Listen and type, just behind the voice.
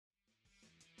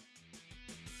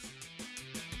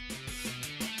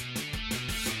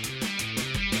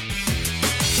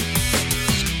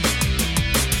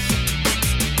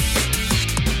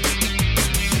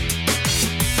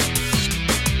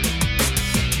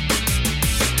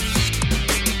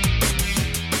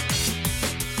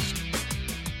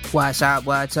What's up?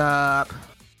 What's up?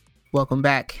 Welcome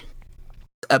back.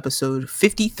 Episode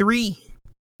 53.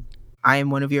 I am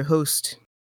one of your hosts,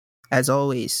 as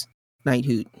always, Night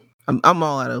Hoot. I'm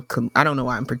all out of. I don't know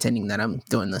why I'm pretending that I'm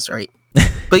doing this right.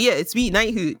 But yeah, it's me,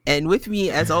 Night Hoot, and with me,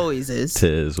 as always, is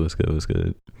Tiz. What's good? What's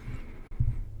good?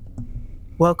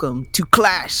 Welcome to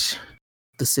Clash,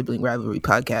 the sibling rivalry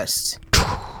podcast.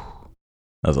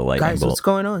 That was a lightning Guys, bolt. what's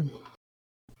going on?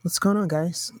 What's going on,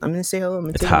 guys? I'm gonna say hello.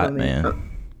 It's hot, man.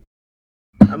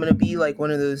 I'm gonna be like one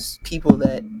of those people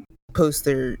that post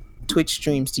their Twitch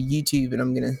streams to YouTube, and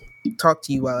I'm gonna talk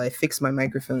to you while I fix my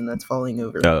microphone that's falling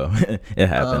over. Oh, it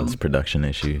happens. Production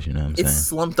issues, you know what I'm It's saying?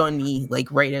 slumped on me like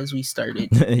right as we started.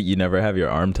 You never have your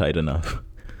arm tight enough.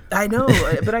 I know,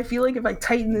 but I feel like if I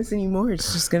tighten this anymore,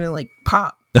 it's just gonna like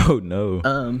pop. Oh no.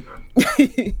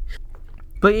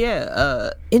 But yeah,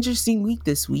 interesting week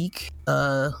this week.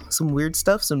 Some weird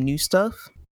stuff, some new stuff.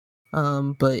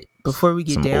 But before we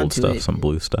get Some down old to stuff, it, some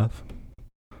blue stuff.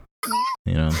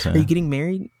 You know what I'm saying? are you getting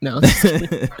married? No.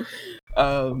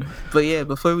 But yeah,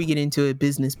 before we get into it,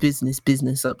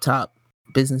 business up top,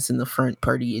 business in the front,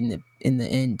 party in the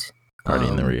end, Party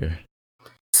in the rear.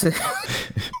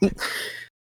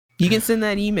 You can send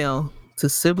that email to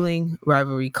sibling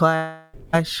rivalry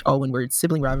clash, all one word,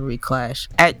 sibling rivalry clash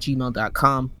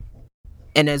 @gmail.com.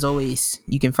 And as always,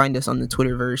 you can find us on the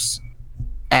Twitterverse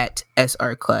at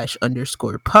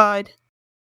srclash_pod.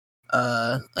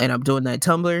 And I'm doing that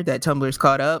Tumblr. That Tumblr's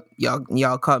caught up.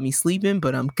 Y'all caught me sleeping,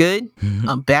 but I'm good.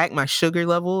 I'm back. My sugar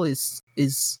level is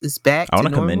back. I want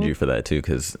to normal. commend you for that too,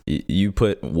 because you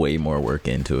put way more work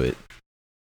into it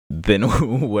than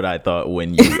what I thought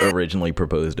when you originally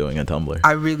proposed doing a Tumblr.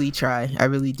 I really try. I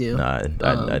really do. Nah,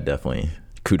 I definitely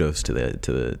kudos to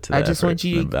the I just effort want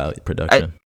you and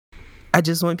production. I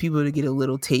just want people to get a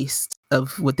little taste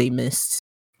of what they missed.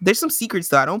 There's some secrets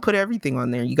though. I don't put everything on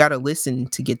there. You got to listen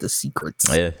to get the secrets.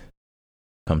 Yeah.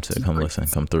 Come listen,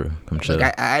 come through, come chill.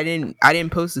 Like I didn't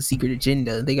post the secret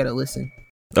agenda. They got to listen.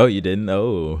 Oh, you didn't?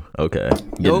 Oh, okay.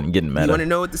 Getting meta. You want to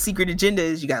know what the secret agenda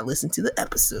is? You got to listen to the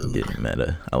episode. Getting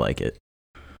meta. I like it.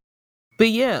 But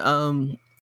yeah,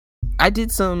 I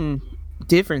did some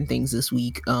different things this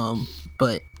week.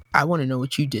 But I want to know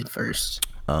what you did first.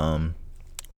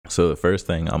 So the first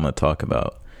thing I'm gonna talk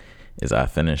about is I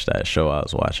finished that show I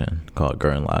was watching called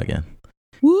Gurren Lagann.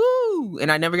 Woo!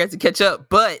 And I never got to catch up,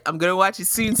 but I'm gonna watch it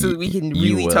soon so that we can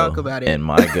really talk about it. And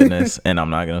my goodness, and I'm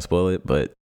not gonna spoil it,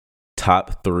 but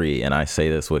top 3, and I say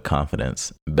this with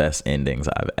confidence, best endings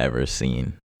I've ever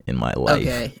seen in my life.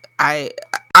 Okay,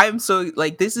 I'm so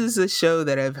like, this is a show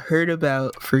that I've heard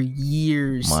about for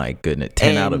years. My goodness,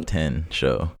 10 out of 10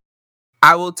 show.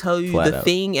 I will tell you Flat the out.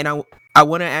 thing, and I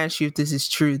want to ask you if this is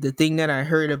true. The thing that I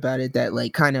heard about it that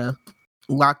like kind of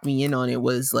locked me in on it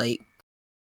was like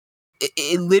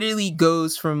it literally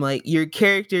goes from like your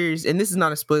characters, and this is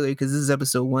not a spoiler because this is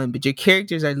episode 1, but your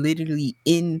characters are literally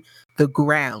in the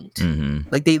ground. Mm-hmm.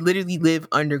 Like they literally live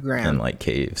underground. And like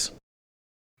caves.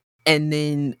 And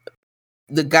then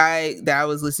the guy that I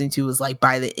was listening to was like,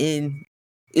 by the end,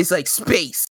 it's like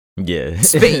space. Yeah.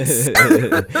 Space.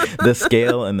 The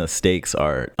scale and the stakes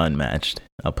are unmatched.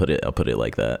 I'll put it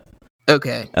like that.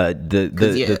 Okay.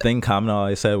 The thing Kamina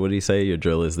always said, what did he say? Your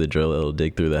drill is the drill, it'll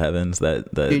dig through the heavens. That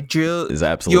Your drill is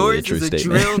absolutely a true yours is a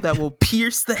statement. drill that will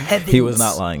pierce the heavens. He was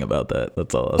not lying about that.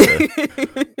 That's all I'll say.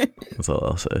 That's all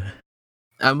I'll say.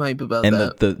 I'm hype about And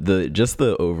that. the just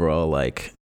the overall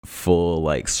like full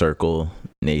like circle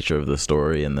nature of the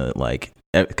story, and the like,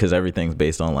 because everything's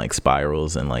based on like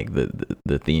spirals, and like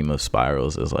the theme of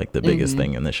spirals is like the biggest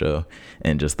thing in the show,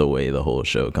 and just the way the whole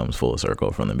show comes full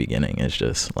circle from the beginning is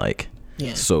just like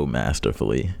so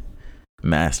masterfully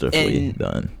and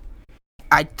done.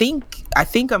 I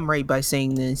think I'm right by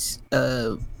saying this.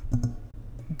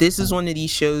 This is one of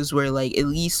these shows where like at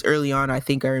least early on, I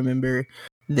think I remember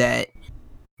that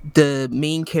the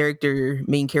main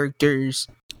characters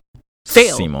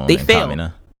fail. Simon They and fail.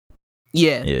 Kamina.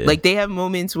 Yeah, like they have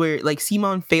moments where like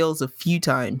Simon fails a few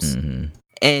times,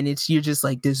 and you're just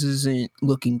like, this isn't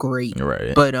looking great,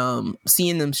 right? But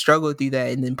seeing them struggle through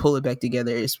that and then pull it back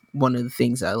together is one of the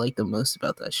things I like the most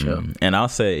about that show. And I'll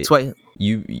say, that's why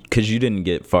because you didn't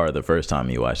get far the first time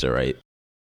you watched it, right?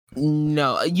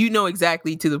 No, you know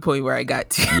exactly to the point where I got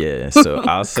to. Yeah, so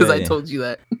I'll say, because I told you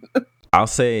that. I'll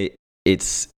say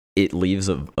it leaves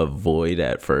a void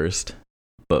at first,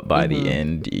 but by the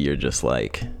end you're just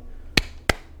like,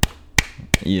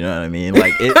 you know what I mean?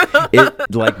 Like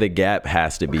it like the gap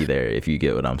has to be there, if you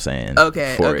get what I'm saying.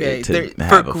 Okay, for okay. it to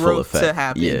have a full growth effect to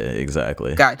happen. Yeah,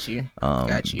 exactly. Got you.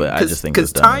 But I just think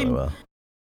it's done time,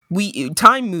 really well.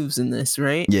 Time moves in this,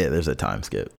 right? Yeah, there's a time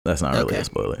skip. That's not really a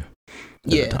spoiler.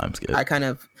 Yeah, a time skip. I kind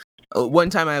of one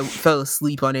time I fell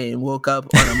asleep on it and woke up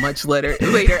on a much later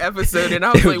episode, and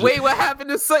I was like, "Wait, what happened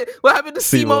to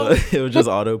Simo?" It was just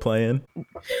auto playing.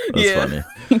 That's funny.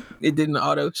 It didn't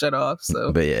auto shut off.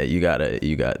 So, but yeah, you got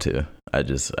to.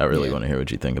 I really want to hear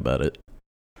what you think about it.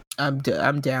 I'm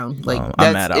down. Like,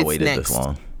 I'm mad I waited this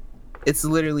long. It's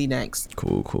literally next.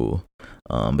 Cool.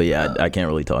 But yeah, I can't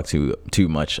really talk too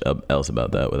much else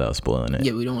about that without spoiling it.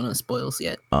 Yeah, we don't want to spoils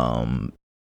yet.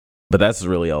 But that's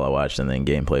really all I watched. And then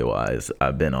gameplay wise,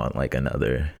 I've been on like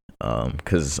another,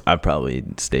 because I've probably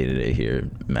stated it here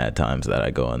mad times that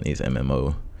I go on these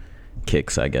MMO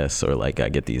kicks, I guess, or like I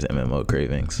get these MMO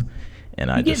cravings.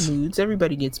 And I get moods.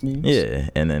 Everybody gets moods. Yeah,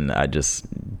 and then I just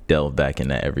delve back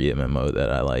into every MMO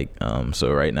that I like.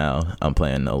 So right now I'm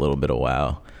playing a little bit of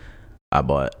WoW. I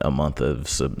bought a month of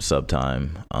sub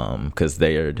time because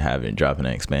they are dropping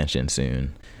an expansion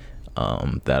soon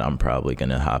that I'm probably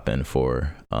gonna hop in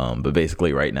for. But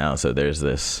basically right now, so there's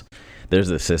this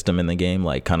system in the game,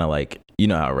 like kind of like, you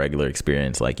know how regular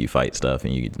experience, like you fight stuff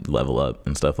and you level up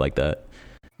and stuff like that.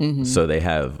 Mm-hmm. So they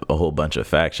have a whole bunch of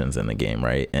factions in the game,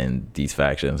 right? And these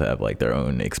factions have like their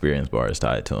own experience bars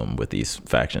tied to them with these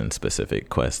faction specific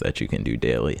quests that you can do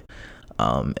daily.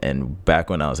 And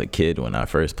back when I was a kid, when I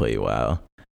first played WoW,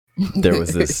 there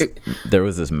was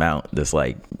this mount, this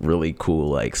like really cool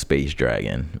like space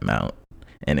dragon mount,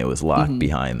 and it was locked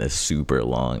behind this super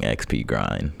long XP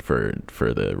grind for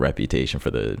the reputation, for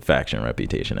the faction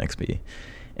reputation XP.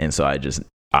 And so I just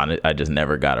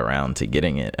never got around to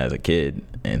getting it as a kid,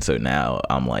 and so now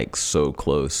I'm like so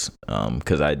close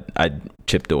because I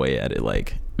chipped away at it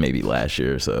like maybe last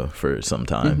year or so for some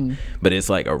time, but it's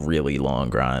like a really long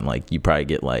grind. Like you probably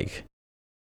get like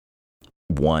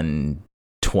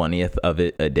 1/20th of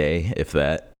it a day, if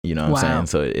that, you know what I'm saying?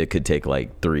 So it could take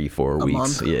like 3-4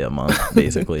 weeks, a month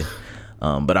basically.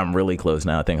 But I'm really close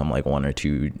now. I think I'm like 1 or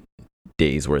 2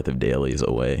 days worth of dailies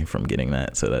away from getting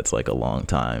that, so that's like a long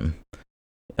time,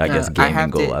 I guess,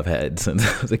 gaming goal I've had since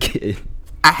I was a kid.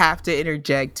 I have to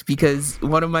interject because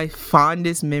one of my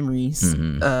fondest memories,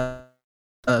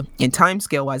 in time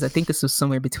scale wise, I think this was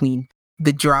somewhere between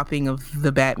the dropping of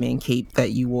the Batman cape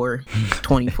that you wore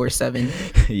 24/7.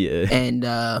 Yeah. And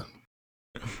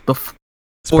before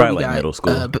it's probably like middle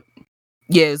school.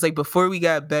 Yeah, it was like before we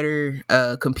got better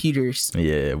computers.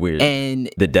 Yeah, weird. And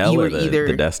the Dell or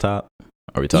the desktop?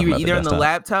 Are we talking about the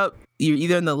desktop? You're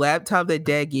either on the laptop that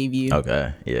Dad gave you.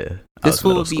 Okay, yeah. This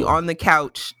fool will be on the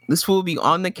couch.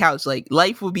 Like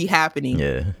life will be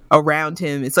happening around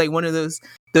him. It's like one of those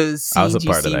scenes I was a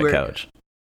part of that couch.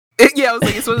 Yeah, I was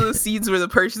like, it's one of those scenes where the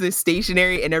person is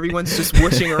stationary and everyone's just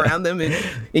whooshing around them, and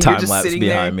you're just sitting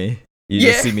behind there. Me. You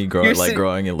just see me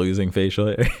growing and losing facial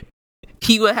hair.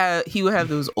 He would have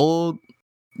those old,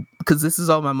 because this is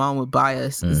all my mom would buy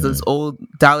us, is those old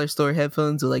dollar store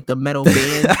headphones with like the metal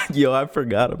band. Yo, I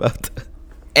forgot about that.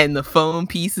 And the foam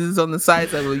pieces on the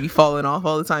sides that would be falling off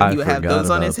all the time. He would have those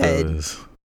on his head.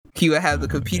 He would have the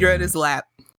computer at his lap.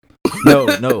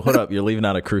 No, hold up. You're leaving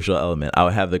out a crucial element. I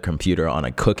would have the computer on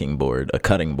a cutting board,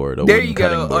 there you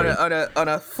go, on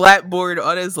a flat board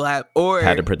on his lap. Or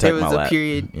had to protect my lap.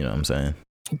 Period, you know what I'm saying?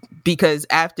 Because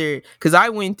I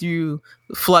went through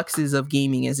fluxes of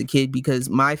gaming as a kid because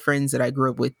my friends that I grew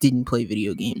up with didn't play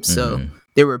video games. So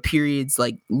there were periods,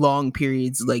 like long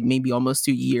periods, like maybe almost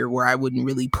a year, where I wouldn't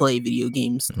really play video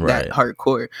games that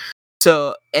hardcore.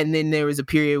 So, and then there was a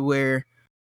period where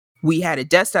we had a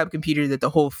desktop computer that the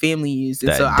whole family used.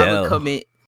 And so I would come in,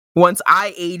 once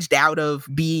I aged out of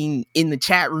being in the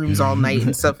chat rooms all night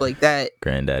and stuff like that,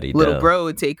 Granddaddy little Dell. bro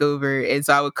would take over, and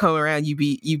so I would come around. You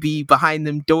be behind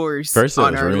them doors. First it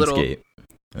was RuneScape,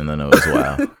 and then it was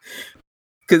WoW.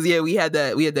 Because we had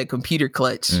that computer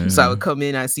clutch. So I would come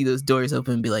in, I see those doors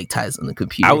open, and be like, Ty's on the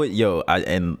computer.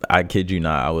 I kid you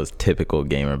not, I was typical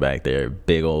gamer back there.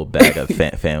 Big old bag of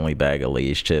family bag of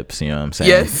Lay's chips. You know what I'm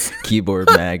saying? Yes. Keyboard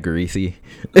mad greasy.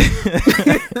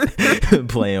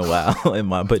 Playing WoW in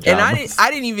my pajamas.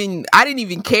 And I didn't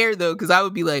even care though, because I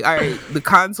would be like, all right, the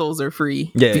consoles are free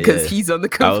because he's on the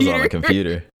computer. I was on the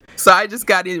computer. So I just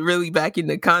got it really back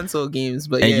into console games.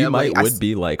 But and you would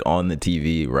be like on the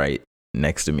TV right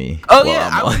next to me. Oh yeah,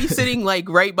 I would be sitting like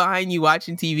right behind you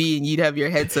watching TV, and you'd have your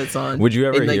headsets on. Would you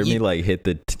ever hear me like hit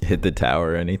the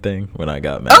tower or anything when I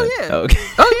got mad? Oh yeah. Okay.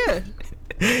 Oh yeah.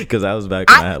 Because I was back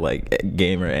when I had like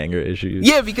gamer anger issues.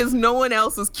 Yeah, because no one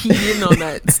else was keyed in on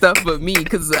that stuff but me.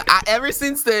 Because ever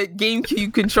since the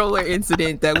GameCube controller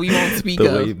incident that we won't speak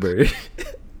of, Wave bird.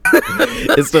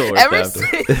 It still worked Ever after.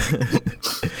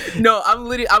 No, I'm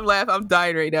laughing, I'm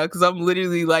dying right now because I'm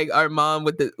literally like our mom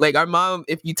our mom,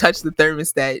 if you touch the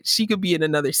thermostat, she could be in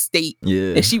another state.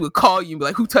 Yeah. And she would call you and be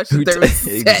like, who touched the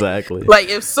thermostat? Exactly. Like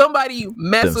if somebody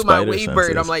messed Them with my spider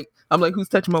Waybird, senses. I'm like, who's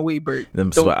touching my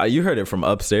Waybird? You heard it from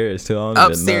upstairs too. I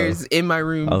don't Upstairs even in my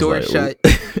room, know. I was door like, shut.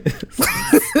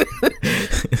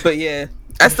 But yeah,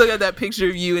 I still got that picture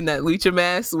of you in that lucha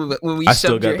mask when we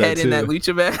shoved your head in that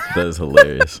lucha mask. That is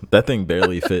hilarious. That thing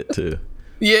barely fit too.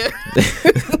 Yeah.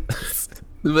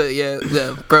 But yeah,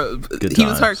 bro, he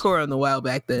was hardcore on the WoW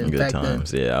back then. Good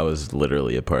times. Yeah, I was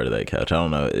literally a part of that couch. I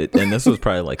don't know, and this was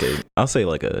probably like I'll say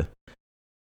like a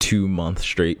 2-month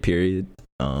straight period.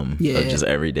 Of just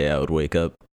every day I would wake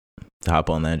up, hop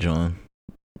on that joint,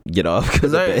 get off,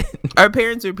 because our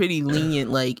parents are pretty lenient.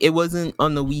 Like it wasn't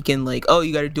on the weekend like, oh,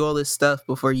 you got to do all this stuff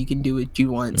before you can do what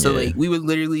you want. So like we would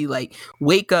literally like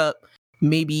wake up,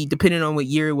 maybe depending on what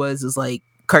year it was, is like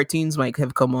cartoons might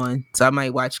have come on, so I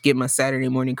might get my Saturday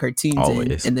morning cartoons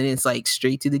in, and then it's like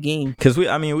straight to the game. Because we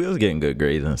was getting good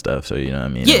grades and stuff, so you know what I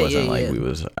mean. It wasn't like we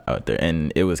was out there,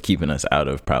 and it was keeping us out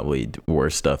of probably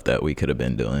worse stuff that we could have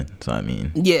been doing. So I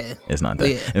mean, it's not that.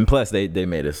 Yeah. And plus, they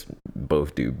made us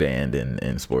both do band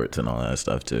and sports and all that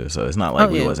stuff too. So it's not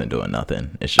like we wasn't doing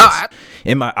nothing. It's just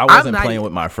I wasn't playing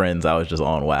with my friends. I was just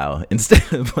on WoW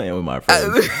instead of playing with my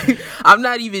friends. I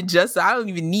don't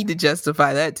even need to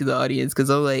justify that to the audience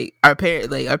because like our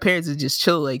parents would just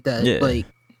chill like that. Like,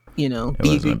 you know,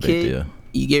 be a good kid,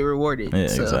 you get rewarded.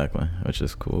 Exactly, which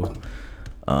is cool.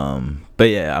 But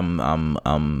yeah, I'm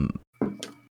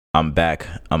back.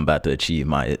 I'm about to achieve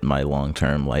my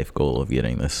long-term life goal of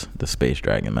getting the Space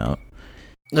Dragon mount.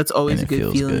 That's always a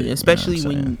good feeling, especially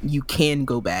when you can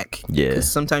go back. Yeah,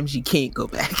 because sometimes you can't go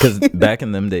back. Because back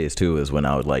in them days too is when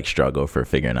I would like struggle for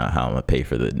figuring out how I'm gonna pay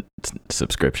for the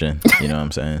subscription. You know what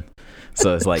I'm saying?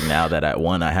 So it's like now that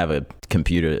I have a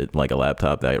computer, like a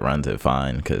laptop that runs it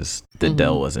fine because the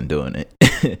Dell wasn't doing it.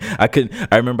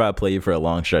 I remember I played for a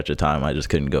long stretch of time. I just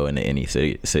couldn't go into any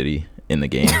city in the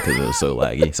game because it was so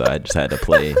laggy. So I just had to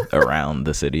play around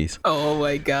the cities. Oh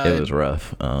my god, it was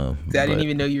rough. I didn't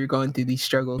even know you were going through these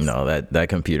struggles. No, that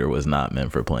computer was not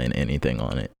meant for playing anything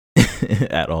on it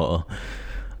at all,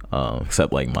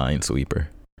 except like Minesweeper.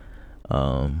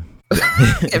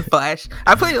 And Flash.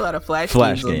 I played a lot of Flash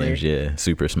games, yeah.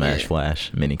 Super Smash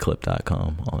Flash,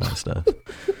 miniclip.com, all that stuff.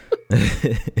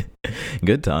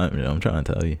 Good time, I'm trying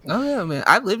to tell you. Oh yeah, man.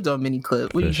 I lived on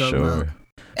miniclip. What are you talking about?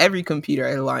 Every computer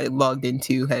I logged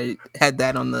into had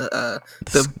that on the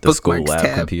school lab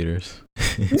tab. Computers.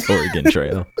 Oregon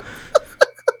Trail.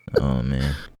 Oh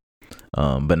man.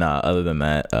 But nah, other than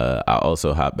that, I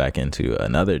also hopped back into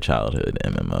another childhood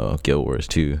MMO, Guild Wars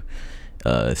 2.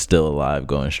 Still alive,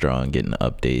 going strong, getting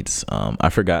updates. I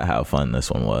forgot how fun this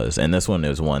one was, and this one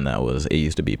is one that it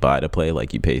used to be buy to play,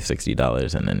 like you pay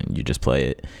 $60 and then you just play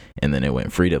it, and then it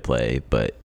went free to play,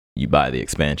 but you buy the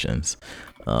expansions.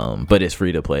 But it's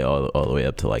free to play all the way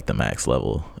up to like the max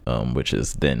level, which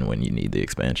is then when you need the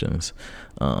expansions.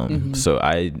 So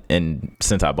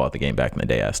since I bought the game back in the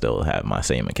day, I still have my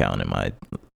same account and my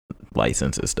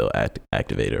license is still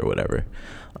activated or whatever.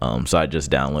 So I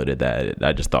just downloaded that.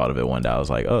 I just thought of it one day. I was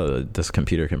like, oh, this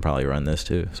computer can probably run this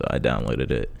too. So I downloaded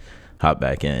it, hopped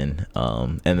back in.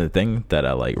 And the thing that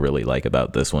I really like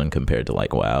about this one compared to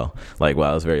like WoW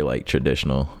is very like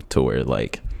traditional, to where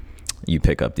like you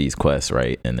pick up these quests,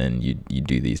 right? And then you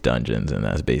do these dungeons, and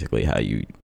that's basically how you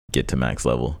get to max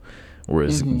level.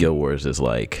 Whereas Guild Wars is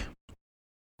like,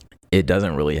 it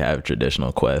doesn't really have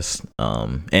traditional quests,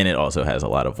 and it also has a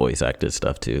lot of voice acted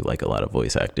stuff too, like a lot of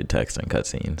voice acted text and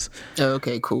cutscenes. Oh,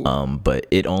 okay, cool. But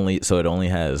it only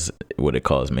has what it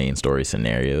calls main story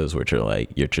scenarios, which are like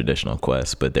your traditional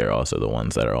quests, but they're also the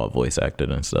ones that are all voice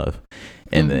acted and stuff.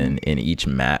 And then in each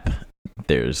map,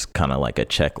 there's kind of like a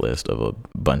checklist of a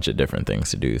bunch of different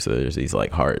things to do. So there's these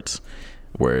like hearts,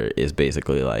 where it's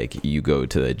basically like you go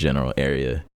to the general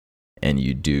area and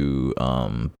you do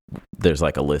there's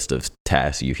like a list of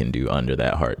tasks you can do under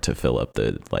that heart to fill up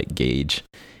the like gauge,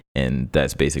 and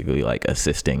that's basically like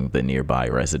assisting the nearby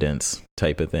residents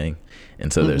type of thing.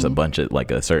 And so there's a bunch of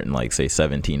like a certain like say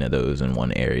 17 of those in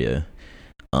one area,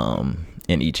 and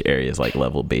each area is like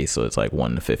level based, so it's like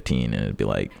 1 to 15, and it'd be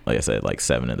like I said, like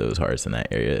 7 of those hearts in that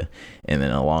area. And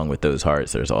then along with those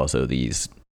hearts, there's also these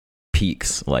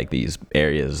peaks, like these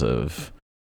areas of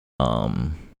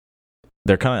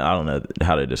they're kind of, I don't know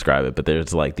how to describe it, but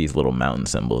there's like these little mountain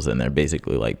symbols, and they're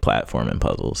basically like platforming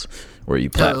puzzles where you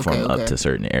platform up to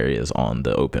certain areas on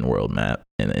the open world map,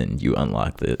 and then you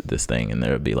unlock this thing, and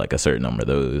there'll be like a certain number of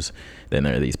those. Then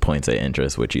there are these points of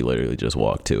interest which you literally just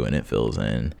walk to and it fills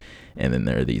in, and then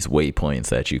there are these waypoints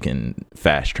that you can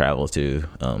fast travel to.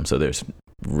 So there's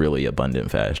really abundant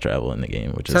fast travel in the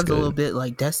game, which sounds is good. A little bit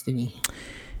like Destiny.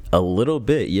 A little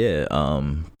bit, yeah.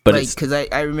 But like, it's because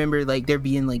I remember like there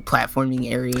being like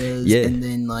platforming areas, Yeah. and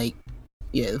then like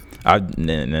yeah.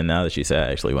 And now that you said,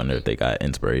 I actually wonder if they got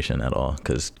inspiration at all,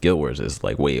 because Guild Wars is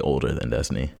like way older than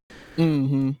Destiny.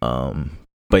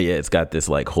 But yeah, it's got this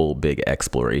like whole big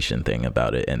exploration thing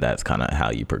about it, and that's kind of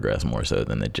how you progress more so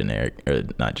than the generic, or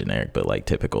not generic, but like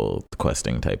typical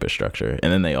questing type of structure.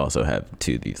 And then they also have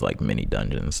these like mini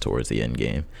dungeons towards the end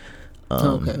game.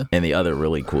 And the other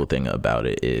really cool thing about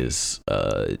it is,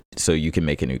 so you can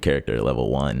make a new character at level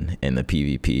 1, and the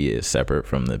PvP is separate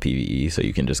from the PvE, so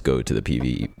you can just go to the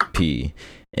PvP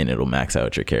and it'll max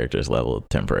out your character's level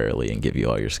temporarily and give you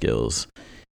all your skills.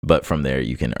 But from there,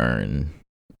 you can earn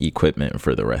equipment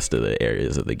for the rest of the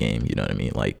areas of the game, you know what I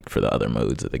mean, like for the other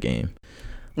modes of the game.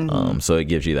 So it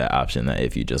gives you that option that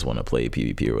if you just want to play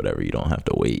PvP or whatever, you don't have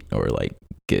to wait or like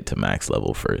get to max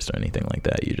level first or anything like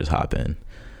that. You just hop in,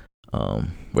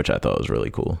 which I thought was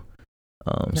really cool.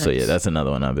 Nice. So yeah, that's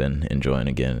another one I've been enjoying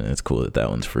again, and it's cool that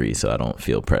one's free, so I don't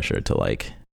feel pressure to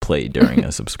like play during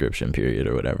a subscription period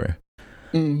or whatever.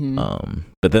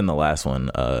 But then the last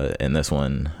one, and this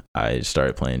one I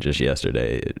started playing just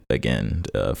yesterday again,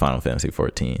 Final Fantasy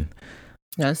 14.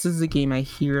 Now, this is a game I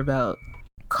hear about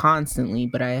constantly,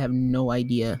 but I have no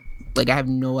idea. Like, I have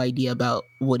no idea about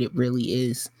what it really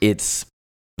is. It's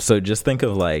so just think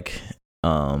of like,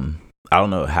 I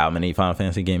don't know how many Final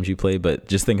Fantasy games you play, but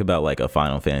just think about like a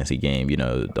Final Fantasy game, you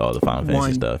know, all the Final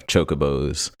Fantasy stuff,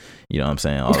 Chocobos, you know what I'm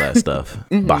saying, all that stuff,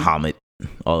 Bahamut,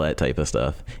 all that type of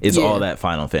stuff. It's all that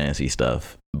Final Fantasy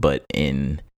stuff, but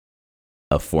in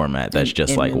a format that's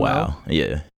just like WoW.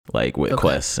 Yeah. Like with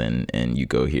quests and you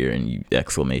go here and you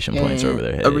exclamation points over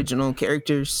their head. Original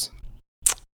characters.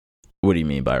 What do you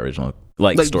mean by original?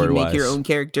 Like story you wise? make your own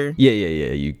character? Yeah.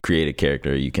 You create a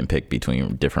character. You can pick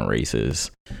between different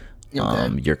races.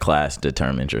 Your class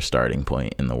determines your starting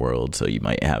point in the world, so you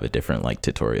might have a different like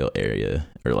tutorial area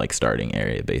or like starting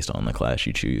area based on the class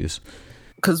you choose.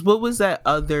 Because what was that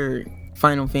other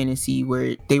Final Fantasy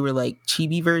where they were like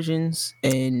chibi versions,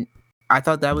 and I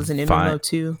thought that was an MMO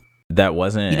too? That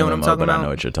wasn't an MMO, but I know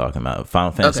what you're talking about.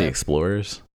 Final Fantasy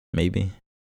Explorers, maybe,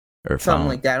 or something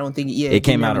like that. I don't think. Yeah, it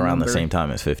came out around the same time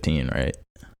as 15, right?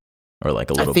 Or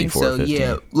like a little before 15.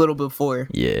 Yeah, a little before.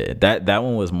 Yeah, that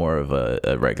one was more of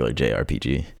a regular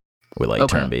JRPG with like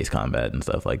turn-based combat and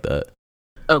stuff like that.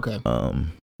 Okay.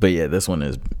 But yeah, this one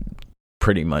is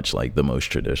pretty much like the most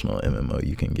traditional MMO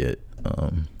you can get.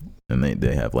 And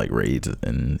they have like raids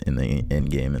in the end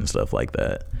game and stuff like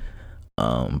that.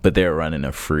 But they're running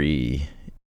a free,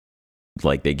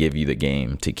 like they give you the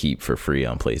game to keep for free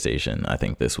on PlayStation, I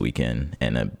think this weekend,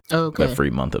 and a free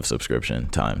month of subscription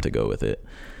time to go with it.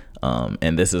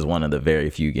 And this is one of the very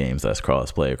few games that's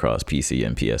cross-play across PC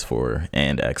and PS4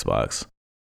 and Xbox.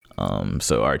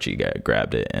 So Archie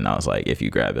grabbed it, and I was like, if you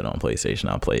grab it on PlayStation,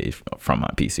 I'll play from my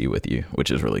PC with you,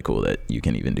 which is really cool that you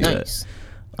can even do that.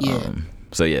 Yeah.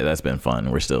 So yeah, that's been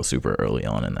fun. We're still super early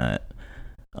on in that.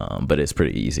 But it's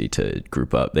pretty easy to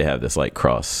group up. They have this like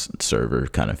cross server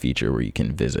kind of feature where you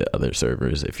can visit other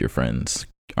servers if your friends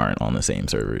aren't on the same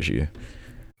server as you.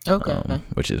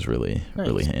 Which is really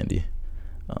handy.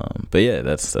 But yeah,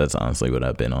 that's honestly what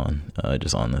I've been on.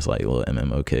 Just on this like little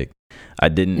MMO kick. I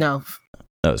didn't. No.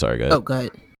 Oh, sorry. Go ahead. Oh, go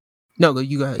ahead. No,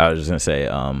 you go ahead. I was just gonna say,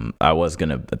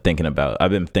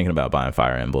 I've been thinking about buying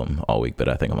Fire Emblem all week, but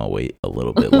I think I'm gonna wait a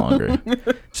little bit longer,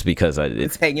 just because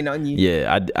it's hanging on you.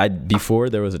 Yeah, I before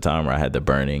there was a time where I had the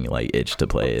burning like itch to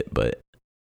play it, but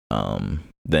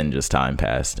then just time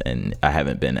passed and I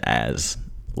haven't been as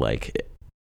like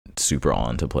super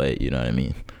on to play it. You know what I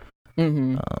mean?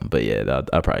 But yeah,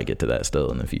 I'll probably get to that still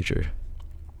in the future.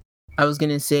 I was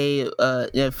gonna say,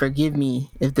 forgive me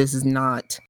if this is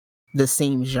not the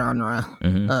same genre,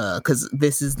 because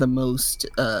this is the most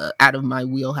out of my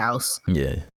wheelhouse.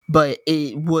 Yeah. But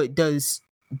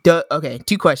okay,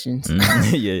 two questions.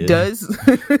 Yeah.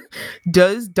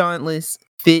 Does Dauntless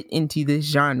fit into this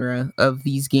genre of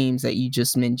these games that you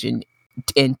just mentioned?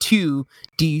 And two,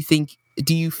 do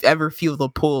you ever feel the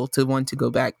pull to want to go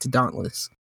back to Dauntless?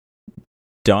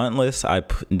 Dauntless,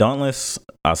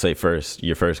 I'll say first,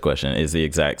 your first question is the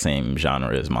exact same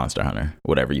genre as Monster Hunter,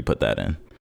 whatever you put that in.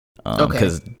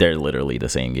 Because they're literally the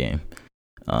same game.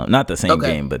 Not the same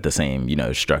game, but the same,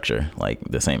 structure, like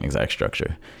the same exact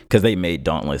structure. Because they made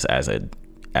Dauntless as a,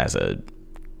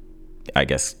 I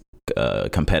guess,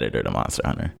 competitor to Monster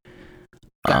Hunter.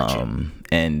 Gotcha.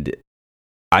 And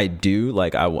I do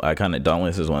like I kind of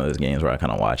Dauntless is one of those games where I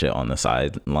kind of watch it on the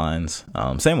sidelines.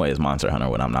 Same way as Monster Hunter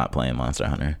when I'm not playing Monster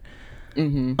Hunter.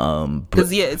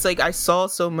 Because it's like I saw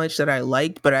so much that I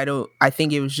liked, but I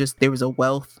think it was just there was a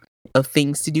wealth of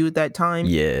things to do at that time.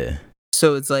 Yeah.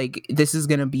 So it's like, this is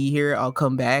gonna be here, I'll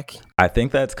come back. I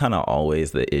think that's kind of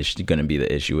always gonna be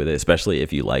the issue with it, especially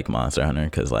if you like Monster Hunter,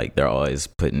 because like they're always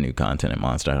putting new content in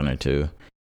Monster Hunter too,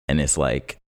 and it's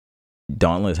like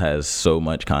Dauntless has so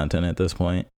much content at this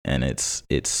point, and it's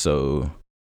so,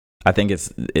 I think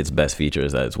its best feature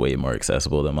is that it's way more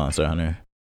accessible than Monster Hunter.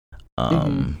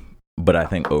 But I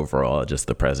think overall just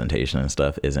the presentation and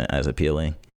stuff isn't as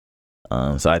appealing.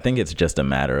 So I think it's just a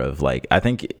matter of like,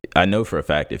 I know for a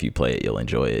fact if you play it you'll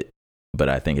enjoy it, but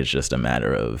I think it's just a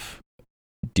matter of,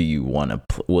 do you want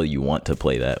to will you want to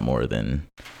play that more than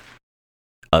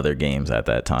other games at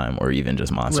that time, or even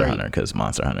just Monster Hunter, because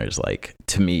Monster Hunter is like,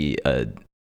 to me,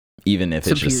 even if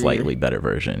it's just slightly better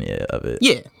version of it.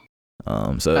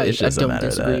 So it's just a matter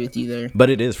of that. I don't disagree with you there. But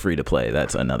it is free to play.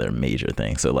 That's another major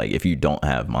thing. So like, if you don't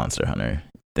have Monster Hunter,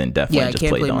 then definitely just play Dauntless. Yeah, I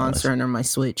can't play Monster Hunter on my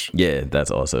Switch. Yeah, that's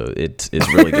also, it's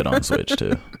really good on Switch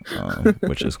too,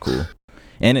 which is cool.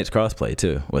 And it's crossplay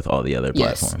too with all the other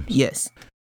platforms. Yes.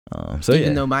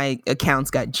 Even though my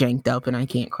accounts got janked up and I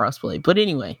can't crossplay, but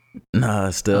anyway. Nah,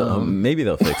 still, maybe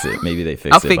they'll fix it. Maybe they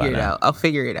fix I'll it. I'll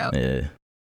figure it out. Yeah.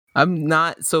 I'm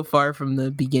not so far from the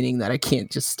beginning that I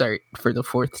can't just start for the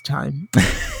fourth time.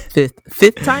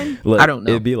 Fifth time? Look, I don't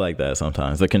know. It'd be like that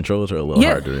sometimes. The controls are a little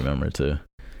hard to remember too.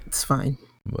 It's fine.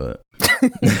 But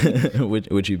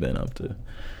what you been up to?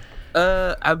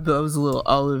 I was a little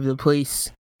all over the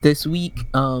place this week.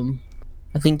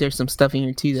 I think there's some stuff in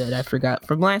here too that I forgot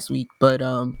from last week, but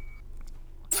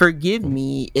forgive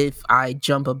me if I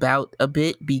jump about a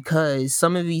bit, because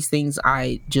some of these things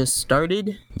I just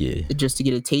started just to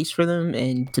get a taste for them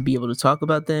and to be able to talk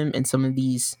about them, and some of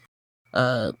these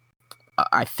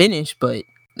I finished, but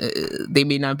they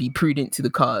may not be prudent to the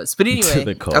cause. But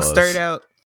anyway, I'll start out.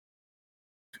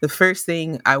 The first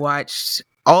thing I watched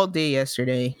all day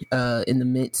yesterday in the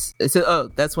midst.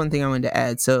 So, that's one thing I wanted to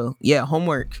add. So yeah,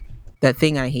 homework. That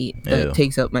thing I hate that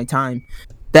takes up my time.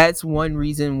 That's one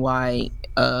reason why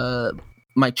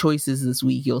my choices this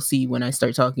week, you'll see when I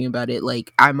start talking about it.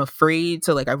 Like, I'm afraid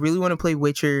to, like, I really want to play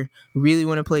Witcher, really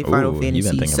want to play Final Fantasy you've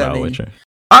been thinking 7. About Witcher.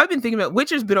 I've been thinking about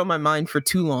Witcher's been on my mind for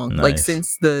too long, nice. like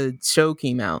since the show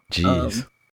came out. Jeez.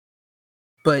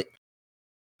 But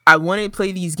I want to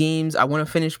play these games. I want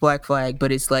to finish Black Flag,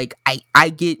 but it's like I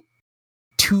get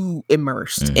too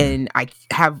immersed and I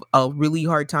have a really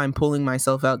hard time pulling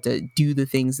myself out to do the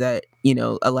things that,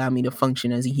 allow me to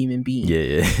function as a human being.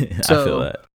 Yeah. So, I feel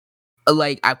that.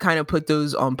 Like, I've kind of put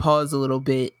those on pause a little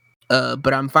bit,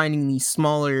 but I'm finding these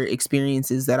smaller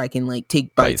experiences that I can like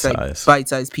take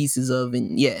bite-sized pieces of,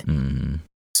 and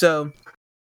So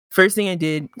first thing I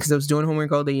did, because I was doing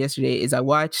homework all day yesterday, is I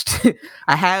watched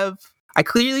I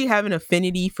clearly have an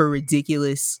affinity for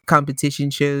ridiculous competition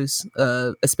shows,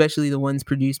 especially the ones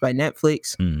produced by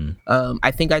Netflix.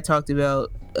 I think I talked about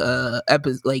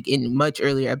in a much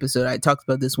earlier episode, I talked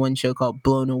about this one show called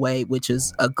Blown Away, which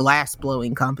is a glass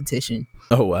blowing competition.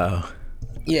 Oh wow.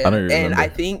 Yeah. And I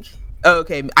think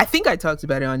I think I talked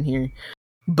about it on here,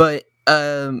 but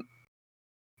I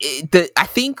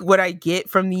think what I get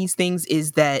from these things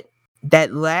is that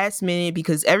last minute,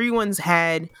 because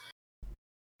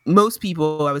most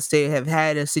people, I would say, have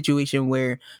had a situation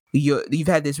where you've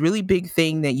had this really big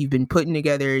thing that you've been putting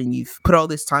together and you've put all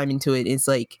this time into it. It's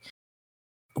like,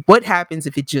 what happens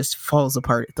if it just falls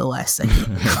apart at the last second?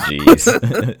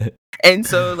 Jeez. And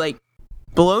so, like,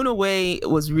 Blown Away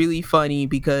was really funny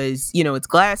because, it's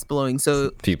glass blowing,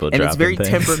 so and it's very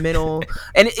temperamental,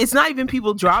 and it's not even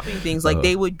people dropping things. Like,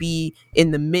 they would be in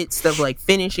the midst of like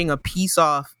finishing a piece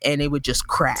off, and it would just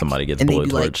crack. Somebody gets bullet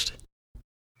torched.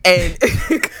 And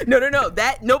no,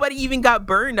 that nobody even got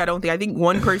burned. I don't think. I think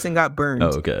one person got burned. Oh,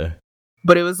 okay.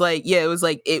 But it was like,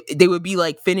 they would be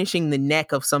like finishing the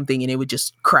neck of something, and it would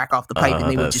just crack off the pipe,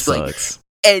 and they would just sucks.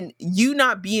 And you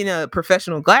not being a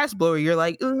professional glass blower, you're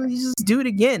like, you just do it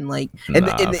again, like, and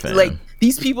like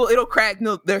these people, it'll crack.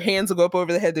 No, their hands will go up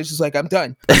over the head. They're just like, I'm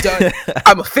done.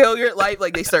 I'm a failure at life.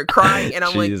 Like, they start crying, and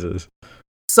I'm Jesus. Like,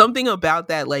 something about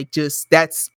that, like, just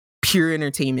that's pure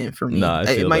entertainment for me. Nah,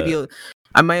 it might be.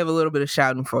 I might have a little bit of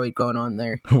Schadenfreude going on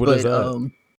there. What is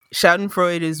that?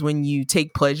 Schadenfreude is when you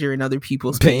take pleasure in other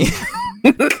people's pain.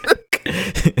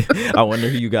 I wonder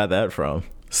who you got that from.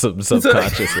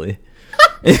 Subconsciously.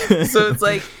 So it's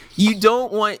like you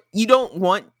don't want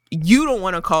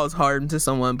to cause harm to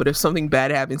someone, but if something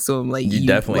bad happens to them, like, you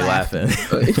definitely laughing.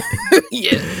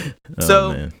 Yeah.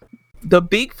 Oh, man. the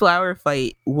big flower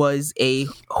fight was a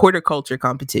horticulture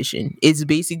competition. It's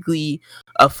basically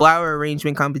a flower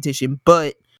arrangement competition,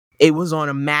 but it was on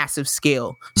a massive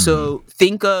scale. So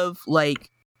think of like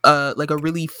a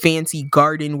really fancy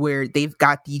garden where they've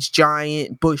got these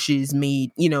giant bushes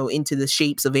made, into the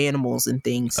shapes of animals and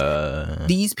things.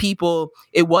 These people,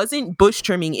 it wasn't bush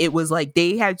trimming, it was like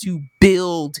they had to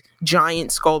build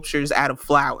giant sculptures out of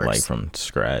flowers. Like from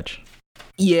scratch.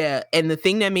 Yeah, and the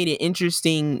thing that made it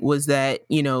interesting was that,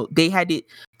 they had it,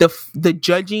 the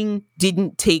judging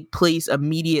didn't take place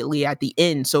immediately at the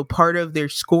end. So part of their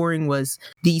scoring was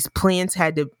these plants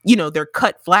had to, they're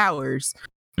cut flowers,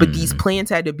 but these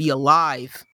plants had to be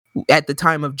alive at the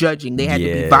time of judging. They had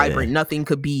to be vibrant. Nothing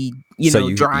could be, drying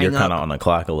you're kind up. of on the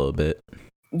clock a little bit.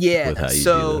 Yeah, with how you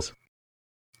so do this.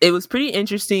 it was pretty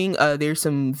interesting. There's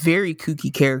some very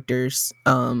kooky characters.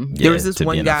 There was this to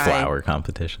one be in guy. A flower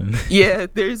competition. Yeah,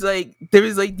 there was like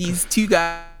these two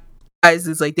guys.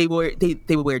 It's like they would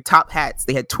wear top hats.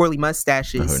 They had twirly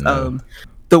mustaches. Oh, no.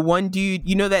 The one dude,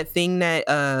 that thing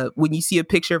that when you see a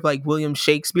picture of like William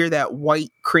Shakespeare, that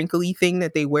white crinkly thing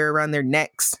that they wear around their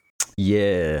necks.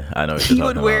 Yeah, I know what you're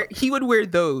talking about. He would wear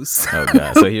those. Oh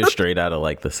god, so he was straight out of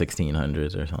like the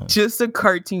 1600s or something. Just a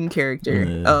cartoon character.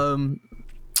 Yeah.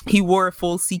 He wore a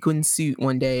full sequin suit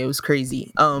one day. It was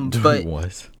crazy. But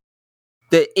was.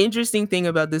 The interesting thing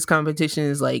about this competition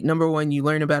is like, number one, you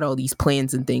learn about all these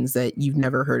plants and things that you've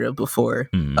never heard of before.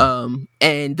 And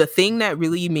the thing that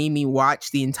really made me watch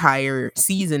the entire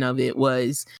season of it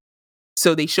was,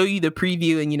 so they show you the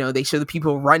preview and, they show the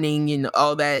people running and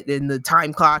all that and the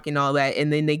time clock and all that.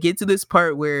 And then they get to this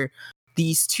part where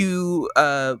these two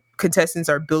contestants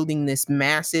are building this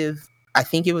massive, I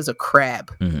think it was a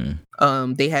crab.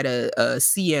 They had a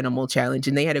sea animal challenge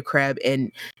and they had a crab,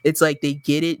 and it's like they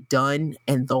get it done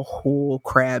and the whole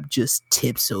crab just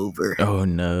tips over. Oh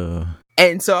no.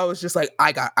 And so I was just like,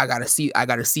 I gotta see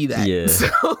that. Yeah.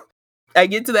 So I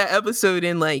get to that episode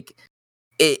and like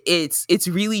it's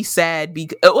really sad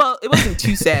because, well, it wasn't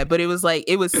too sad, but it was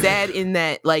sad in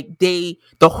that like the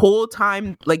whole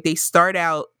time, like they start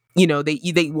out,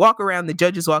 they walk around, the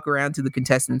judges walk around to the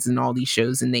contestants in all these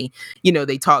shows and they,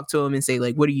 they talk to them and say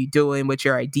like, what are you doing? What's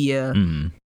your idea?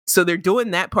 So they're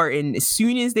doing that part. And as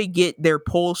soon as they get their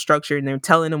poll structure and they're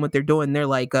telling them what they're doing, they're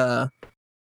like,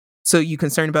 so you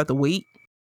concerned about the weight?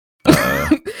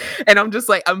 And I'm just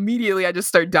like, immediately I just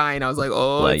start dying. I was like,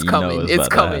 oh, like, it's coming. It's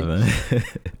coming.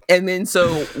 And then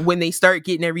so when they start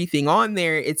getting everything on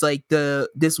there, it's like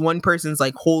this one person's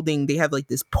like holding, they have like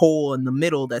this pole in the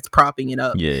middle that's propping it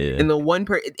up. Yeah. And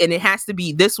and it has to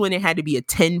be, this one, it had to be a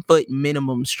 10-foot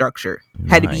minimum structure.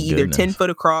 Had to be either 10 foot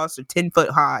across or 10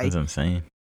 foot high. That's what I'm saying.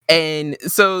 And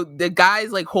so the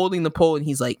guy's like holding the pole and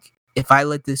he's like, if I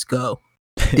let this go,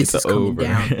 this is coming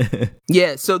down.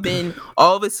 Yeah, so then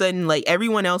all of a sudden, like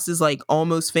everyone else is like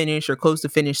almost finished or close to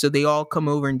finish, so they all come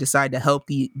over and decide to help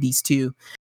these two.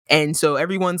 And so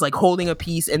everyone's like holding a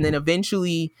piece, and then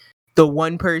eventually the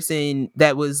one person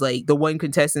that was like the one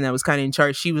contestant that was kind of in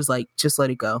charge, she was like, just let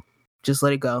it go. Just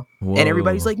let it go. Whoa. And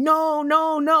everybody's like, no.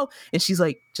 And she's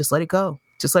like, just let it go.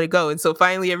 Just let it go. And so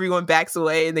finally everyone backs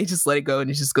away and they just let it go and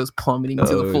it just goes plummeting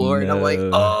to the floor. No. And I'm like,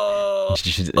 oh.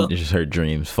 Just her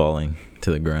dreams falling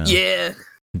to the ground. Yeah.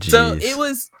 Jeez. So it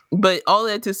was, but all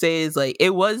that to say is like,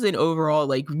 it was an overall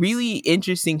like really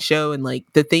interesting show, and like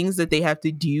the things that they have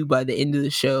to do by the end of the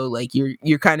show, like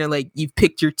you're kind of like, you've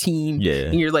picked your team,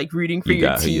 and you're like rooting for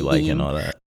your team. Who you like and all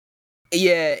that.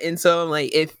 Yeah, and so I'm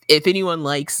like, if anyone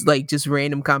likes like just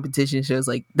random competition shows,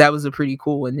 like that was a pretty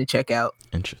cool one to check out.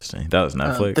 Interesting. That was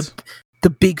Netflix. The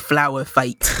big flower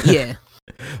fight. Yeah.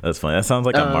 That's funny. That sounds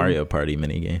like a Mario Party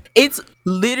minigame. It's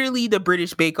literally the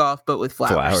British Bake Off, but with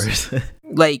flowers.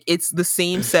 Like, it's the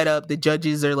same setup. The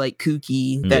judges are like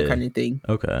kooky, that kind of thing.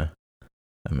 Okay.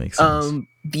 That makes sense.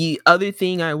 The other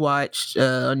thing I watched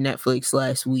on Netflix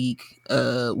last week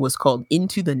was called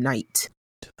Into the Night.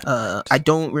 I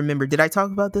don't remember. Did I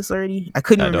talk about this already? I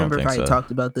couldn't remember if I had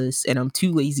talked about this, and I'm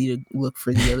too lazy to look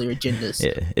for the other agendas.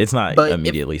 Yeah, it's not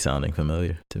immediately sounding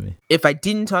familiar to me. If I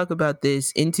didn't talk about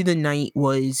this, Into the Night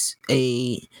was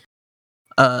a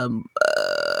I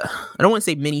don't want to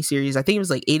say mini series. I think it was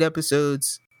like 8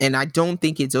 episodes, and I don't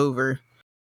think it's over.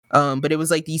 But it was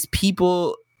like these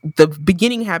people. The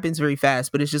beginning happens very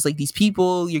fast, but it's just like these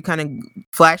people, you're kind of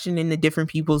flashing into different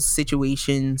people's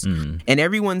situations, and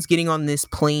everyone's getting on this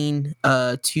plane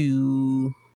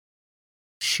to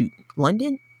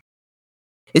London.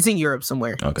 It's in Europe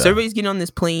somewhere. Okay. So everybody's getting on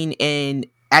this plane, and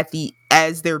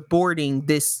as they're boarding,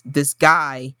 this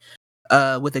guy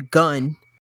with a gun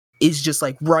is just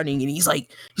like running, and he's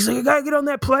like I gotta get on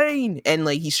that plane, and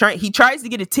like he tries to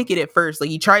get a ticket at first, like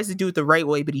he tries to do it the right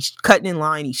way, but he's cutting in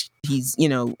line, he's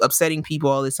upsetting people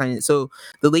all this time. So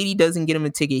the lady doesn't get him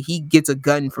a ticket. He gets a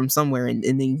gun from somewhere, and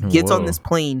then he gets on this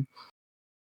plane,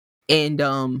 and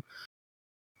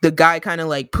the guy kind of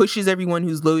like pushes everyone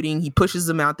who's loading. He pushes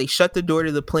them out. They shut the door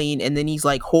to the plane, and then he's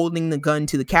like holding the gun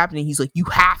to the captain. And he's like, "You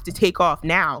have to take off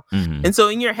now." Mm-hmm. And so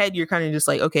in your head, you're kind of just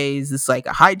like, "Okay, is this like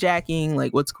a hijacking?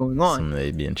 Like, what's going on?"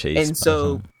 Somebody being chased. And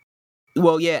so,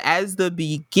 well, yeah. As the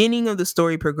beginning of the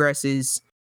story progresses,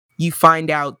 you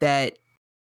find out that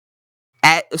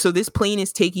so this plane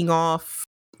is taking off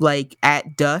like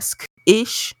at dusk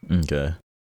ish. Okay.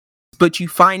 But you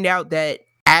find out that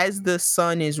as the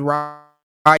sun is rising,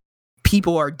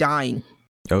 people are dying,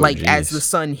 as the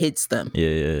sun hits them.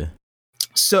 Yeah.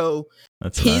 So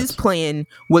that's his nuts. plan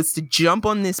was to jump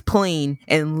on this plane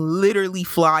and literally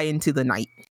fly into the night.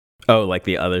 Oh, like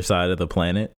the other side of the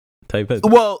planet type of.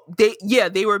 Well,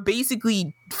 they were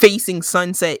basically facing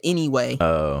sunset anyway.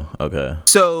 Oh, okay.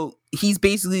 So he's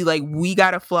basically like, we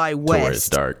gotta fly west to where it's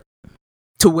dark,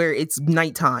 to where it's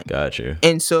nighttime. Got you.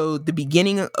 And so the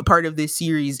beginning part of this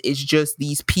series is just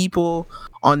these people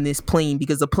on this plane,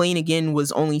 because the plane again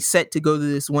was only set to go to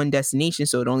this one destination,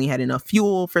 so it only had enough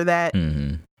fuel for that.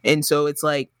 Mm-hmm. And so it's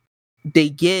like they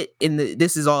get in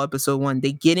this is all episode 1.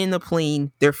 They get in the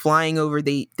plane, they're flying over,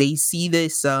 they see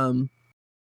this on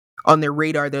their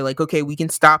radar. They're like, okay, we can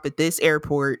stop at this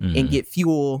airport and get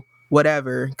fuel,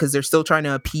 whatever, because they're still trying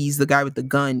to appease the guy with the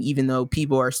gun, even though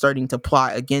people are starting to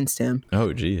plot against him.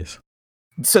 Oh, geez.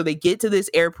 So they get to this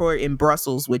airport in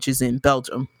Brussels, which is in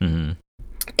Belgium. Mm-hmm.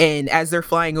 And as they're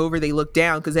flying over, they look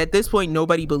down, because at this point,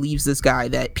 nobody believes this guy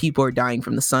that people are dying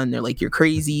from the sun. They're like, you're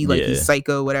crazy, like he's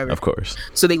psycho, whatever. Of course.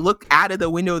 So they look out of the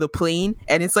window of the plane,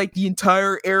 and it's like the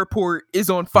entire airport is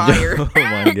on fire. Oh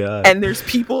my god. And there's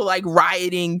people like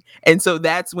rioting. And so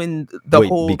that's when the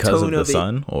whole because tone of the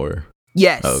sun, or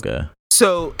yes. Okay.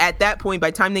 So at that point, by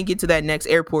the time they get to that next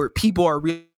airport, people are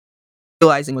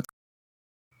realizing what's,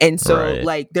 and so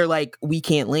like they're like, we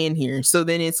can't land here. So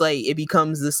then it's like it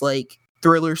becomes this like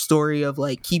thriller story of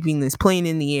like keeping this plane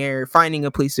in the air, finding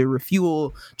a place to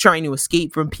refuel, trying to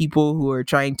escape from people who are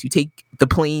trying to take the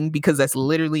plane, because that's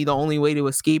literally the only way to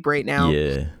escape right now.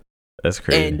 Yeah, that's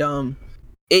crazy. And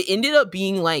it ended up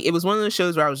being like, it was one of those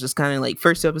shows where I was just kind of like,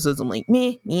 first episodes I'm like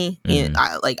meh. And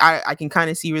I can kind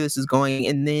of see where this is going,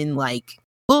 and then like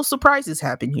little surprises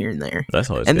happen here and there. That's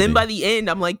always and good. Then by the end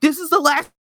I'm like, this is the last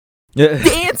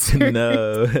answer.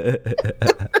 No.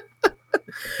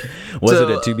 Was it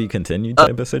a to be continued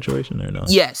type of situation or no?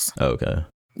 Yes. Okay.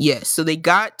 Yes. So they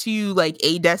got to like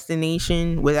a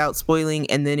destination without spoiling,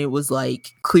 and then it was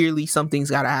like, clearly something's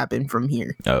got to happen from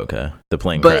here. Okay. The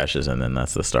plane crashes, and then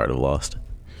that's the start of Lost.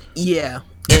 Yeah.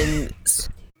 And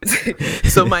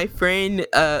so my friend,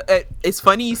 it's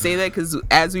funny you say that, because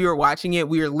as we were watching it,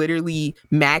 we were literally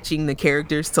matching the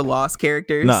characters to Lost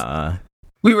characters. Nah.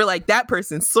 We were like, that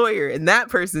person's Sawyer, and that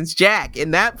person's Jack,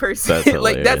 and that person,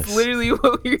 like, that's literally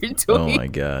what we were doing. Oh my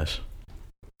gosh.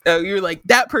 We were like,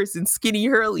 that person's Skinny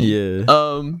Hurley. Yeah.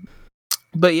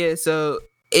 But yeah, so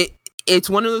it's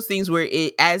one of those things where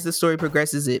as the story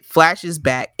progresses, it flashes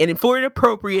back, and for an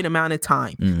appropriate amount of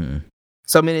time. Mm-hmm.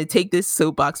 So I'm going to take this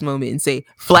soapbox moment and say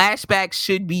flashbacks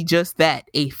should be just that,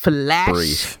 a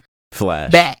brief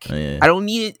flash back. Yeah. I don't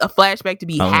need a flashback to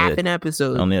be half an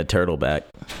episode. I don't need a turtle back.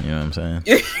 You know what I'm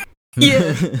saying?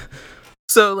 Yeah.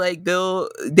 So like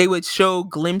they would show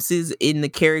glimpses in the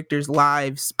characters'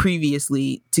 lives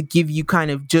previously to give you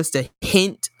kind of just a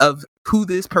hint of who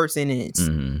this person is.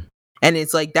 Mm-hmm. And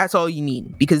it's like, that's all you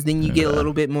need, because then you get a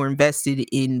little bit more invested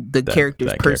in the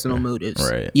character's personal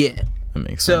motives. Right. Yeah. That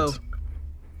makes sense. So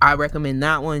I recommend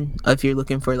that one if you're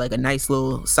looking for like a nice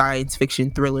little science fiction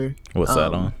thriller. What's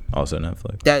that on? Also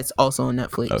Netflix? That's also on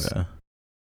Netflix. Okay.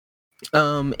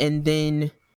 And then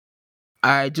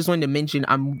I just wanted to mention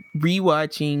I'm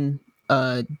rewatching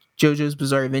JoJo's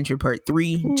Bizarre Adventure Part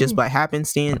 3 just by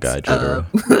happenstance.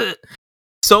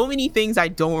 So many things I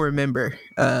don't remember.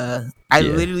 I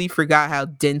literally forgot how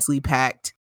densely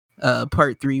packed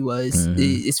Part 3 was,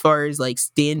 as far as like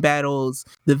stand battles,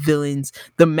 the villains,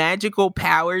 the magical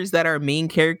powers that our main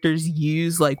characters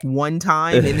use like one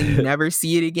time and then you never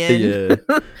see it again.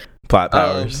 Yeah. Plot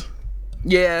powers.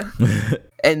 Yeah.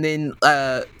 And then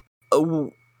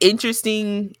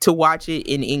interesting to watch it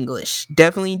in English.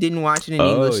 Definitely didn't watch it in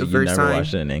English the first time. You never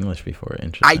watched it in English before.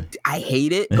 Interesting. I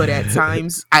hate it, but at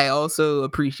times I also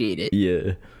appreciate it.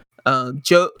 Yeah.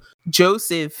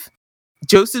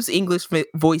 Joseph's English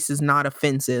voice is not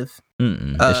offensive.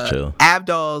 It's chill.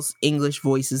 Abdal's English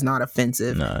voice is not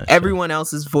offensive. Nah, everyone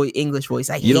else's English voice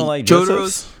I hate. You don't like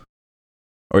Jotaro's?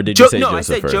 Or did you say no, Joseph I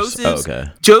said first? Joseph's. Oh,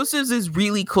 okay. Joseph's is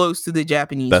really close to the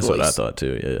Japanese That's voice. what I thought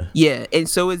too, yeah. Yeah, and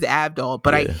so is Abdul,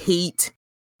 but I Yeah. hate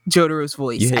Jotaro's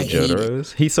voice. You hate I hate it.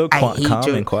 Jotaro's? He's so I hate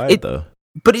calm and quiet though.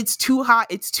 But it's too high.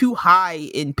 It's too high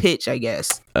in pitch, I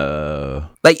guess.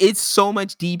 Like it's so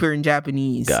much deeper in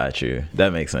Japanese. Got you.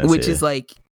 That makes sense. Which is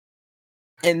like,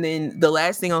 and then the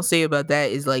last thing I'll say about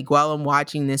that is like while I'm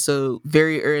watching this, so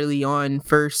very early on,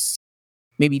 first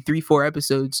maybe 3-4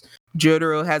 episodes,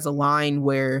 Jotaro has a line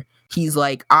where he's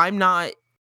like, I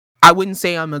wouldn't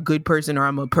say I'm a good person or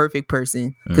I'm a perfect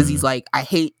person, because he's like, I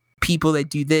hate people that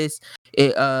do this.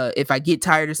 If I get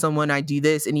tired of someone, I do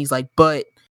this. And he's like, but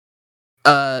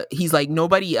he's like,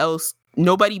 nobody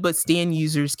but Stan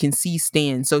users can see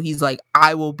Stan, so he's like,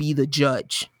 I will be the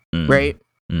judge, right?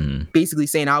 Basically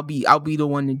saying I'll be the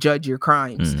one to judge your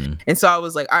crimes. And so I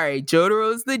was like, all right,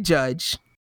 Jotaro's the judge,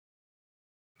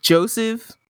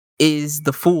 Joseph is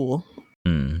the fool,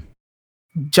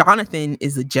 Jonathan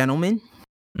is the gentleman,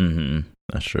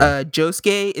 that's true.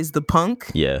 Josuke is the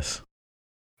punk. Yes.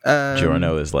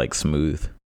 Giorno is like smooth.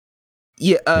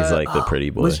 Yeah, he's like the pretty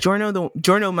boy. Was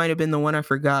Giorno might have been the one I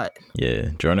forgot. Yeah,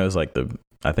 Giorno's like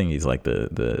I think he's like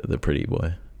the pretty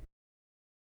boy.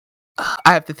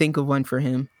 I have to think of one for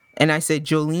him. And I said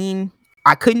Jolene.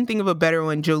 I couldn't think of a better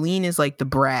one. Jolene is like the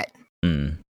brat.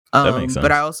 That makes sense.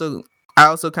 But I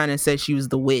also kind of said she was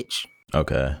the witch.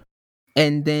 Okay.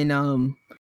 And then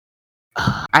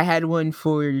I had one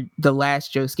for the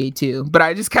last Josuke too, but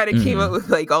I just kind of came up with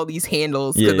like all these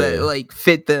handles that like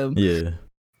fit them. Yeah.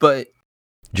 But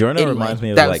Giorno reminds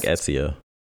me of like Ezio,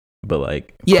 but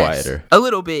like quieter. A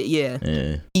little bit,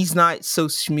 yeah. He's not so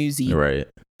schmoozy. Right.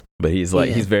 But he's like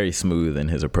he's very smooth in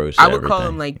his approach to I would everything. call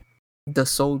him like the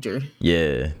soldier.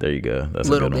 Yeah, there you go. That's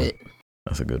a good one.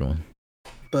 That's a good one.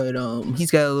 But he's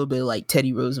got a little bit of like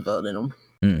Teddy Roosevelt in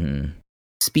him.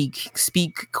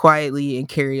 Speak quietly and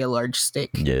carry a large stick.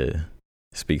 Yeah.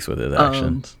 Speaks with his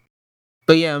actions.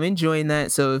 But yeah, I'm enjoying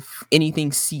that. So if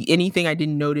anything I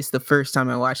didn't notice the first time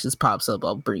I watched this pops up,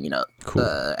 I'll bring it up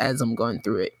as I'm going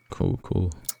through it.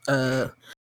 Cool.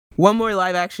 One more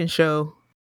live action show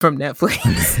from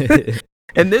Netflix.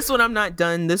 And this one I'm not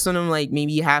done. This one I'm like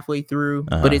maybe halfway through,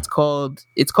 but it's called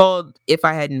If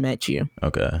I Hadn't Met You.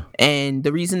 Okay. And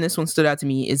the reason this one stood out to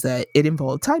me is that it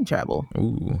involved time travel.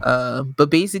 Ooh. But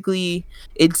basically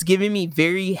it's giving me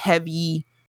very heavy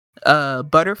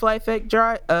Butterfly Effect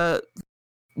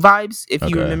vibes, if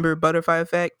you remember Butterfly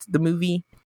Effect, the movie.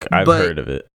 I've heard of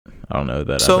it. I don't know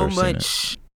that I've ever seen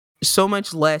it. So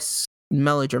much less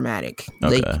melodramatic.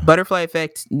 Like Butterfly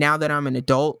Effect, now that I'm an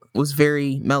adult, was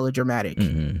very melodramatic.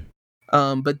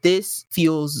 But this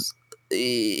feels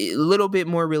a little bit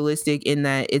more realistic in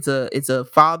that it's a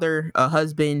father, a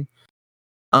husband,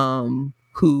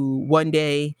 who one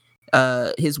day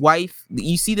his wife,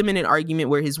 you see them in an argument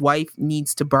where his wife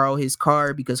needs to borrow his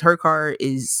car because her car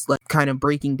is like kind of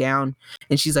breaking down,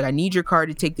 and she's like, I need your car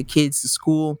to take the kids to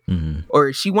school.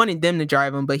 Or she wanted them to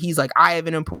drive them, but he's like, I have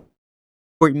an important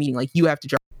meeting, like you have to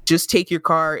drive, just take your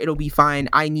car, it'll be fine,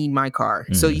 I need my car.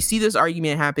 So you see this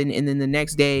argument happen, and then the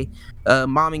next day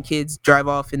mom and kids drive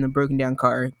off in the broken down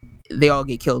car, they all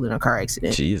get killed in a car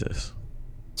accident. Jesus.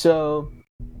 So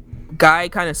guy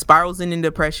kind of spirals into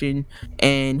depression,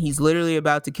 and he's literally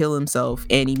about to kill himself,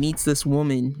 and he meets this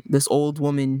old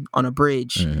woman on a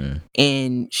bridge,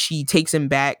 and she takes him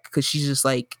back because she's just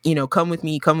like, come with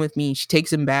me. She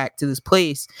takes him back to this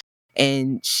place,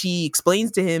 and she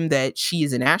explains to him that she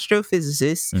is an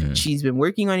astrophysicist. She's been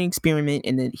working on an experiment,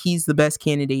 and that he's the best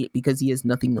candidate because he has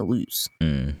nothing to lose.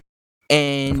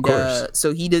 And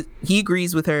so he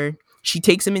agrees with her. She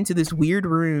takes him into this weird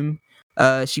room.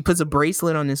 She puts a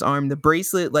bracelet on his arm. The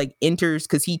bracelet like enters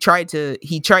because he tried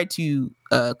to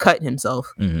cut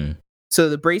himself. So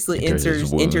the bracelet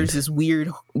enters this weird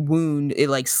wound. It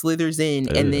like slithers in,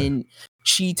 and then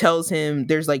she tells him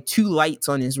there's like 2 lights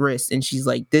on his wrist, and she's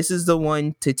like, this is the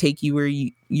one to take you where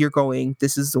you're going.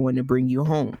 This is the one to bring you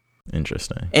home.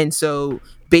 Interesting. And so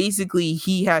basically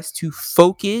he has to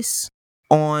focus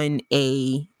on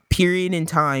a period in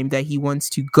time that he wants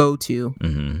to go to,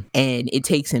 and it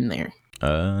takes him there.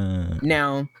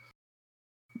 Now,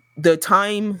 the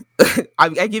time, I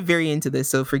get very into this,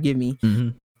 so forgive me,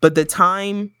 but the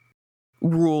time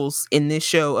rules in this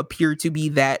show appear to be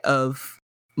that of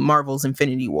Marvel's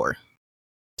Infinity War,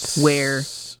 where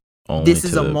this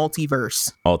is a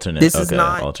multiverse. Alternate. This is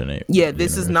not alternate. Yeah,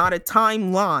 this is not a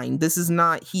timeline. This is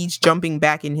not he's jumping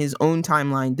back in his own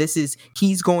timeline. This is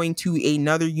he's going to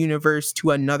another universe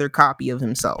to another copy of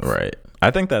himself. Right.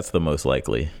 I think that's the most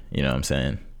likely. You know what I'm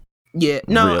saying? Yeah,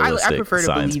 no, I realistic prefer to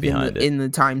science believe behind it. in the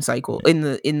time cycle, in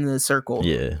the circle.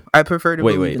 Yeah. I prefer to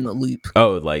Wait, believe wait. in the loop.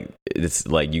 Oh, like it's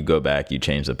like you go back, you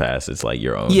change the past. It's like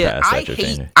your own Yeah, past that you're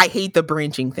changing. I hate the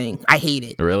branching thing. I hate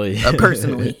it. Really?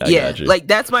 Personally, I yeah, got you. like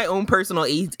that's my own personal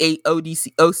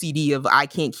OCD of I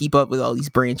can't keep up with all these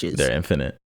branches. They're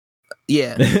infinite.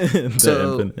 Yeah, They're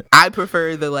so infinite. I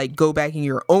prefer the like go back in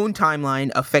your own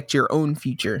timeline, affect your own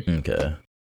future. Okay.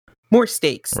 More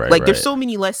stakes. Right, like there's right. so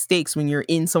many less stakes when you're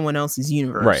in someone else's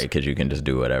universe. Right, because you can just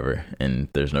do whatever, and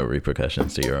there's no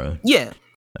repercussions to your own. Yeah,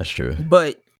 That's true.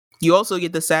 but you also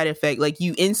get the side effect. Like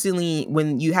you instantly,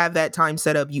 when you have that time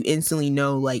set up, you instantly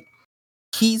know like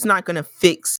he's not gonna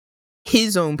fix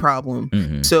his own problem.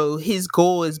 Mhm. So his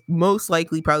goal is most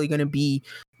likely probably going to be,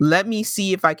 let me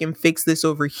see if I can fix this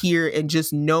over here, and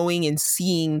just knowing and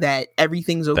seeing that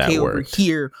everything's okay over worked.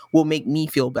 here will make me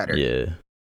feel better. Yeah.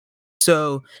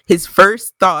 So his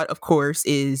first thought, of course,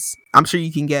 is, I'm sure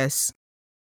you can guess,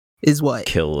 is what?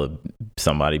 Kill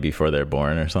somebody before they're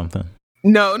born or something.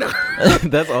 No.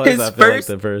 That's always I feel like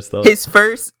the first thought. His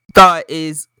first thought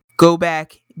is go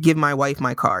back, give my wife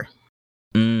my car.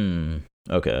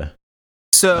 Okay.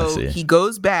 So he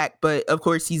goes back, but of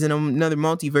course he's in another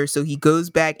multiverse, so he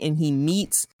goes back and he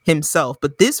meets himself.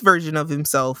 But this version of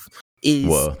himself is...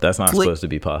 Whoa, that's not supposed to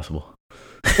be possible.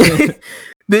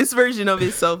 This version of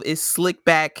himself is slick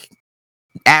back,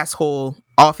 asshole,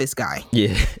 office guy.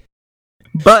 Yeah.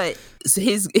 But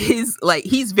his like,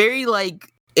 he's very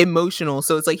like emotional.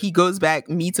 So it's like he goes back,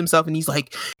 meets himself, and he's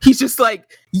just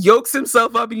like yokes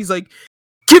himself up and he's like,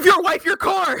 give your wife your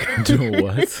car.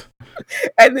 What?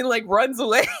 And then like runs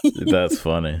away. That's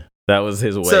funny. That was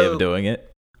his way of doing it.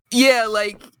 Yeah,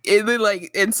 like, and then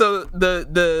like, and so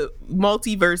the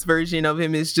multiverse version of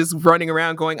him is just running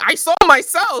around going, I saw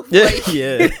myself. Like,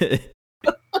 yeah.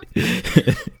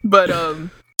 But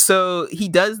so he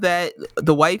does that.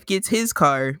 The wife gets his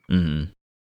car. Mm-hmm.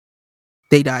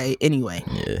 They die anyway.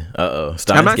 Yeah. Uh-oh.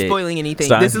 I'm not spoiling anything.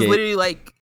 This is literally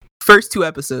like first 2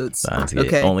 episodes.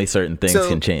 Okay. Only certain things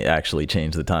can actually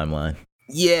change the timeline.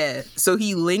 Yeah. So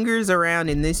he lingers around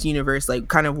in this universe, like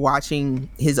kind of watching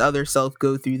his other self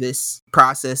go through this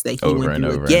process that he went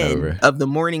through again of the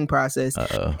mourning process.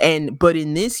 But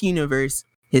in this universe,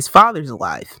 his father's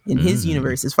alive. In his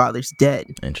universe, his father's dead.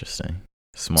 Interesting.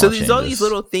 So there's changes. All these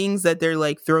little things that they're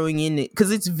like throwing in it,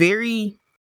 because it's very,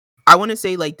 I want to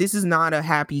say, like, this is not a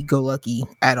happy-go-lucky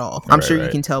at all. I'm sure you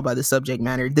can tell by the subject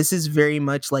matter. This is very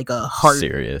much like a hard,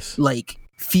 serious, like,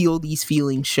 feel these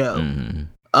feelings show.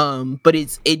 But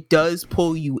it does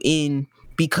pull you in,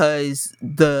 because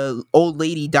the old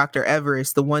lady, Dr.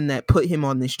 Everest, the one that put him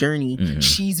on this journey,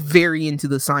 she's very into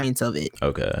the science of it.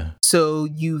 Okay. So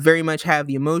you very much have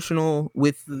the emotional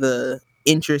with the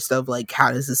interest of like,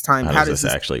 how does this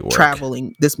actually work?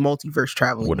 This multiverse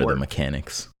traveling What are work? The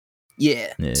mechanics?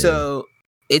 Yeah. So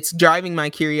it's driving my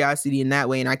curiosity in that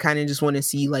way, and I kind of just want to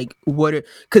see like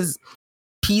because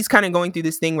he's kind of going through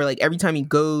this thing where like every time he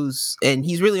goes, and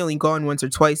he's really only gone once or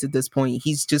twice at this point,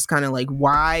 he's just kind of like,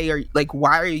 why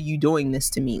are you doing this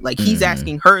to me? Like he's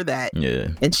asking her that,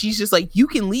 and she's just like, you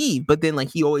can leave, but then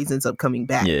like he always ends up coming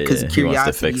back because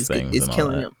curiosity is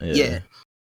killing him. Yeah.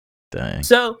 Dang.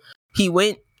 So he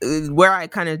went where I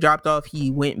kind of dropped off.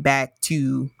 He went back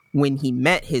to when he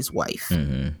met his wife.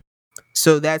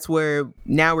 So that's where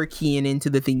now we're keying into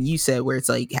the thing you said, where it's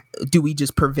like, do we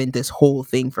just prevent this whole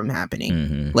thing from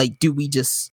happening? Like, do we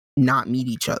just not meet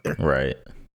each other? Right.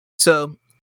 So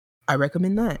I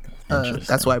recommend that.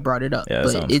 That's why I brought it up. Yeah,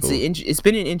 but it's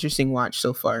been an interesting watch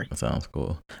so far. That sounds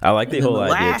cool. I like the whole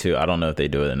idea too. I don't know if they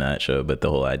do it in that show, but the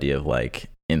whole idea of like,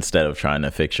 instead of trying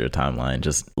to fix your timeline,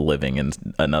 just living in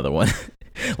another one.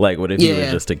 Like, what if he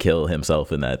was just to kill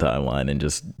himself in that timeline and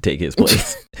just take his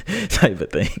place type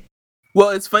of thing?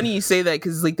 Well, it's funny you say that,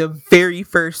 because like the very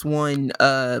first one,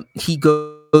 he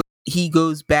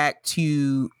goes back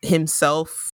to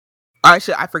himself.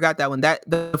 Actually, I forgot that one. That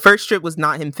the first trip was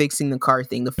not him fixing the car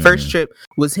thing. The first trip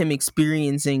was him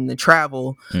experiencing the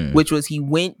travel, which was he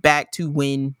went back to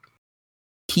when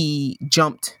he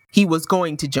jumped. He was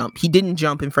going to jump. He didn't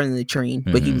jump in front of the train,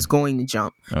 but he was going to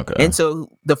jump. Okay. And so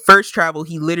the first travel,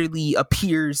 he literally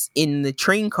appears in the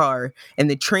train car, and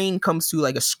the train comes to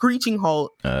like a screeching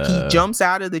halt. He jumps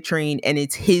out of the train, and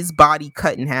it's his body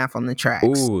cut in half on the tracks.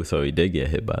 Ooh, so he did get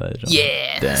hit by that jump.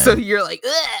 Yeah. Damn. So you're like,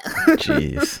 ugh.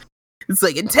 Jeez. It's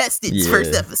like Intestines,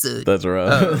 first episode. That's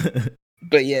rough.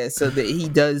 But yeah, so he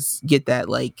does get that,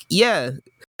 like, yeah.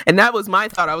 And that was my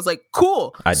thought. I was like,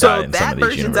 cool. So that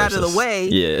version's out of the way.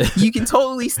 Yeah. You can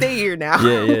totally stay here now.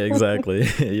 Yeah, exactly.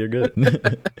 You're good.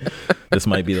 This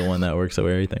might be the one that works so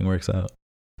everything works out.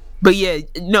 But yeah,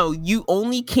 no, you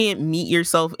only can't meet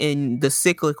yourself in the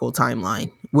cyclical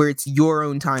timeline where it's your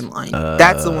own timeline.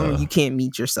 That's the one where you can't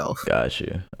meet yourself. Got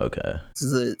you. Okay.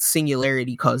 The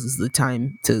singularity causes the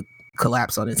time to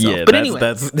collapse on itself. Yeah, but anyway,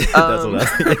 that's what I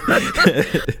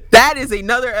that is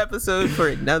another episode for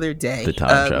another day. The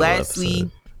time travel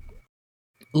episode.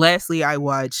 Lastly, I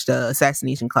watched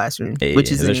Assassination Classroom, Hey,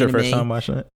 which is this your anime. first time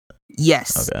watching it?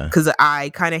 Yes, Okay. because I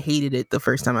kind of hated it the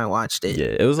first time I watched it.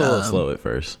 Yeah, it was a little slow at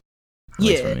first. At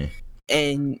least for me.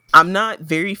 And I'm not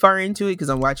very far into it because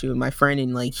I'm watching with my friend,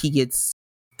 and like he gets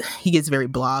very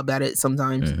blah about it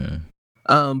sometimes.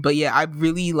 But yeah, I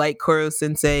really like Koro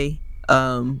Sensei.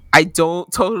 I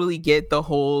don't totally get the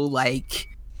whole like,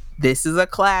 this is a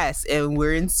class and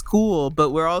we're in school, but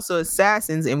we're also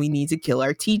assassins and we need to kill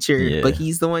our teacher. Yeah. But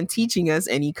he's the one teaching us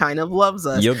and he kind of loves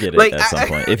us. You'll get it like, at some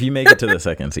point. If you make it to the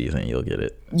second season, you'll get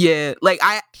it. Yeah, like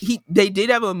they did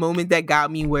have a moment that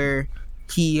got me where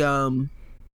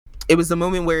it was the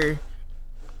moment where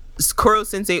Koro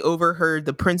Sensei overheard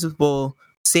the principal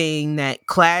saying that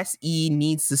Class E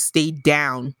needs to stay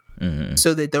down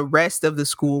so that the rest of the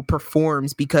school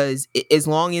performs, because as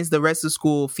long as the rest of the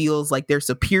school feels like they're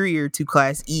superior to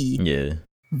Class E,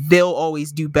 they'll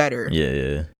always do better.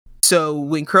 Yeah. So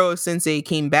when Koro Sensei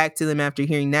came back to them after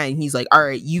hearing that, and he's like, all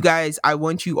right, you guys, I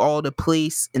want you all to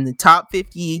place in the top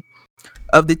 50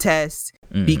 of the test,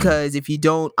 because if you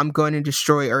don't, I'm going to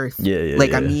destroy Earth.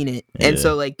 I mean it. And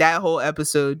so like that whole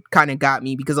episode kind of got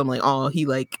me, because I'm like, oh, he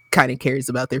like kind of cares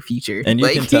about their future. And you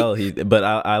like, can tell but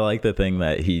I like the thing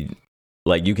that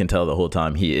like you can tell the whole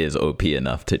time he is OP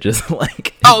enough to just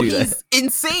like he's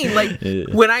insane. Like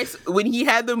when he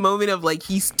had the moment of like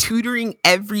he's tutoring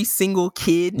every single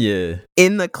kid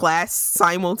in the class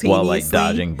simultaneously while like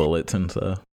dodging bullets and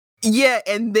stuff. Yeah,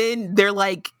 and then they're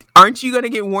like, aren't you gonna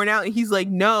get worn out? And he's like,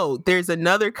 no, there's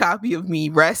another copy of me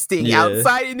resting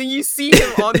outside, and then you see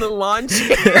him on the lawn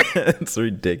chair. It's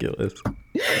ridiculous.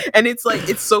 And it's like,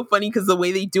 it's so funny because the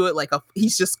way they do it, like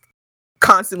he's just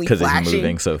constantly flashing. He's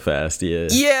moving so fast. Yeah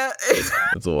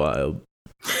It's wild.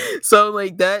 So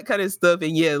like that kind of stuff,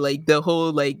 and yeah, like the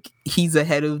whole like he's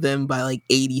ahead of them by like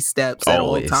 80 steps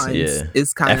always, at all times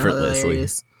is kind of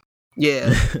hilarious.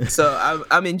 Yeah. So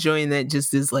I'm enjoying that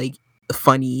just as like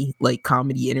funny like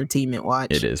comedy entertainment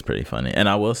watch. It is pretty funny. And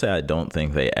I will say I don't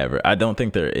think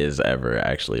there is ever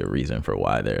actually a reason for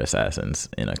why they're assassins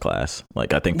in a class.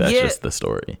 Like I think that's just the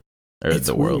story or it's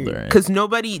the world they're in. Because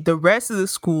the rest of the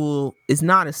school is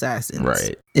not assassins.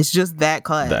 Right. It's just that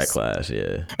class.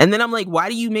 Yeah. And then I'm like, why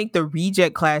do you make the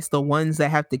reject class the ones that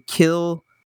have to kill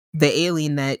the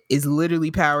alien that is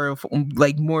literally powerful,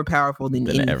 like more powerful than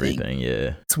anything? Everything,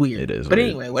 yeah. It's weird. It is. But weird.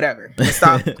 Anyway, whatever.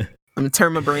 Stop. I'm gonna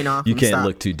turn my brain off. You can't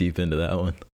look too deep into that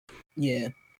one. Yeah.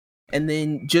 And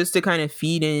then just to kind of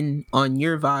feed in on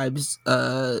your vibes,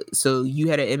 so you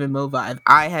had an MMO vibe.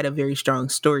 I had a very strong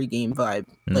story game vibe.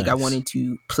 Nice. Like I wanted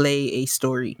to play a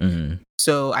story.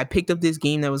 So I picked up this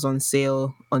game that was on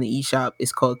sale on the eShop.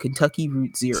 It's called Kentucky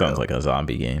Route Zero. Sounds like a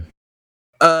zombie game.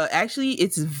 Actually,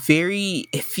 it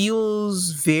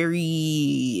feels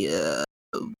very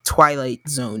Twilight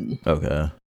Zone. Okay.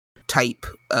 Type.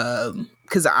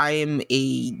 Because I am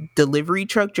a delivery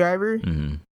truck driver.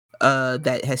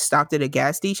 That has stopped at a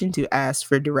gas station to ask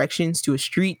for directions to a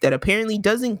street that apparently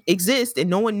doesn't exist and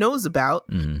no one knows about.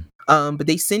 But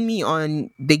they send me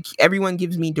everyone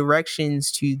gives me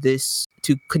directions to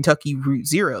Kentucky Route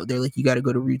Zero. They're like, you got to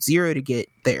go to Route Zero to get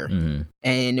there.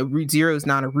 And Route Zero is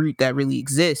not a route that really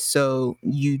exists. So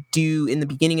you do, in the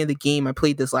beginning of the game, I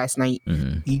played this last night,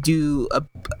 you do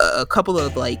a couple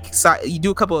of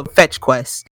fetch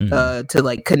quests to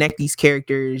like connect these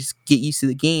characters, get used to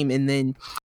the game, and then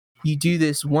you do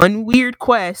this one weird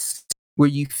quest where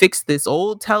you fix this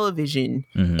old television,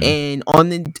 and on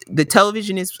the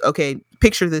television is, okay,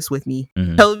 picture this with me.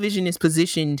 Television is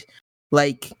positioned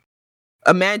like,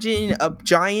 imagine a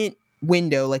giant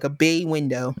window, like a bay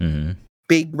window,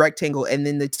 big rectangle, and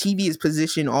then the TV is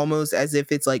positioned almost as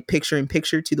if it's like picture in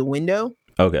picture to the window.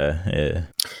 Okay, yeah.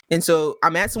 And so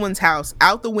I'm at someone's house.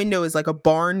 Out the window is like a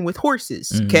barn with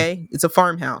horses, okay? It's a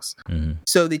farmhouse.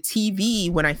 So the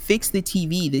TV, when I fix the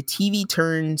TV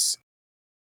turns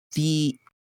the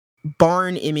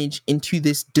barn image into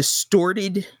this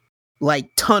distorted like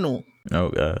tunnel. Oh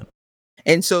god.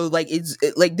 And so like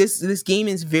this game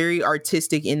is very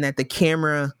artistic in that the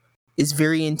camera is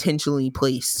very intentionally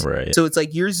placed. Right. So it's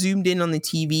like you're zoomed in on the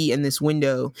TV and this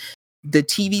window. The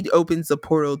TV opens the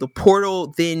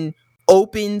portal then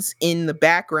opens in the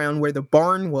background where the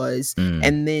barn was,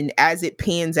 and then as it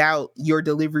pans out, your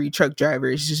delivery truck driver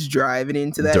is just driving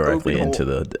into that directly open into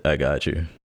hole. I got you.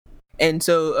 And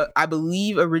so I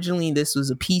believe originally this was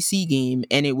a PC game,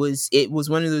 and it was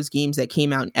one of those games that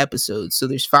came out in episodes. So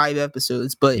there's 5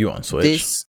 episodes, but You on Switch?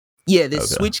 this Okay.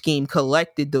 Switch game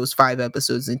collected those 5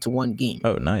 episodes into one game.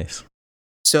 Oh, nice.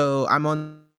 So I'm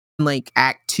on like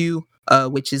Act 2,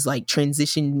 which is like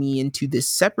transitioned me into this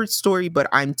separate story, but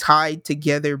I'm tied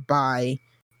together by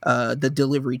the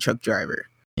delivery truck driver.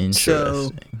 Interesting.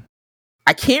 So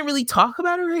I can't really talk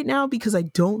about it right now because I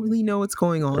don't really know what's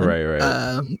going on.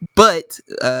 Right. But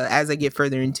as I get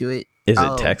further into it, is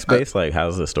it text based? Like,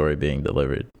 how's the story being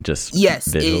delivered? Just yes,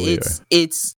 visually,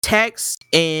 it's text,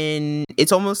 and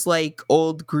it's almost like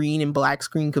old green and black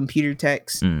screen computer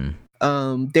text.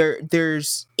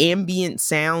 There's ambient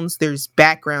sounds, there's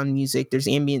background music, there's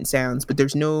ambient sounds, but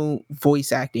there's no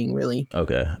voice acting really.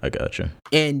 Okay, I gotcha.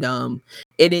 And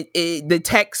the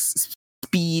text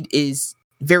speed is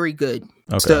very good.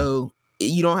 Okay. So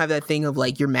you don't have that thing of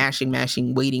like you're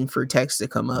mashing, waiting for text to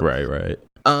come up. Right.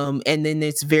 And then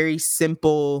it's very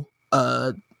simple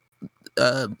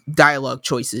dialogue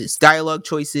choices,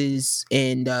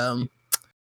 and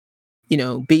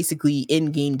basically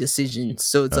in-game decisions.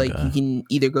 So it's like you can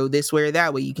either go this way or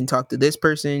that way. You can talk to this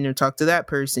person or talk to that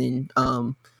person.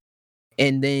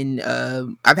 And then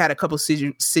I've had a couple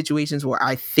situations where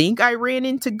I think I ran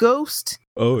into Ghost.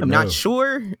 I'm not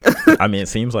sure. I mean, it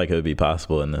seems like it would be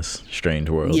possible in this strange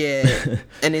world. Yeah.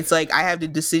 And it's like I have the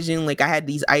decision, like I had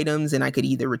these items and I could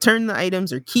either return the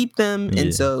items or keep them. Yeah.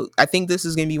 And so I think this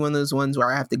is going to be one of those ones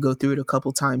where I have to go through it a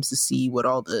couple times to see what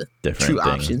all the true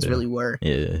options really were.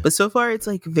 Yeah. But so far it's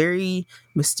like very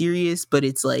mysterious, but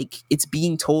it's like it's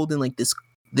being told in like this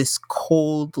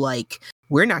cold, like,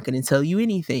 we're not going to tell you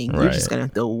anything. Right. You're just going to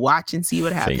have to watch and see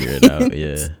what happens. Figure it out,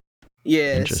 yeah.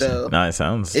 Yeah, so no, it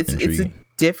sounds it's a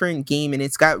different game, and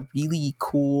it's got really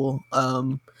cool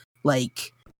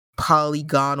like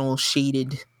polygonal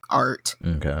shaded art.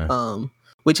 Okay.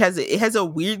 Which has a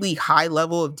weirdly high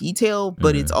level of detail,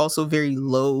 but it's also very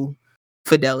low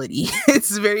fidelity.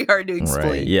 It's very hard to explain.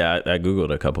 Right. Yeah, I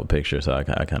googled a couple pictures, so I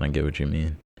kind of get what you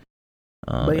mean.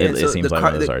 It seems like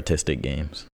one of those artistic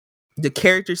games. The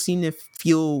characters seem to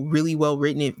feel really well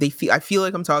written. I feel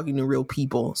like I'm talking to real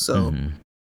people. So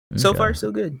so far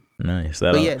so good. Nice.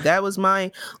 But yeah, that was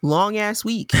my long ass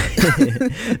week.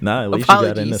 Nah, at least you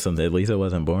got into something. At least it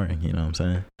wasn't boring. You know what I'm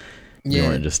saying? You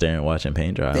weren't just staring watching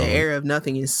paint dry. The era of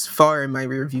nothing is far in my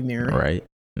rearview mirror. Right.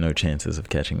 No chances of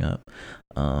catching up.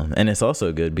 And it's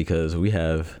also good because we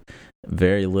have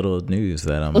very little news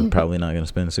that I'm probably not going to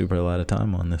spend super a lot of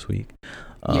time on this week.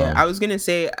 Yeah, I was going to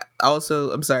say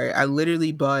also, I'm sorry, I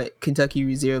literally bought Kentucky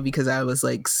ReZero because I was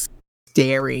like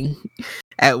staring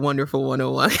at Wonderful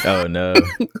 101. Oh no.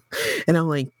 And I'm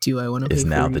like, do I want to pay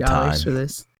 $40 for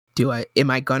this? Am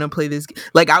I gonna play this?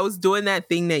 Like, I was doing that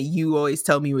thing that you always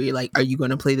tell me where you're like, are you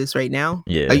gonna play this right now?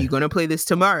 Yeah. Are you gonna play this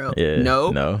tomorrow? Yeah.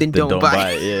 No. Then don't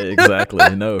buy it. Yeah,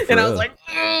 exactly. No, for and real. I was like,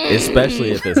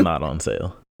 especially if it's not on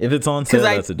sale. If it's on sale,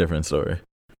 that's a different story.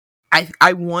 I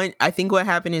think what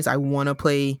happened is I want to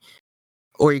play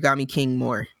Origami King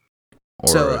more.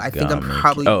 So I think I'm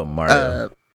probably Mario.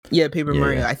 Paper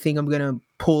Mario. I think I'm gonna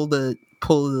pull the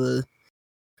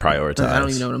prioritize. I don't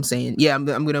even know what I'm saying. Yeah, I'm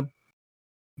gonna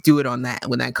do it on that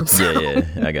when that comes out. Yeah,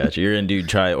 I got you. You're gonna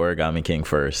try Origami King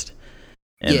first,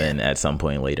 and then at some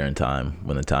point later in time,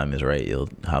 when the time is right, you'll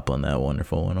hop on that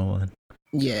Wonderful 101.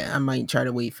 Yeah, I might try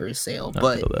to wait for a sale,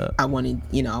 but I want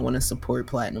to support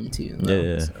Platinum too.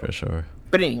 For sure.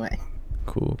 But anyway,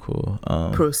 cool.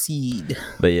 Proceed.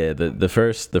 But yeah, the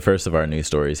first of our news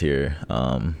stories here.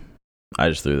 I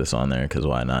just threw this on there because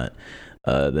why not?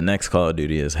 The next Call of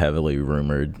Duty is heavily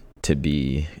rumored to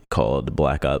be called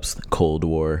Black Ops Cold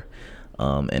War.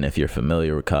 And if you're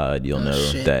familiar with COD, you'll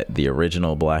know that the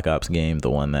original Black Ops game, the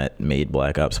one that made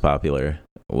Black Ops popular,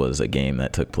 was a game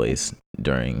that took place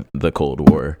during the Cold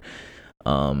War.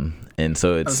 And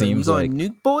so it seems like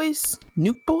Nuke Boys.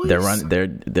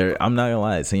 They're I'm not gonna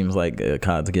lie, it seems like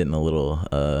COD's getting a little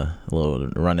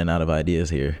running out of ideas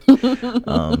here.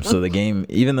 So the game,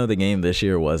 even though the game this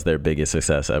year was their biggest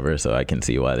success ever, so I can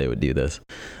see why they would do this.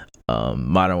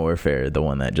 Modern Warfare, the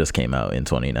one that just came out in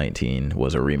 2019,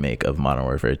 was a remake of Modern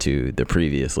Warfare 2, the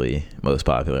previously most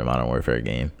popular Modern Warfare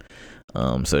game.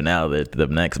 So now that the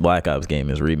next Black Ops game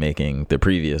is remaking the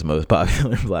previous most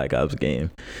popular Black Ops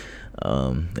game,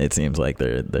 it seems like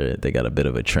they got a bit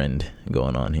of a trend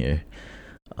going on here.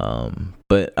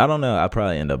 But I don't know. I'll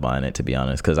probably end up buying it, to be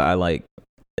honest, because I like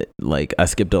I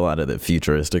skipped a lot of the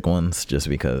futuristic ones just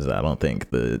because I don't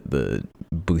think the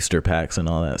booster packs and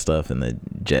all that stuff and the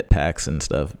jet packs and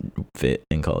stuff fit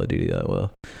in Call of Duty that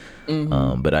well.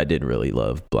 But I did really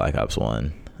love Black Ops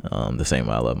 1. The same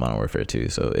way I love Modern Warfare 2.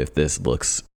 So if this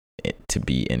looks it to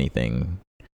be anything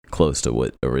close to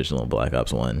what original Black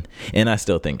Ops 1. And I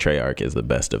still think Treyarch is the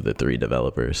best of the 3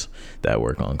 developers that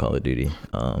work on Call of Duty.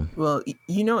 Well,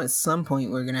 at some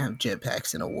point we're gonna have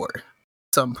jetpacks in a war.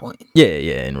 Some point. Yeah,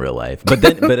 in real life. But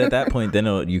at that point, then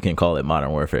you can call it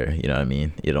Modern Warfare. You know what I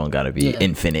mean? You don't gotta be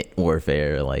Infinite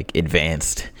Warfare, like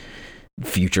Advanced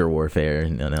Future Warfare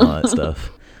and all that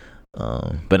stuff.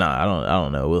 But no, I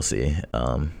don't know. We'll see.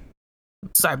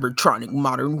 Cybertronic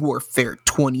Modern Warfare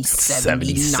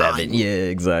 2077. Yeah,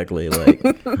 exactly. Like,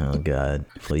 oh god,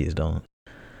 please don't.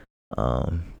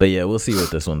 But yeah, we'll see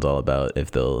what this one's all about. If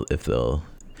they'll,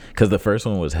 because the first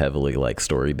one was heavily like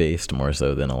story based, more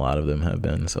so than a lot of them have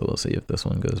been. So we'll see if this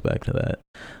one goes back to that.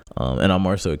 And I'm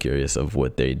more so curious of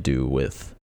what they do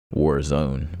with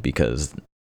Warzone, because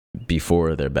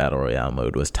before their battle royale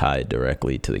mode was tied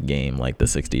directly to the game, like the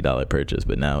 $60 purchase,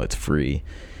 but now it's free,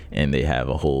 and they have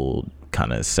a whole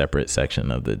kind of separate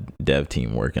section of the dev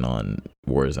team working on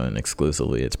Warzone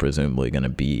exclusively. It's presumably going to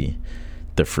be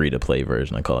the free-to-play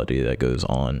version of Call of Duty that goes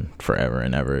on forever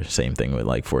and ever. Same thing with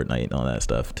like Fortnite and all that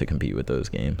stuff to compete with those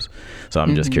games. So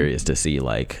I'm just curious to see,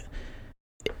 like,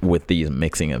 with these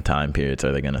mixing of time periods,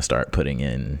 are they going to start putting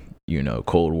in,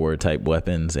 Cold War type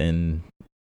weapons in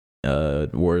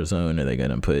Warzone? Are they going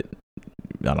to put,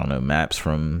 I don't know, maps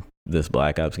from this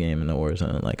Black Ops game in the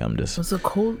Warzone? Like, I'm interested.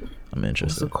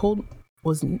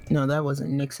 No, that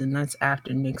wasn't Nixon. That's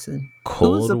after Nixon.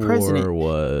 Cold Who was the president?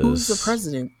 War Who was the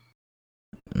president?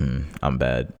 I'm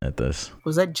bad at this.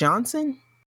 Was that Johnson?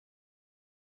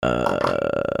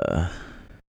 I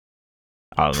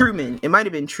don't Truman. know. It might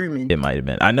have been Truman. It might have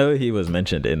been. I know he was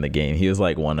mentioned in the game. He was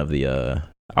like one of the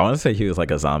I want to say he was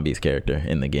like a zombies character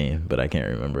in the game, but I can't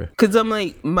remember. Because I'm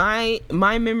like, my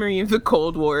memory of the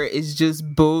Cold War is just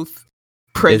both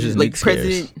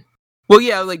president. Well,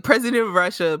 yeah, like President of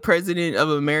Russia, President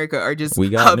of America are just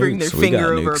hovering their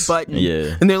finger over a button.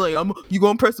 Yeah. And they're like, you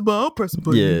going to press the button? I'll press the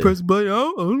button. Yeah. You press the button?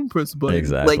 I don't press the button.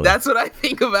 Exactly. Like, that's what I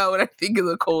think about when I think of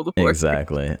the Cold War.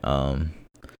 Exactly.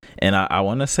 And I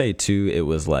want to say, too, it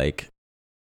was like,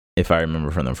 if I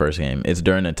remember from the first game, it's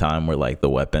during a time where, like, the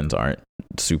weapons aren't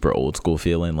super old school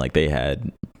feeling. Like, they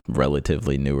had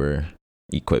relatively newer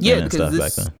equipment and stuff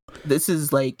back then. This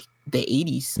is, like, the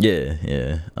 80s.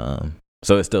 Yeah.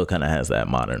 So it still kind of has that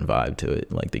modern vibe to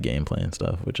it, like the gameplay and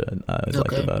stuff, which I always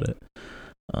liked about it.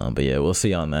 But yeah, we'll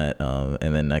see on that.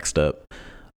 And then next up,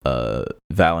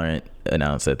 Valorant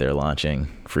announced that they're launching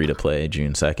free to play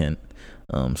June 2nd.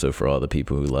 So for all the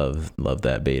people who love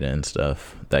that beta and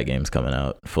stuff, that game's coming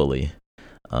out fully.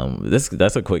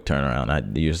 That's a quick turnaround.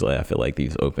 I feel like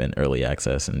these open early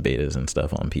access and betas and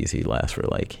stuff on PC last for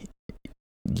like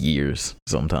years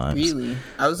sometimes. Really?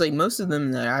 I was like, most of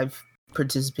them that I've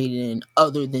participated in,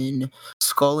 other than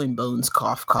Skull and Bones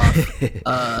cough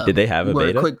did they have a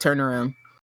beta? A quick turnaround.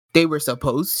 They were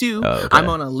supposed to. Oh, okay. I'm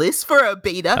on a list for a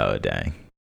beta. Oh, dang.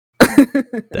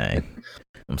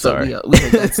 I'm sorry. We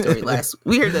heard that story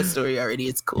we heard that story already.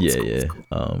 It's cool. Yeah. It's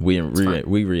cool.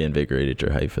 We reinvigorated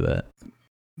your hype for that.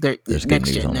 There's good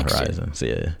news on the horizon. So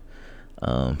yeah.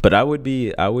 But I would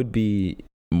be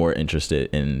more interested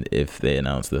in if they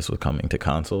announced this was coming to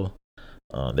console.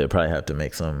 They'll probably have to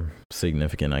make some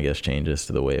significant, I guess, changes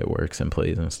to the way it works and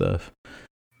plays and stuff.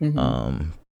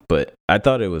 But I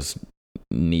thought it was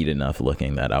neat enough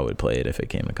looking that I would play it if it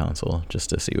came to console,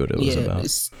 just to see what it was about.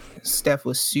 Steph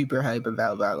was super hype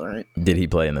about Valorant. Did he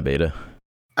play in the beta?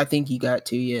 I think he got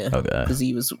to, yeah. Okay. Because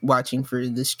he was watching for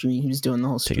the stream. He was doing the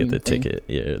whole stream to get the thing.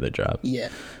 ticket, the drop. Yeah.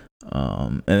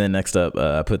 And then next up,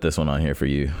 I put this one on here for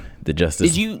you. The Justice.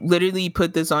 Did you literally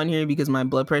put this on here because my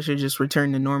blood pressure just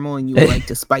returned to normal and you would like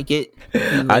to spike it?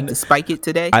 To spike it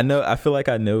today? I know. I feel like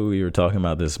I know we were talking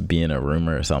about this being a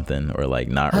rumor or something, or like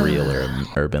not real or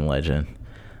urban legend.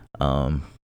 And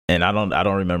I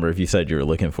don't remember if you said you were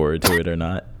looking forward to it or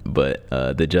not. But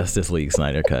the Justice League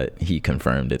Snyder Cut, he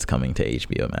confirmed it's coming to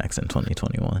HBO Max in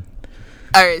 2021.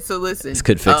 All right, so listen. This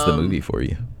could fix the movie for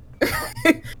you.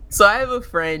 So I have a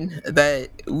friend that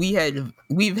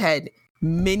we've had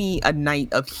many a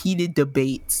night of heated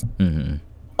debates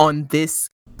on this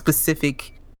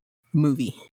specific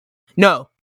movie. No,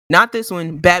 not this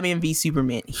one, Batman v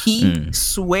Superman. He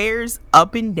swears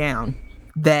up and down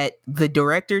that the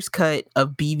director's cut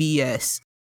of BVS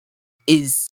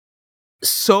is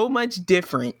so much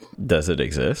different. Does it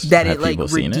exist? That it like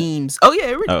redeems. Oh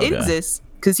yeah, it exists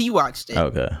because he watched it.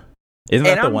 Okay. Isn't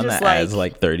that the one that adds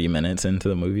like 30 minutes into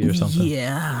the movie or something?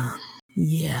 Yeah.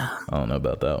 I don't know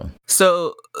about that one.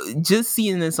 So just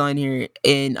seeing this on here,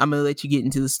 and I'm gonna let you get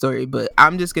into the story, but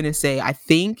I'm just gonna say I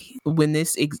think when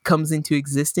this comes into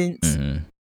existence,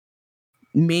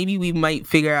 maybe we might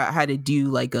figure out how to do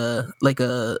like a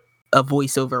a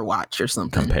voiceover watch or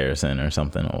something. Comparison or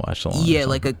something to watch along. Yeah,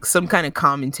 like some kind of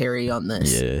commentary on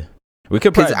this. Yeah. We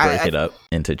could probably break it up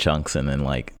into chunks and then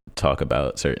like talk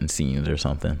about certain scenes or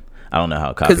something. I don't know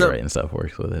how copyright and stuff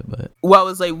works with it, but well, I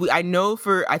was like,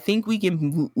 I think we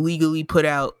can legally put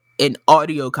out an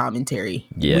audio commentary.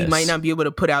 Yes. We might not be able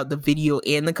to put out the video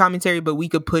and the commentary, but we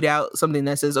could put out something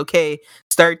that says, okay,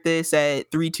 start this at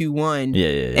 3, 2, 1.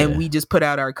 And we just put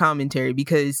out our commentary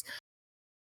because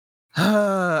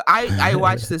I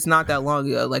watched this not that long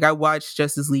ago. Like I watched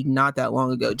Justice League not that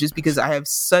long ago, just because I have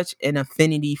such an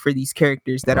affinity for these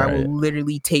characters that I will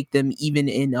literally take them even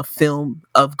in a film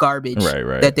of garbage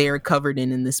that they are covered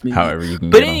in this movie. However you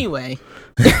can but get anyway.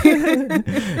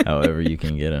 However you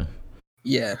can get them.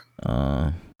 Yeah.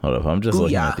 Hold up. I'm just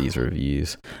looking at these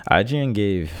reviews. IGN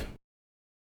gave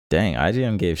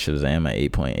Shazam a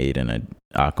 8.8 and a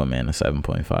Aquaman a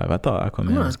 7.5. I thought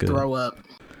Aquaman was good. Throw up.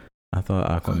 I thought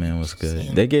Aquaman was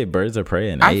good. They gave Birds of Prey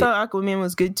an 8. I thought Aquaman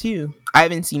was good too. I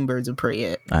haven't seen Birds of Prey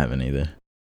yet. I haven't either.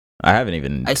 I haven't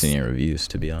even seen any reviews,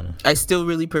 to be honest. I still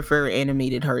really prefer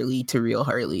animated Harley to real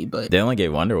Harley, but they only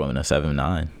gave Wonder Woman a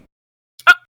 7.9.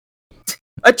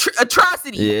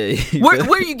 Atrocity. Yeah. Where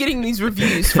are you getting these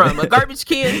reviews from? A garbage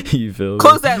can? You feel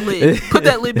Close that lid. Put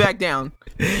that lid back down.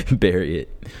 Bury it.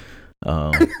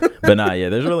 But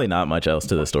there's really not much else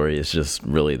to the story. It's just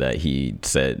really that he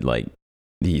said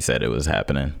it was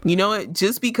happening. You know what?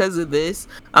 Just because of this,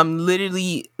 I'm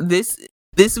literally this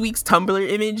week's Tumblr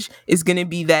image is gonna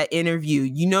be that interview.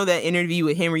 You know that interview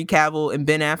with Henry Cavill and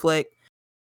Ben Affleck,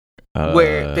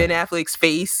 where Ben Affleck's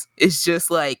face is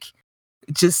just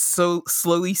so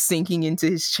slowly sinking into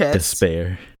his chest.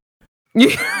 Despair.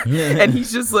 Yeah. And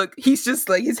he's just like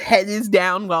his head is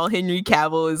down while Henry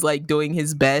Cavill is like doing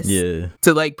his best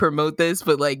to like promote this,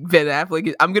 but like Ben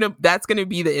Affleck that's gonna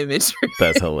be the image.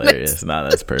 That's hilarious.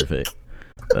 That's perfect.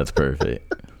 That's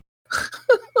perfect.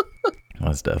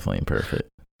 That's definitely perfect.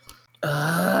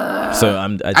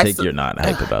 So I take you're not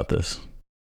hyped about this.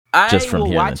 Just from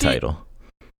hearing the title.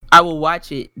 I will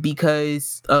watch it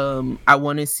because I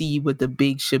want to see what the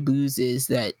big shaboos is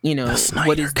that,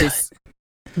 what is this?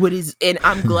 What is, and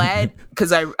I'm glad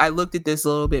because I looked at this a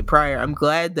little bit prior. I'm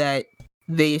glad that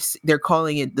they're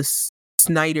calling it the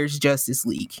Snyder's Justice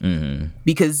League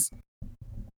because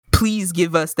please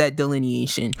give us that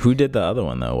delineation. Who did the other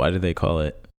one though? Why did they call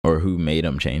it, or who made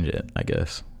them change it? I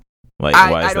guess. Like,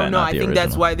 why is I don't know. I think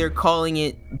that's why they're calling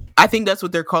it. I think that's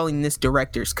what they're calling this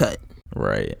director's cut.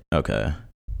 Right. Okay.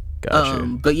 Gotcha.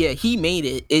 But yeah, he made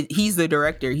it. He's the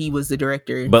director. He was the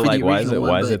director. But like, why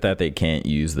is it that they can't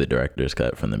use the director's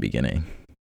cut from the beginning?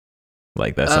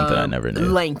 Like that's something I never knew.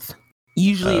 Length.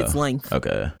 Usually it's length.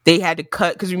 Okay. They had to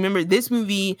cut because remember this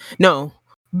movie. No,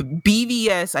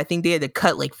 BVS. I think they had to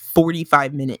cut like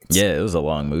 45 minutes. Yeah, it was a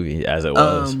long movie as it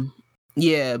was.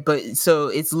 Yeah, but so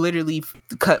it's literally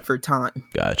cut for time.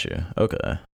 Gotcha.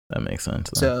 Okay. That makes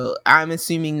sense. Though. So I'm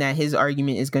assuming that his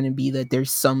argument is going to be that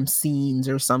there's some scenes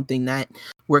or something that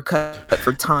were cut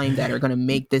for time that are going to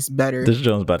make this better. This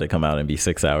Jones about to come out and be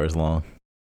 6 hours long.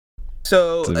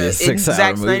 So in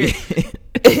Zack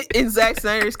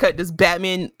Snyder's cut, does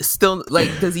Batman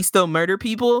does he still murder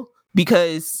people?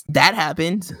 Because that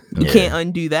happened. You can't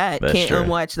undo that. Can't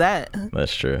unwatch that.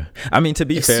 That's true. I mean, to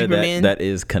be fair, that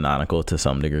is canonical to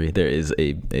some degree. There is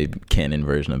a canon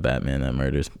version of Batman that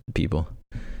murders people.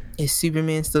 Is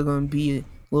Superman still gonna be a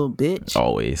little bitch?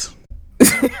 Always.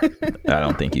 I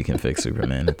don't think you can fix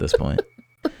Superman at this point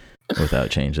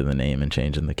without changing the name and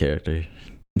changing the character.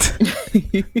 It's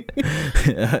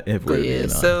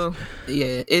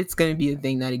gonna be a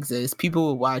thing that exists. People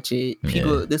will watch it.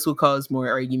 This will cause more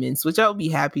arguments, which I'll be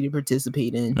happy to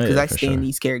participate in because I stand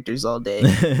these characters all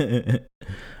day.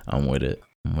 I'm with it.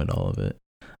 I'm with all of it.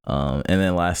 And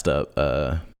then last up,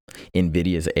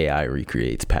 NVIDIA's AI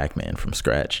recreates Pac-Man from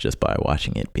scratch just by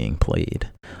watching it being played.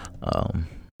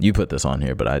 You put this on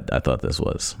here, but I thought this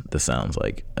sounds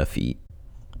like a feat.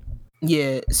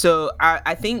 Yeah, so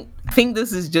I think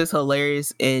this is just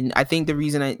hilarious, and I think the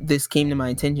reason this came to my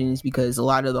attention is because a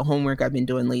lot of the homework I've been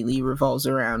doing lately revolves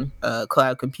around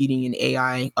cloud computing and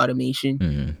AI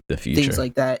automation, the future, things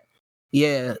like that.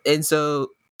 Yeah, and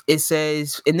so it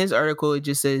says in this article, it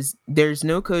just says there's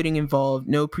no coding involved,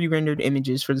 no pre-rendered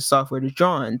images for the software to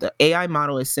draw on. The AI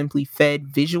model is simply fed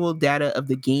visual data of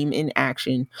the game in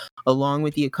action along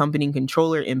with the accompanying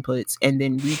controller inputs and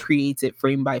then recreates it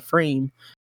frame by frame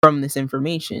from this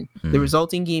information. The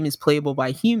resulting game is playable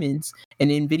by humans, and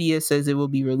NVIDIA says it will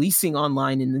be releasing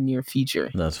online in the near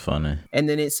future. That's funny. And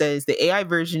then it says the AI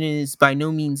version is by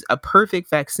no means a perfect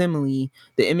facsimile.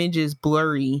 The image is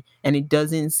blurry, and it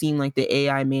doesn't seem like the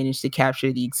AI managed to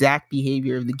capture the exact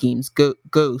behavior of the game's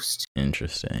ghost.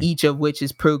 Interesting. Each of which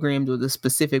is programmed with a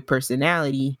specific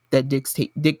personality that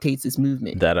dictates its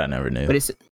movement. That I never knew. But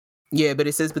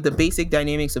it says, but the basic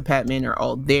dynamics of Pac-Man are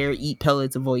all there. Eat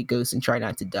pellets, avoid ghosts, and try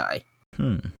not to die.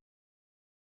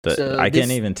 But so I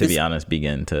can't even, to be honest,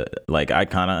 begin to, like, I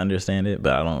kind of understand it,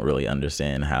 but I don't really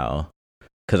understand how,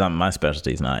 because my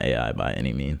specialty is not AI by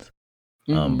any means.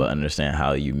 But understand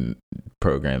how you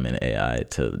program an AI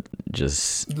to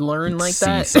just learn like see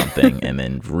that, something and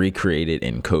then recreate it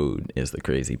in code is the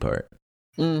crazy part.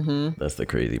 That's the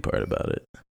crazy part about it.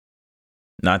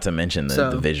 Not to mention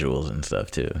the visuals and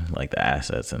stuff too, like the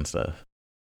assets and stuff.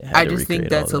 I just think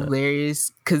that's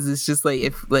hilarious because it's just like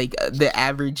if like the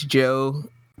average Joe,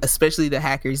 especially the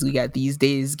hackers we got these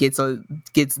days, gets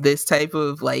this type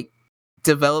of like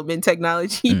development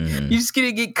technology, you're just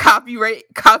gonna get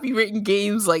copywritten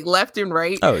games like left and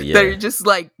right. Oh yeah, that are just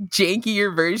like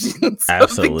jankier versions.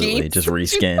 Absolutely, of the game. Just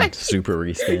reskinned, like, super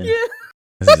reskinned. Yeah.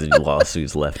 This is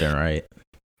lawsuits left and right.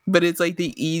 But it's like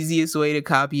the easiest way to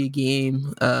copy a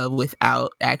game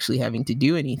without actually having to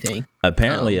do anything.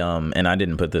 Apparently, and I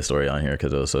didn't put this story on here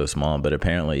because it was so small, but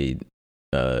apparently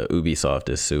Ubisoft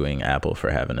is suing Apple for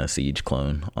having a Siege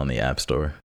clone on the App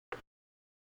Store.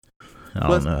 I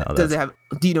don't know how does it have.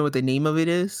 Do you know what the name of it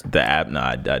is? The app? No,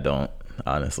 I don't,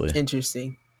 honestly.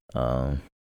 Interesting. But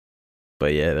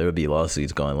yeah, there would be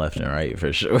lawsuits going left and right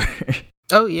for sure.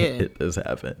 Oh yeah, it does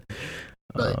happen.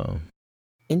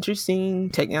 Interesting.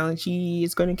 Technology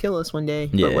is going to kill us one day.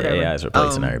 Yeah, but whatever. AI is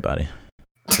replacing everybody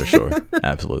for sure.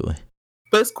 Absolutely.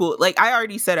 But it's cool. Like I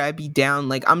already said, I'd be down.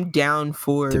 Like I'm down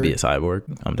for to be a cyborg.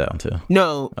 I'm down too.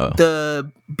 No,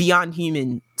 the Beyond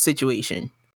Human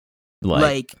situation.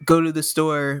 Like go to the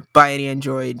store, buy an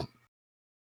android.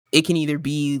 It can either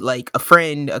be like a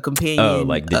friend, a companion. Oh,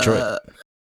 like Detroit.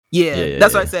 Yeah,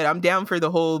 that's what I said. I'm down for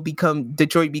the whole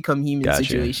Detroit become human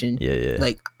situation. Yeah.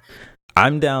 Like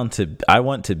I'm down to. I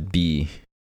want to be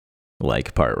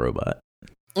like part robot.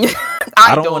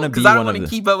 I don't want to be. I don't want to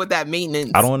keep up with that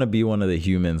maintenance. I don't want to be one of the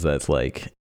humans that's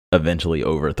like eventually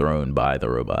overthrown by the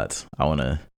robots. I want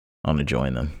to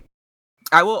join them.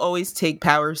 I will always take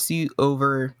Power Suit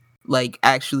over like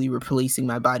actually replacing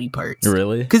my body parts.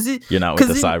 Really? Because you're not with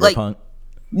the cyberpunk. Like,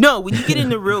 no, when you get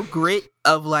into real grit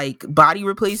of like body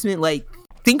replacement, like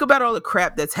think about all the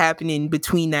crap that's happening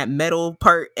between that metal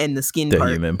part and the skin part.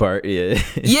 The human part, yeah.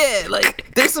 Yeah,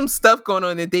 like there's some stuff going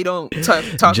on that they don't talk about all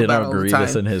the time. General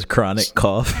Grievous and his chronic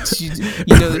cough. You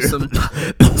know, there's some.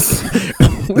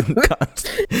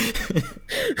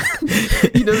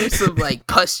 You know, there's some like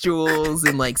pustules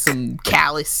and like some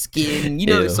callous skin. You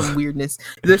know, there's some weirdness.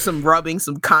 There's some rubbing,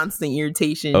 some constant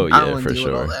irritation. Oh yeah, I don't want for to deal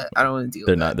sure. with all that. I don't want to deal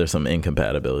with that. There's some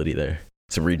incompatibility there.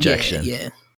 Some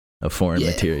rejection of foreign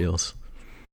materials.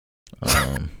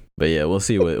 But yeah, we'll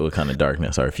see what kind of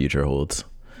darkness our future holds.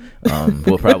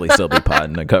 We'll probably still be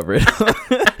podding to cover it.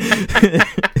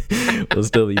 We'll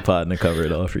still be podding to cover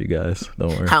it all for you guys. Don't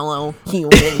worry. Hello,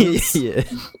 humans. Yeah.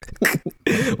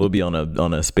 We'll be on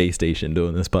a space station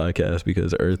doing this podcast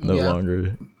because Earth no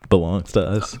longer belongs to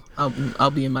us.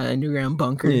 I'll be in my underground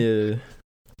bunker. Yeah.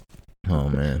 Oh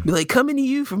man. Be like, coming to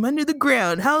you from under the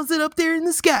ground. How's it up there in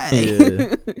the sky?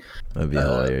 Yeah. That'd be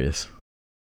hilarious.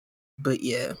 But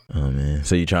yeah. Oh man.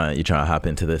 So you trying to hop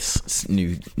into this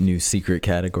new secret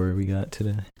category we got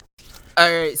today?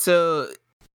 All right. So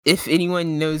if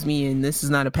anyone knows me, and this is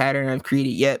not a pattern I've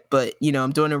created yet, but you know,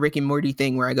 I'm doing a Rick and Morty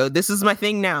thing where I go, this is my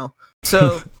thing now.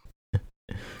 So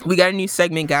we got a new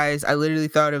segment, guys. I literally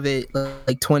thought of it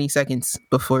like 20 seconds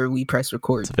before we press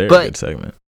record. It's a very good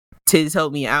segment. Tiz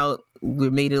helped me out. We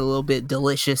made it a little bit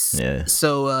delicious. Yeah.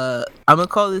 So I'm gonna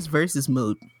call this versus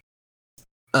mode.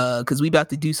 Because we about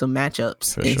to do some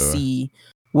matchups and see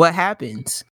what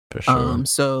happens. For sure.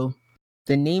 So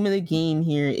the name of the game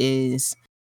here is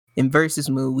in versus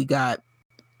mode. We got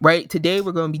today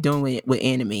we're going to be doing with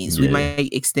animes. We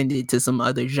might extend it to some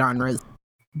other genres,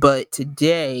 but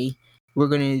today we're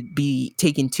going to be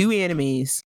taking two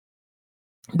animes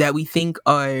that we think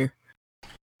are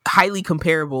highly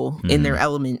comparable in their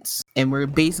elements, and we're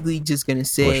basically just gonna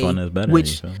say which one is better,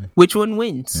 which one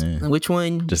wins, which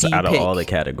one just out of all the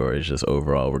categories. Just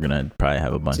overall, we're gonna probably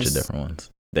have a bunch of different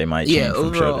ones. They might change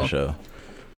from show to show.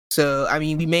 So I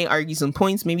mean, we may argue some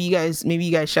points. Maybe you guys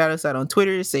shout us out on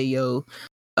Twitter, say yo,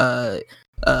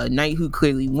 Night Who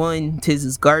clearly won, Tiz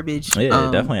is garbage. Yeah,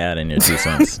 definitely add in your 2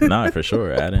 cents. Nah, for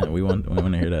sure, add in. We want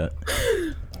to hear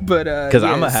that. But because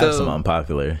I'm gonna have some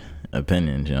unpopular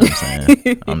opinions. You know what I'm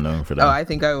saying? I'm known for that. Oh, I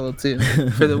think I will too.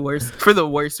 For the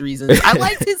worst reasons. I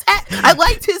liked his hat. I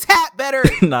liked his hat better.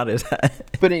 Not his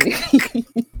hat. But anyway.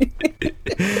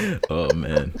 Oh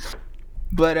man.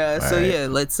 But so right. Yeah,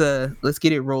 let's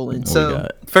get it rolling. So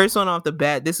first one off the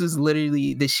bat, this was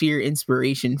literally the sheer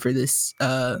inspiration for this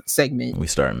segment. We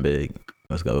starting big.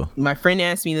 Let's go. My friend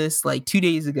asked me this like 2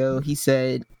 days ago. He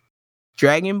said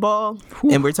Dragon Ball,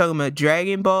 and we're talking about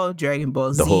Dragon Ball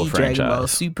Z, the whole Dragon Ball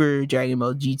Super, Dragon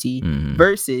Ball GT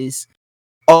versus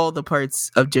all the parts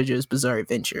of JoJo's Bizarre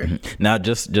Adventure. Now,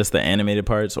 just the animated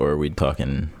parts, or are we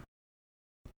talking?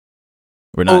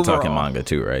 We're not overall talking manga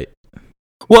too, right?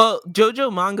 Well,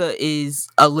 JoJo manga is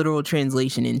a literal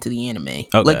translation into the anime.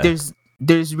 Okay. Like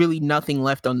there's really nothing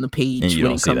left on the page. And you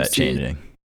when don't it see comes that changing.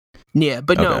 Yeah,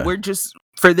 but no, we're just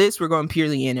for this we're going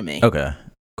purely anime. Okay,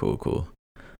 cool.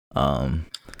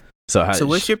 So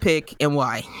what's your pick and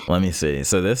why? Let me see.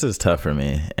 So this is tough for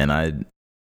me, and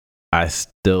I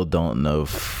still don't know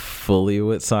fully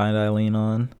what side I lean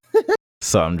on.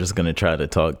 So I'm just gonna try to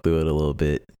talk through it a little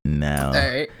bit now. All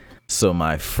right. So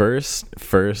my first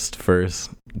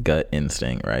gut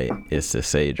instinct, right, is to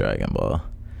say Dragon Ball.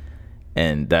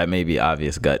 And that may be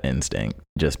obvious gut instinct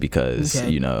just because,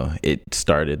 it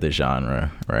started the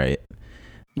genre, right?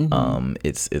 Mm-hmm.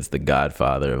 It's the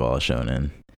godfather of all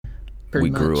shonen. Pretty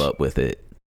much. Grew up with it.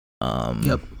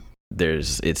 Yep.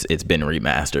 It's been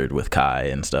remastered with Kai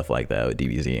and stuff like that, with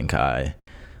DBZ and Kai.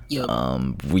 Yep.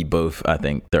 We both, I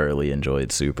think, thoroughly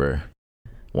enjoyed Super.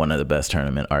 One of the best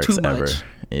tournament arcs ever.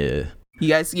 Yeah. You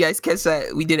guys catch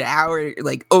that? We did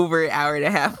over an hour and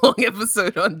a half long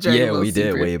episode on Dragon Ball we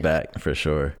Super. did way back for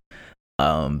sure.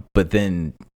 But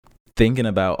then thinking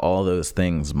about all those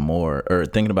things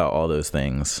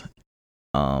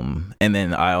and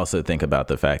then I also think about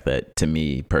the fact that, to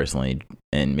me personally,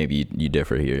 and maybe you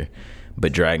differ here,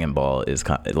 but Dragon Ball is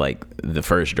the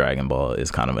first Dragon Ball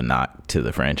is kind of a knock to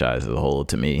the franchise as a whole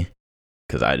to me,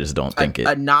 because I just don't think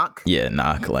a knock. Yeah,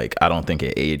 knock. Like, I don't think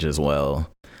it ages well.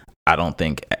 I don't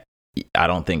think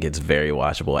it's very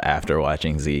watchable after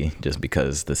watching Z, just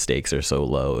because the stakes are so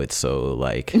low. It's so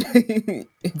like,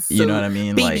 you know what I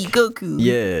mean? Baby like Goku.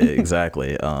 Yeah,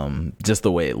 exactly. Just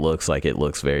the way it looks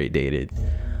very dated.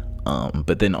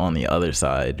 But then on the other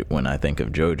side, when I think of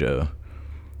JoJo,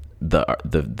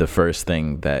 the first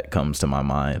thing that comes to my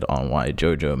mind on why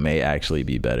JoJo may actually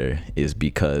be better is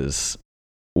because,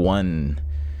 one,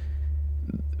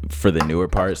 for the newer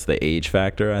parts, the age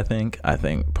factor, I think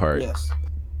part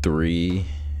 3,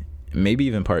 maybe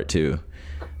even part 2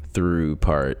 through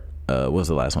part what was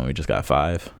the last one we just got,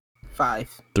 5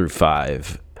 through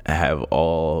 5 have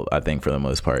all, I think, for the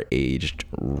most part, aged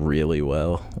really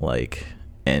well. Like,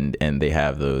 and they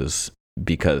have those,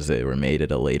 because they were made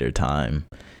at a later time,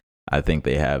 I think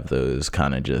they have those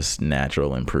kind of just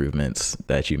natural improvements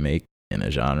that you make in a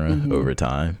genre over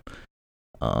time.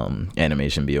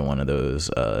 Animation being one of those,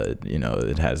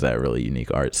 it has that really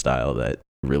unique art style that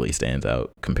really stands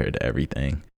out compared to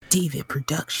everything. David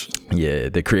Production. Yeah,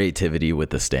 the creativity with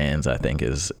the stands, I think,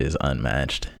 is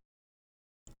unmatched.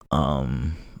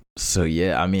 So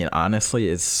yeah, I mean, honestly,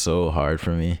 it's so hard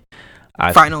for me.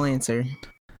 Final answer.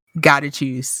 Gotta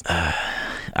choose.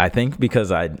 I think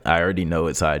because I already know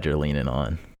what side you're leaning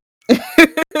on.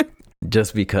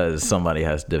 Just because somebody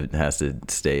has to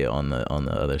stay on the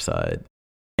other side.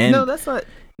 And no, that's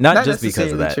not just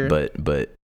because of that, true.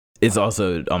 but it's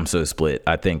also, I'm so split.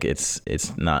 I think it's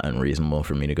not unreasonable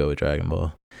for me to go with Dragon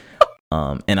Ball.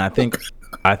 And I think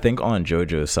on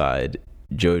JoJo's side,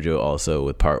 JoJo also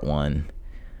with part 1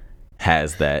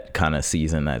 has that kind of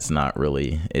season that's not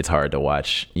really, it's hard to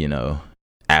watch,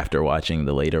 after watching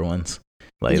the later ones.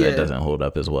 Like, that doesn't hold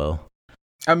up as well.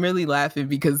 I'm really laughing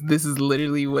because this is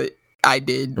literally what I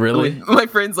did. Really? My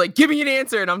friend's like, give me an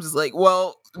answer, and I'm just like,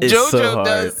 well, it's JoJo so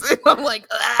does. I'm like,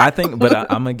 I think, but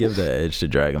I'm gonna give the edge to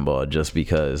Dragon Ball just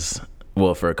because,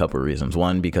 well, for a couple of reasons.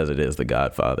 One, because it is the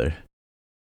Godfather,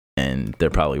 and there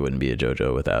probably wouldn't be a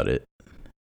JoJo without it.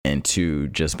 And 2,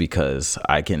 just because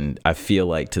I feel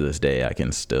like to this day I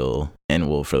can still, and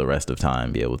will for the rest of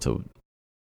time, be able to,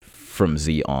 from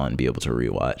Z on, be able to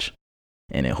rewatch,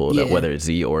 and it hold up, whether it's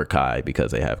Z or Kai,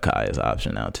 because they have Kai as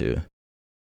option now too.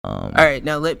 All right,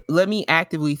 now let me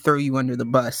actively throw you under the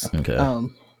bus. Okay.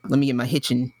 Let me get my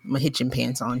hitching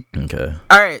pants on. Okay.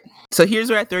 All right. So here's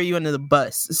where I throw you under the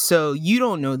bus. So you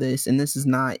don't know this, and this is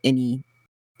not any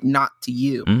knock to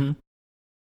you. Mm-hmm.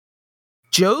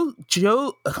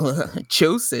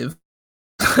 Joseph.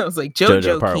 I was like,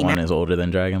 JoJo part 1 is older than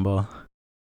Dragon Ball.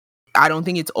 I don't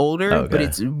think it's older, but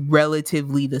it's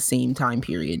relatively the same time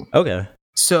period. Okay.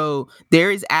 So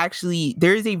there is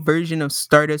a version of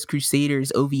Stardust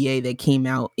Crusaders OVA that came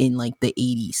out in like the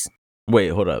 80s. Wait,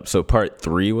 hold up. So part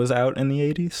 3 was out in the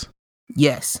 80s?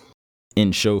 Yes.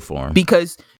 In show form?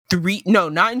 Because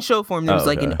not in show form. There was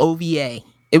like an OVA.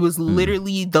 It was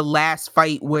literally the last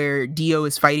fight where Dio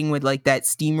is fighting with like that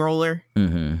steamroller.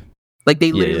 Mm-hmm. Like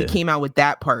they literally came out with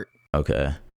that part.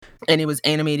 Okay. And it was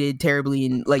animated terribly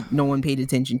and like no one paid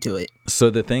attention to it.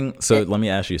 Let me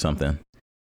ask you something.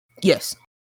 Yes.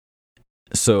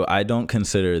 So I don't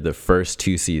consider the first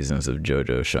 2 seasons of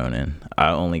JoJo Shonen.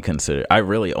 I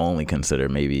really only consider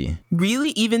maybe. Really?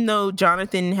 Even though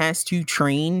Jonathan has to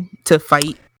train to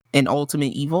fight an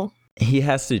ultimate evil? He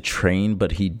has to train,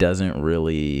 but he doesn't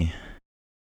really.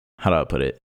 How do I put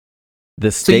it?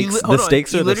 The stakes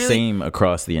are the same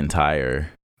across the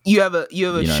entire. You have a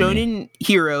shonen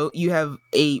hero. You have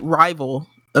a rival,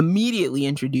 immediately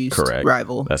introduced. Correct.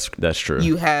 Rival. That's true.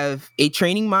 You have a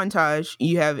training montage.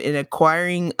 You have an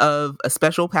acquiring of a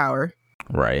special power.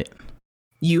 Right.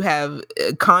 You have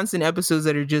constant episodes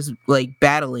that are just like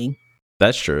battling.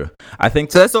 That's true. I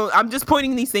think so. I'm just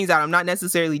pointing these things out. I'm not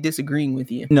necessarily disagreeing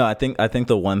with you. No, I think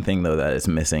the one thing though that is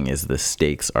missing is the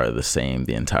stakes are the same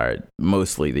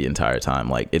mostly the entire time.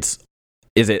 Like is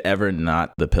it ever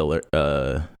not the pillar?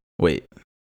 Wait.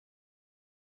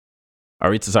 Are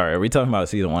we talking about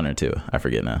season 1 or 2? I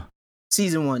forget now.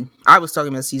 Season 1. I was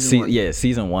talking about season 1. Yeah,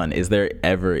 season 1. Is there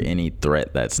ever any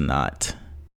threat that's not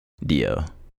Dio?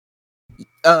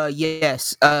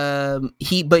 Yes.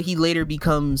 He later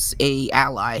becomes a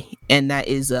ally, and that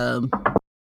is God,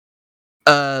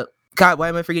 why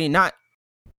am I forgetting? Not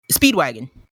Speedwagon.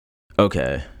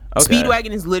 Okay.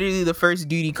 Speedwagon is literally the first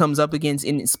dude he comes up against,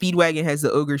 and Speedwagon has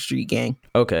the Ogre Street Gang.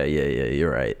 Okay, yeah,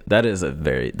 you're right. That's a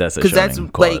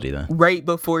shonen quality like then. Right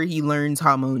before he learns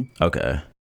Hamon. Okay,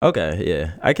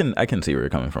 yeah. I can see where you're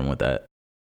coming from with that.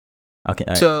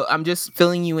 Okay. So I'm just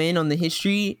filling you in on the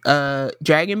history.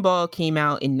 Dragon Ball came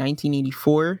out in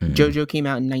 1984. Mm-hmm. JoJo came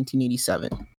out in 1987.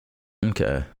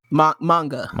 Okay.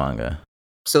 Manga.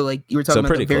 So like you were talking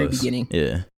about the very beginning.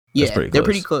 Yeah. They're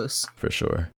pretty close for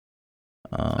sure.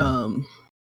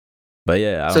 But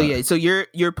yeah. So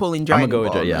you're pulling Dragon Ball.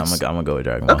 I'm gonna go with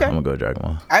Dragon Ball. Okay. I'm gonna go with Dragon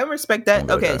Ball. I respect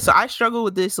that. Okay, so I struggle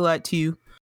with this a lot too.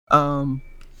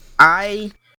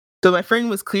 So my friend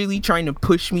was clearly trying to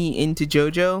push me into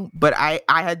JoJo, but I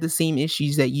had the same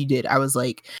issues that you did. I was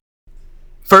like,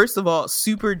 first of all,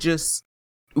 Super just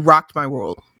rocked my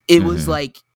world. It was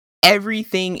like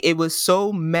everything. It was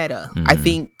so meta. I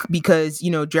think because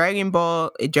Dragon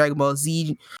Ball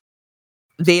Z,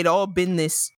 they had all been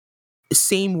this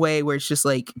same way where it's just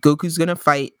like Goku's gonna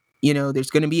fight. There's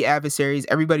gonna be adversaries.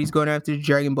 Everybody's going after the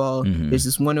Dragon Ball. There's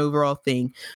this one overall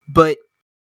thing, but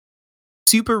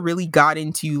Super really got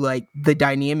into like the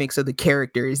dynamics of the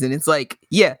characters, and it's like,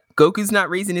 yeah, Goku's not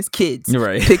raising his kids.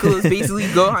 Right. Piccolo's basically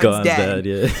Gohan's dad.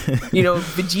 Yeah.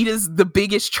 Vegeta's the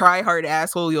biggest try-hard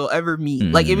asshole you'll ever meet.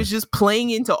 Like it was just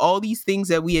playing into all these things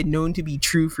that we had known to be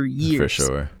true for years. For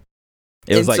sure.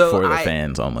 It was for the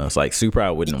fans almost. Like Super,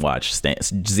 I wouldn't watch.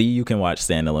 Z, you can watch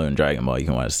standalone. Dragon Ball, you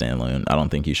can watch standalone. I don't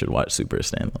think you should watch Super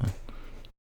standalone.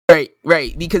 Right.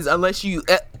 Because unless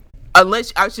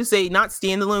I should say not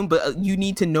standalone, but you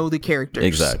need to know the characters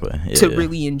exactly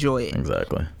really enjoy it.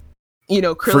 Exactly.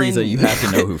 Krillin, Frieza, you have to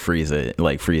know who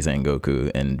Frieza and Goku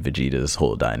and Vegeta's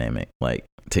whole dynamic, like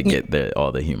to get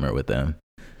all the humor with them.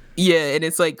 Yeah, and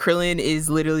it's like Krillin is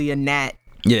literally a gnat.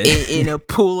 Yeah. in a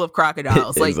pool of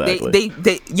crocodiles. Like exactly.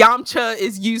 they Yamcha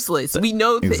is useless. We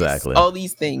know this. Exactly. All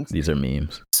these things. These are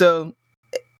memes. So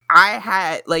I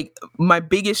had like my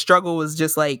biggest struggle was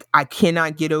just like I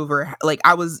cannot get over like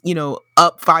I was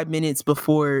up 5 minutes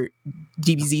before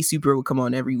DBZ Super would come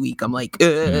on every week. I'm like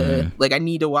like I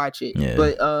need to watch it. Yeah.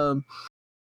 But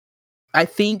I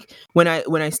think when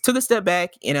I took a step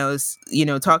back and I was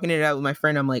talking it out with my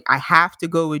friend, I'm like I have to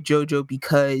go with JoJo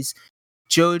because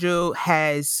JoJo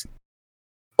has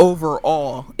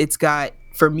overall it's got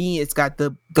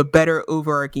the better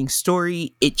overarching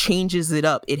story. It changes it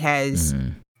up. It has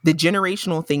the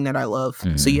generational thing that I love.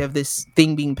 So you have this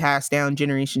thing being passed down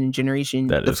generation and generation.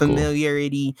 The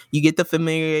familiarity, cool. You get the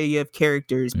familiarity of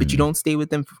characters, but you don't stay with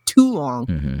them for too long.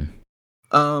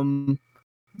 I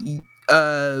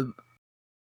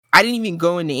didn't even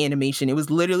go into animation. It was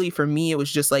literally for me. It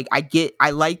was just like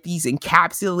I like these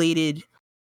encapsulated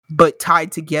but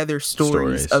tied together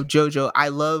stories of JoJo. I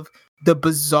love the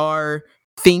bizarre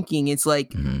thinking. It's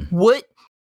like what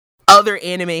other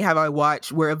anime have I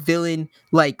watched where a villain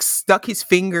like stuck his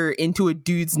finger into a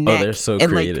dude's neck? Oh, they're so and,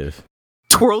 creative. Like,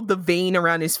 twirled the vein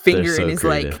around his finger and is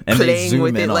like and playing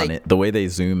with it. Like the way they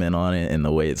zoom in on it and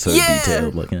the way it's so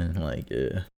detailed looking. Like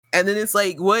And then it's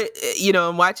like, what,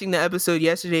 I'm watching the episode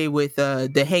yesterday with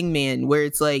the Hangman, where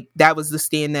it's like that was the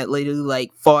stand that literally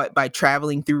like fought by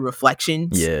traveling through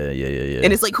reflections. Yeah.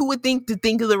 And it's like, who would think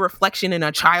of the reflection in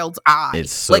a child's eye?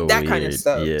 It's so like that weird. kind of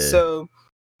stuff. Yeah. So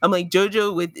I'm like,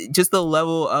 JoJo with just the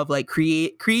level of like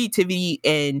creativity,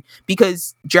 and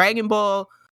because Dragon Ball.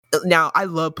 Now, I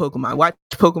love Pokemon. I watch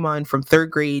Pokemon from 3rd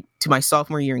grade to my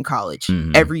sophomore year in college.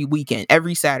 Every weekend,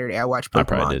 every Saturday, I watch Pokemon. I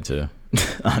probably did too.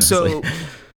 Honestly. So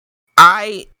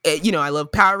I love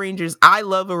Power Rangers. I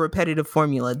love a repetitive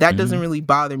formula. That doesn't really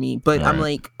bother me. But I'm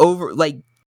like,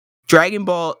 Dragon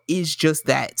Ball is just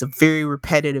that. It's a very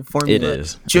repetitive formula. It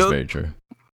is. It's very true.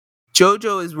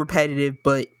 JoJo is repetitive,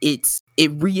 but it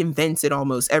reinvents it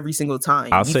almost every single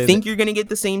time. You think you're gonna get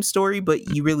the same story,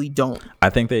 but you really don't. I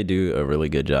think they do a really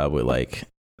good job with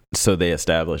so they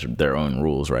establish their own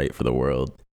rules, right, for the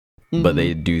world, but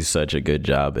they do such a good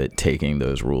job at taking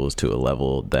those rules to a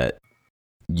level that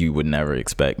you would never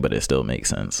expect, but it still makes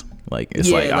sense.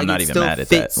 I'm not even mad at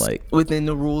that. Like within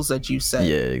the rules that you set.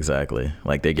 Yeah, exactly.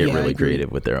 Like they get really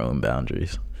creative with their own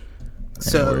boundaries.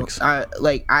 So I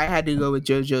had to go with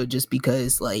JoJo just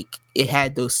because it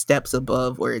had those steps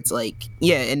above where it's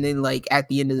and then at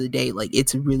the end of the day,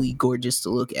 it's really gorgeous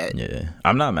to look at. Yeah,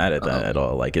 I'm not mad at that at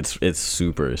all. It's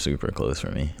super, super close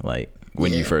for me.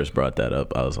 When you first brought that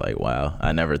up, I was like, wow,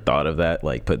 I never thought of that,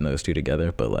 putting those two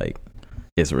together, but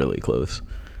it's really close.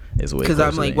 It's way because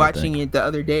I'm watching it the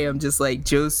other day. I'm just like,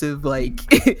 Joseph,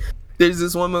 there's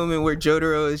this one moment where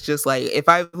Jotaro is just like, if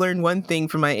I've learned one thing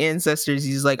from my ancestors,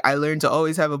 he's like, I learned to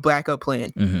always have a backup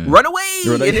plan. Run away!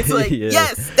 And it's like,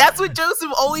 yes, that's what Joseph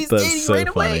always did. He ran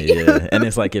away. Yeah. And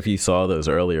it's if you saw those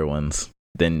earlier ones,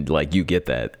 then you get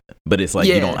that. But it's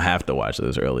you don't have to watch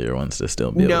those earlier ones to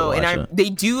still be able to watch it.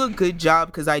 They do a good job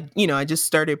because I just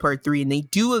started part 3, and they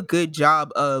do a good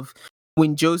job of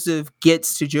when Joseph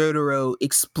gets to Jotaro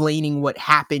explaining what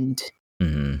happened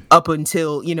up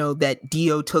until that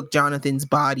Dio took Jonathan's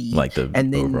body,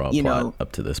 and then overall plot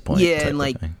up to this point,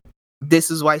 and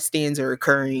this is why stands are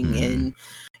occurring,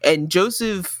 and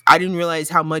Joseph, I didn't realize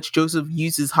how much Joseph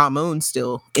uses Hamon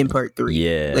still in part 3.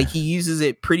 He uses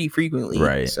it pretty frequently,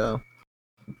 right? So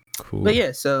cool.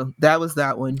 But so that was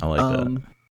that one. I like that.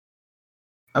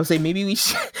 I would say maybe we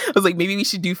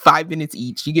should do 5 minutes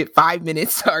each. You get 5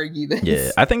 minutes to argue this. Yeah,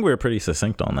 I think we were pretty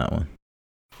succinct on that one.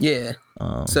 Yeah.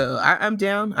 So I'm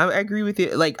down. I agree with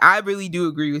you. I really do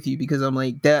agree with you because I'm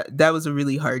like, that was a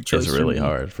really hard choice. It's really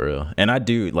hard for real. And I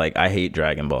do I hate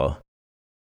Dragon Ball.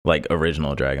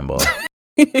 Original Dragon Ball.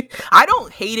 I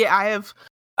don't hate it. I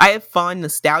have fond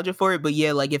nostalgia for it, but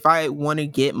if I want to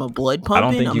get my blood pumping, I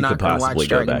don't think I'm you not could possibly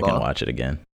go back and watch it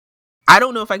again. I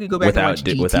don't know if I could go back and watch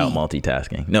GT. Without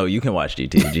multitasking. No, you can watch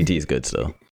GT. GT is good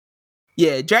still.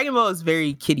 Yeah, Dragon Ball is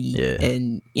very kiddie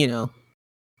and,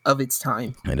 of its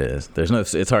time. It is.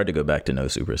 It's hard to go back to no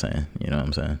Super Saiyan. You know what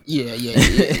I'm saying? Yeah.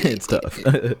 It's tough.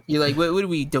 You're like, what are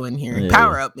we doing here? Yeah,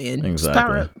 power up, man. Exactly. Just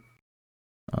power up.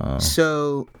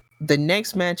 So the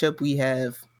next matchup we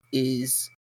have is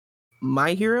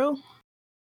My Hero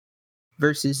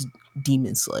versus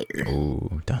Demon Slayer.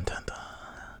 Ooh, dun dun dun.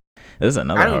 This is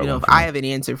another. I don't even know if I have an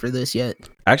answer for this yet.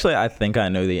 Actually, I think I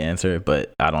know the answer,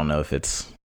 but I don't know if it's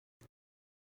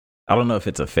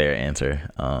a fair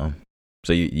answer.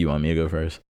 So you want me to go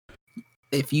first?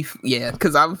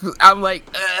 Because I'm like,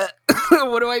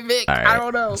 what do I pick? Right. I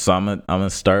don't know. So I'm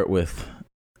gonna start with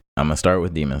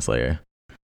Demon Slayer.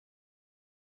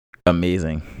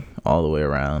 Amazing all the way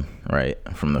around, right?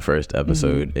 From the first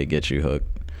episode, it gets you hooked.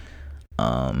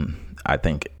 I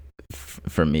think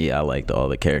for me, I liked all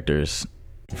the characters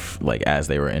as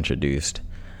they were introduced.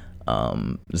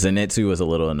 Zenitsu was a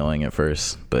little annoying at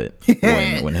first, but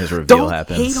when his reveal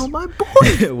happens, hate on my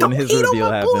boy. When his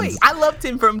reveal happens, I loved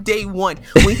him from day one.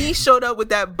 When he showed up with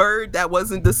that bird that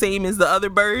wasn't the same as the other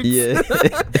birds,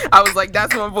 I was like,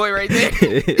 "That's my boy right there."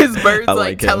 His bird's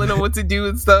telling him what to do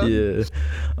and stuff. Yeah,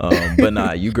 but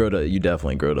nah, you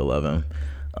definitely grow to love him.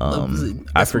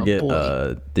 I forget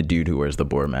the dude who wears the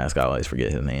boar mask. I always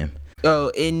forget his name.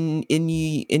 Oh, in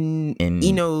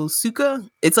Inosuka?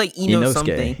 It's like Inosuke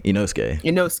something.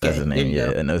 Inosuke. That's his name.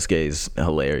 Yeah, Inosuke is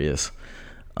hilarious.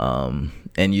 And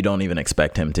you don't even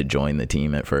expect him to join the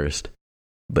team at first,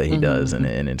 but he does, and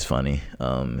it's funny.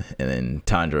 And then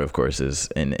Tanjiro, of course, is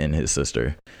and his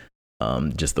sister.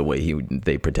 Just the way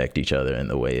they protect each other,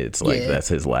 and the way it's that's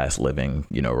his last living,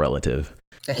 relative.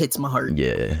 That hits my heart.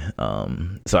 Yeah.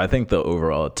 So I think the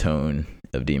overall tone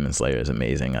of Demon Slayer is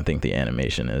amazing. I think the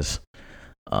animation is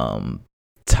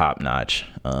top notch.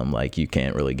 You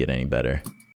can't really get any better.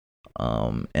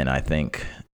 And I think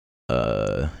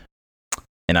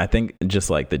and I think just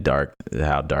like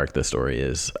how dark the story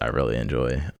is, I really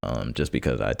enjoy. Just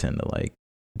because I tend to like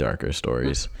darker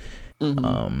stories.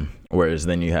 Whereas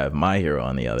then you have My Hero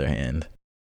on the other hand,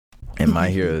 and My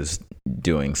Hero is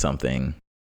doing something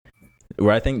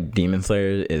where I think Demon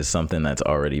Slayer is something that's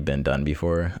already been done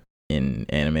before in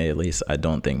anime. At least I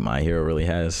don't think My Hero really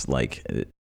has, like,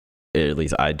 at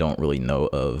least I don't really know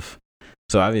of.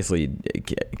 So obviously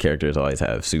characters always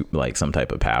have like some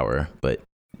type of power, but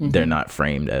they're not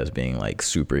framed as being like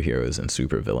superheroes and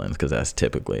supervillains, because that's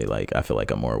typically, like, I feel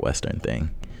like a more Western thing.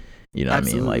 You know what I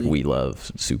mean? Like, we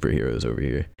love superheroes over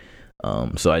here.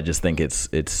 So I just think it's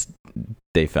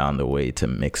they found a way to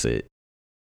mix it.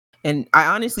 And I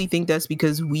honestly think that's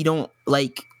because we don't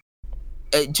like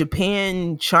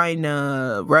Japan,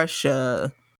 China,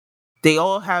 Russia. They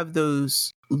all have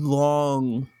those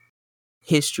long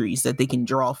histories that they can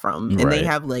draw from, and they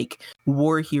have like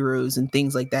war heroes and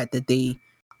things like that they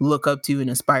look up to and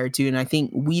aspire to. And I think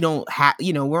we don't have,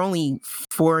 we're only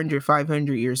 400,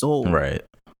 500 years old, right?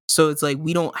 So it's like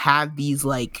we don't have these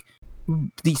like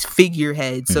these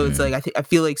figureheads. So it's like I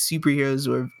feel like superheroes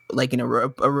were like a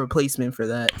replacement for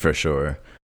that, for sure.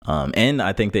 And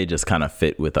I think they just kind of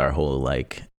fit with our whole,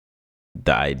 like,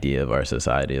 the idea of our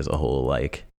society as a whole,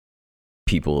 like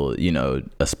people,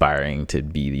 aspiring to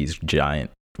be these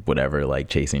giant whatever, like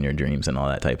chasing your dreams and all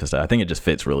that type of stuff. I think it just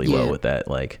fits really well with that,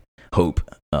 like, hope.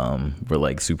 We're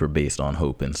like super based on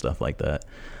hope and stuff like that.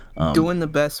 Doing the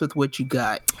best with what you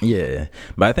got. Yeah,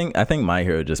 but I think My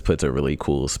Hero just puts a really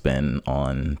cool spin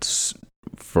on,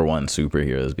 for one,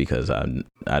 superheroes, because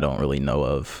I don't really know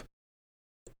of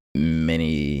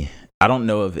many. I don't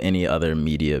know of any other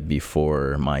media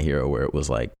before My Hero where it was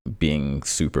like being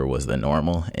super was the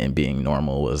normal and being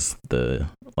normal was the,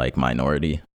 like,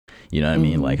 minority. You know what I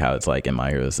mean? Like how it's like in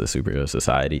My Hero is the superhero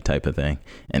society type of thing,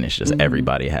 and it's just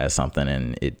everybody has something,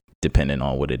 and it, depending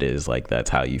on what it is, like, that's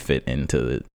how you fit into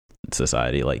the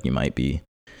society. Like, you might be,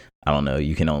 I don't know,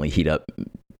 you can only heat up,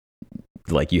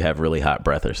 like, you have really hot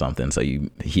breath or something, so you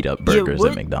heat up burgers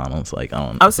at McDonald's. Like, I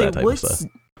don't know, that type of stuff.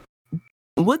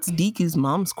 What's Deku's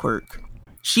mom's quirk?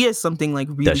 She has something like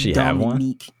really does she dumb have one? and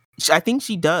meek. I think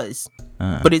she does,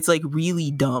 but it's like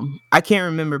really dumb. I can't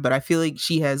remember, but I feel like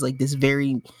she has like this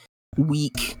very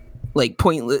weak, like,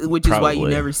 pointless, which is why you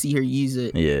never see her use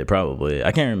it. Yeah, probably.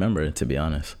 I can't remember, to be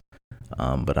honest.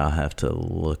 But I'll have to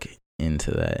look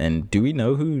into that. And do we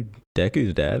know who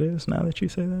Deku's dad is now that you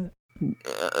say that?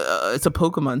 It's a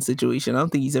Pokemon situation. I don't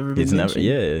think he's ever been mentioned.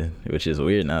 Yeah, which is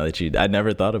weird now that I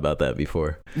never thought about that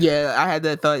before. Yeah, I had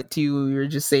that thought too when we were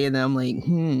just saying that. I'm like,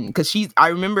 because I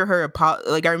remember her,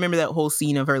 I remember that whole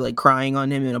scene of her like crying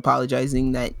on him and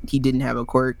apologizing that he didn't have a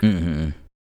quirk.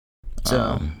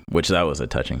 So, which that was a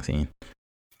touching scene.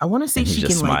 I want to say she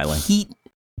can like heat.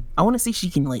 I want to say she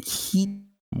can like heat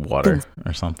water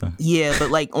or something. Yeah,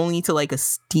 but like only to like a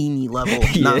steamy level,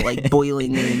 not like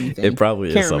boiling or anything. It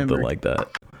probably is something like that.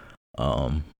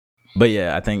 But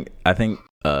yeah, I think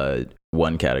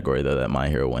one category though that My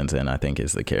Hero wins in, I think,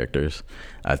 is the characters.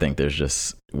 I think there's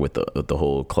just with the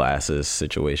whole classes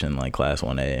situation, like class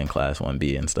 1A and class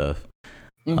 1B and stuff.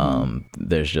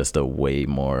 There's just a way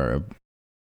more,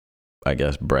 I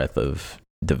guess, breadth of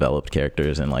developed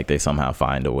characters, and like they somehow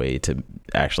find a way to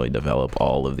actually develop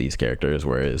all of these characters,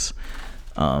 whereas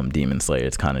Demon Slayer,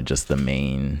 it's kind of just the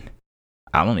main.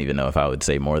 I don't even know if I would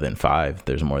say more than 5.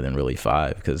 There's more than really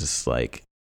 5, because it's like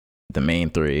the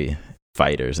main 3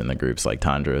 fighters in the groups, like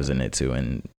Tanjiro, Zenitsu,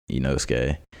 and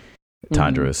Inosuke.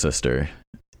 Tanjiro's sister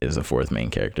is the 4th main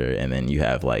character, and then you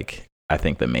have, like, I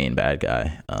think the main bad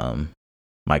guy,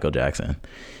 Michael Jackson,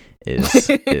 is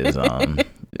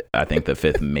I think the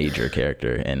 5th major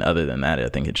character, and other than that, I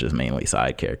think it's just mainly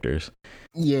side characters.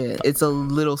 Yeah, it's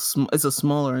a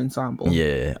smaller ensemble.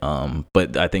 Yeah,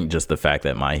 but I think just the fact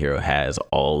that My Hero has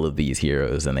all of these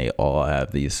heroes and they all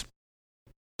have these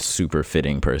super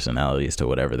fitting personalities to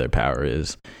whatever their power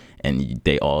is, and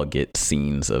they all get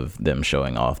scenes of them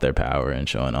showing off their power and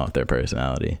showing off their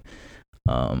personality.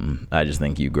 I just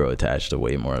think you grow attached to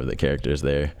way more of the characters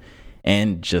there.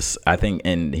 And just, I think,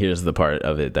 and here's the part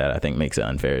of it that I think makes it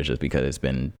unfair, is just because it's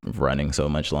been running so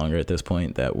much longer at this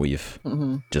point that we've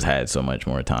just had so much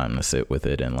more time to sit with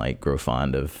it and like grow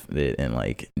fond of it. And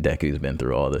like Deku's been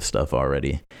through all this stuff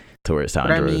already, to where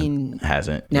Tanjiro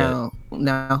hasn't. Now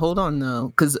hold on though,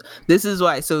 because this is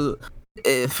why. So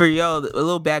for y'all, a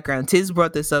little background. Tiz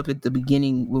brought this up at the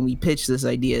beginning when we pitched this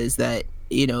idea, is that,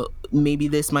 maybe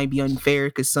this might be unfair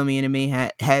because some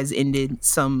anime has ended,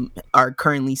 some are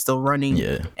currently still running,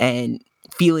 and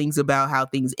feelings about how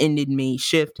things ended may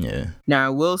shift. Now I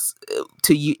will,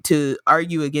 to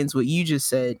argue against what you just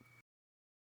said,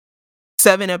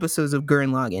 7 episodes of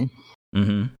Gurren Lagann.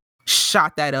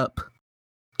 shot that up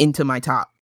into my top.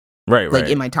 Right, like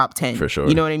in my top 10. For sure.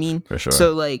 You know what I mean? For sure.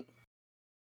 So like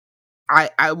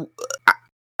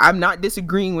I'm not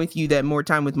disagreeing with you that more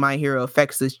time with My Hero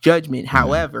affects this judgment.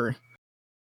 However,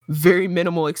 very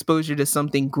minimal exposure to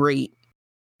something great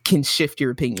can shift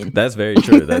your opinion. That's very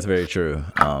true. That's very true.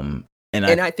 And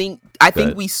I think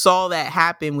we saw that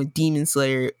happen with Demon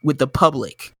Slayer with the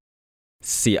public.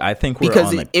 See, I think we're because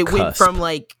on the it cusp.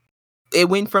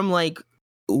 went from like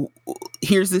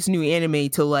here's this new anime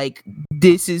to like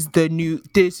this is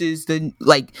the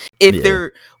like if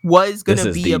there was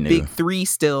gonna be a big three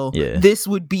still, this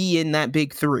would be in that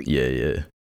big three. Yeah.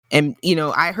 And you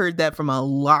know, I heard that from a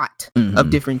lot of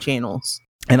different channels.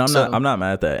 And I'm not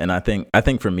mad at that. And I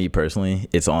think for me personally,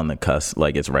 it's on the cusp,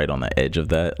 like it's right on the edge of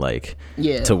that, like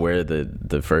to where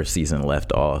the first season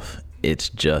left off. It's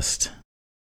just,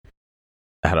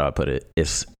 how do I put it?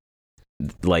 It's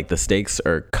like the stakes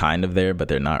are kind of there, but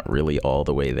they're not really all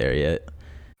the way there yet.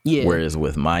 Yeah. Whereas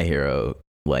with My Hero,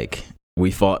 like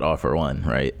we fought All For One,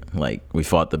 right? Like we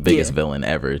fought the biggest villain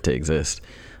ever to exist.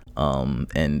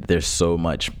 And there's so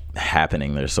much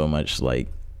happening. There's so much like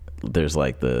there's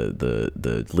like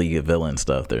the League of Villains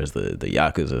stuff. There's the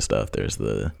Yakuza stuff. There's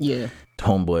the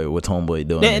Homeboy. What's Homeboy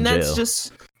doing? And that's jail?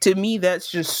 Just to me, that's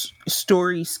just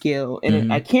story scale.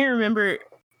 And I can't remember.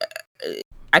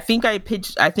 I think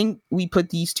we put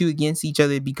these two against each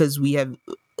other because we have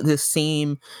the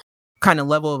same kind of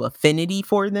level of affinity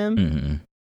for them.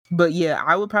 But yeah,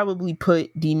 I would probably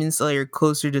put Demon Slayer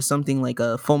closer to something like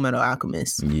a Full Metal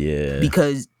Alchemist. Yeah.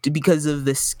 Because of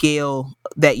the scale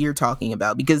that you're talking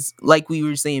about. Because like we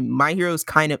were saying, My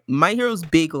Hero's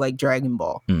big like Dragon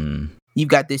Ball. You've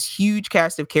got this huge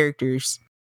cast of characters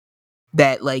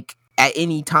that like at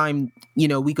any time, you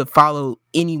know, we could follow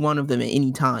any one of them at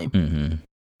any time.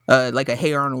 Like a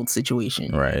Hey Arnold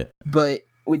situation. Right. But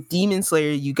with Demon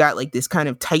Slayer, you got like this kind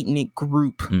of tight-knit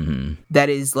group that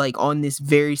is like on this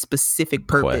very specific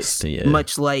purpose. Quest,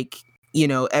 much like, you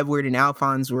know, Edward and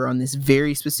Alphonse were on this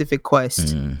very specific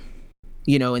quest.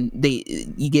 You know, and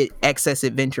you get excess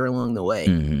adventure along the way.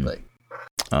 But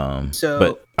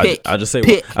so I'll just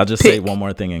say one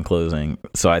more thing in closing.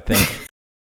 So I think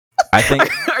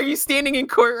are you standing in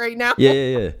court right now?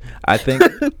 Yeah. I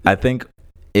think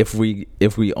if we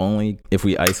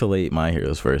isolate My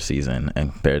Hero's first season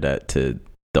and compare that to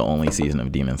the only season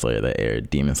of Demon Slayer that aired,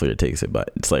 Demon Slayer takes it by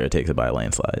a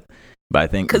landslide. But I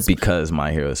think because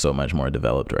My Hero is so much more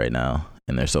developed right now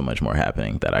and there's so much more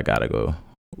happening that I gotta go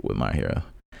with My Hero.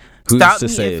 Who's to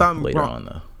say later on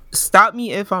though? Stop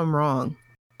me if I'm wrong,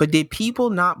 but did people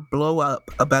not blow up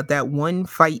about that one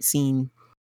fight scene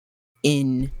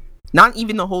in? Not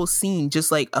even the whole scene,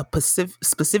 just like a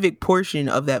specific portion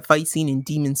of that fight scene in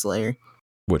Demon Slayer.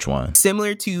 Which one?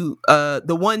 Similar to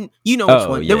the one, you know which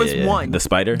one. There was one. The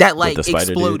spider? That like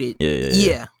exploded.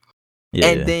 Yeah.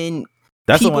 And then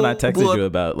that's the one I texted you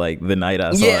about, like the night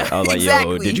I saw it. I was like,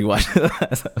 exactly. Yo, did you watch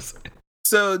it?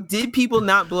 So did people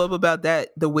not blow up about that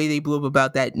the way they blew up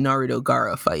about that Naruto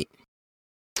Gaara fight?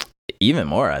 Even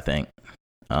more, I think.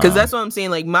 Because that's what I'm saying.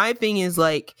 Like, my thing is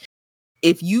like,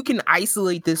 if you can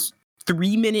isolate this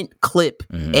 3-minute clip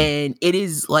and it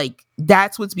is like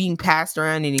that's what's being passed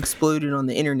around and exploded on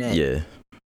the internet. Yeah.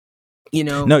 You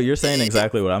know? No, you're saying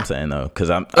exactly what I'm saying though, because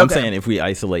I'm saying if we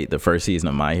isolate the first season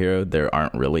of My Hero, there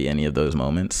aren't really any of those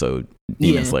moments, so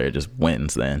Demon Slayer just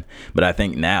wins then. But I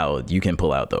think now you can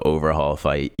pull out the overhaul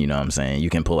fight, you know what I'm saying? You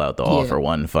can pull out the All For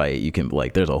One fight. You can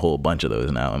like there's a whole bunch of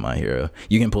those now in My Hero.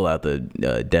 You can pull out the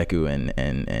Deku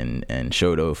and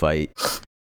Shoto fight.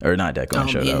 Or not Deku and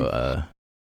Shoto.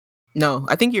 No,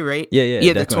 I think you're right.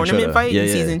 Yeah. The tournament fight in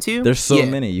season 2. There's so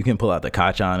many. You can pull out the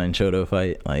Kachan and Shoto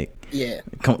fight. Like,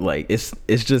 like it's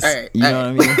just you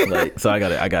know what I mean. Like, so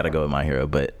I gotta go with My Hero.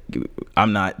 But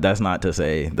I'm not. That's not to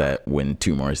say that when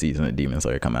 2 more seasons of Demon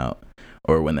Slayer come out,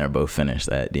 or when they're both finished,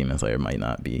 that Demon Slayer might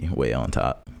not be way on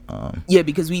top.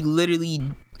 Because we literally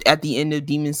at the end of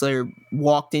Demon Slayer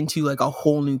walked into like a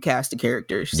whole new cast of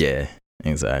characters. Yeah.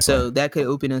 Exactly. So that could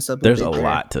open us up. There's a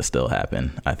lot to still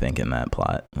happen, I think, in that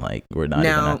plot. Like we're not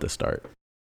even at the start.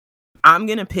 I'm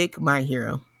gonna pick My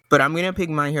Hero, but I'm gonna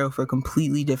pick My Hero for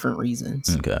completely different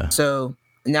reasons. Okay. So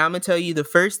now I'm gonna tell you the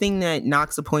first thing that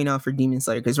knocks a point off for Demon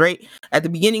Slayer, because right at the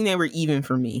beginning they were even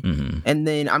for me, and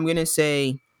then I'm gonna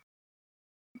say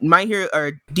My Hero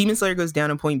or Demon Slayer goes down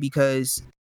a point because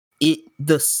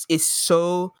it's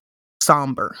so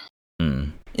somber.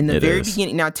 In the very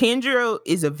beginning. Now, Tanjiro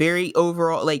is a very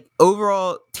overall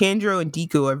Tanjiro and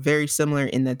Deku are very similar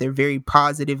in that they're very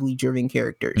positively driven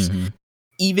characters.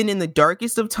 Even in the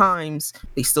darkest of times,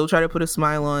 they still try to put a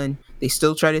smile on. They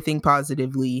still try to think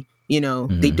positively.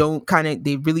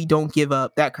 They really don't give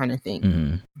up, that kind of thing.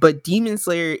 Mm-hmm. But Demon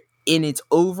Slayer in its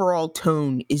overall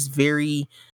tone is very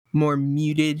more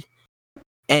muted,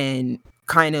 and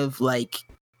kind of like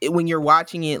when you're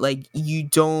watching it, like you're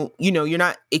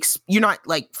not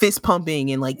like fist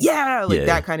pumping and like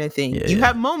that kind of thing. You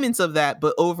have moments of that,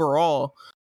 but overall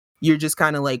you're just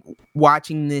kind of like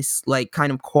watching this like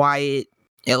kind of quiet,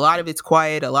 a lot of it's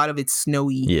quiet, a lot of it's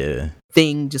snowy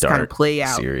thing just kind of play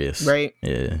out, serious, right?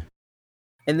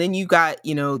 And then you got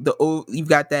you've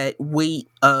got that weight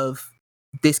of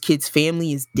this kid's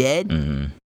family is dead,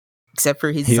 except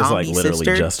for his zombie was like literally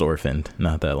sister. just orphaned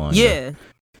not that long ago.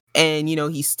 And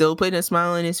he's still putting a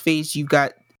smile on his face. You've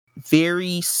got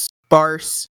very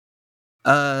sparse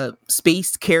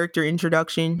spaced character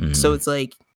introduction, so it's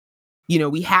like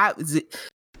we have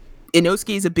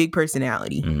Inosuke is a big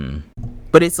personality,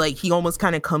 but it's like he almost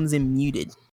kind of comes in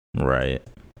muted, right?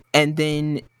 And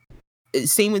then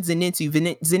same with Zenitsu.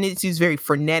 Zenitsu's very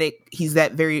frenetic. He's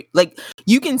that very, like,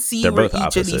 you can see where each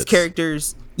opposites. Of these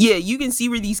characters, you can see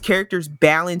where these characters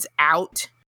balance out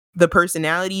the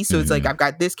personality. So it's like, I've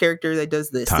got this character that does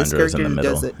this, Tanjiro's this character in the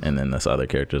middle, does it, and then this other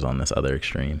character's on this other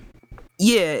extreme.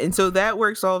 And so that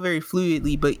works all very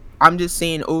fluidly. But I'm just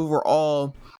saying,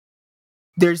 overall,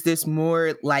 there's this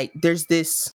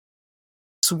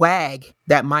swag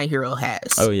that My Hero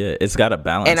has. Oh yeah, it's got a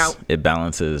balance. It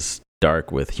balances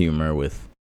dark with humor, with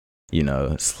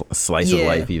slice of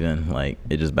life, even like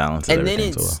it just balances and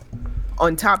everything. Then it's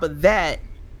on top of that,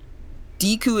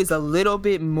 Deku is a little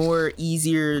bit more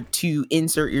easier to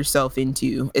insert yourself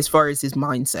into as far as his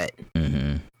mindset,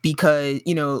 because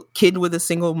kid with a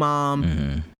single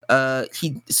mom,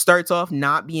 he starts off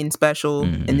not being special,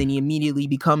 and then he immediately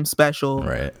becomes special,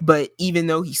 right? But even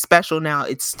though he's special now,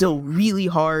 it's still really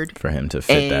hard for him to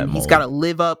fit that mold. He's got to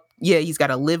live up. He's got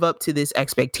to live up to this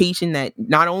expectation that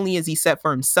not only is he set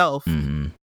for himself,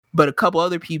 but a couple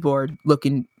other people are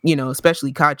looking,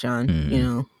 especially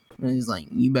Kachan, and he's like,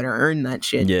 you better earn that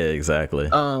shit. Yeah, exactly.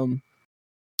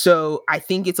 So I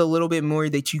think it's a little bit more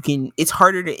that it's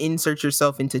harder to insert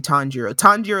yourself into Tanjiro.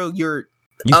 Tanjiro, you're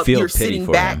sitting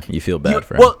back. You feel bad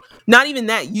for him. Well, not even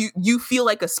that. You feel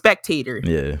like a spectator.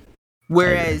 Yeah.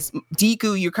 Whereas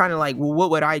Deku, you're kind of like, well, what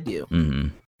would I do?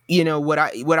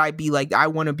 Would I be like? I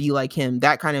want to be like him,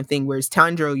 that kind of thing. Whereas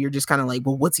Tanjiro, you're just kind of like,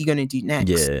 well, what's he gonna do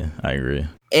next? Yeah, I agree.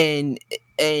 And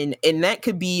that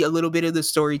could be a little bit of the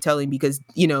storytelling, because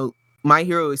My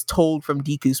Hero is told from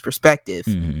Deku's perspective,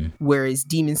 whereas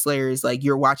Demon Slayer is like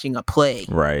you're watching a play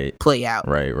out.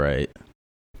 Right.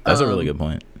 That's a really good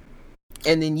point.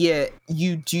 And then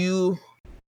you do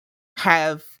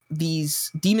have these.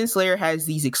 Demon Slayer has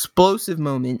these explosive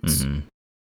moments.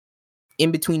 In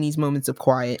between these moments of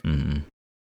quiet,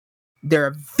 there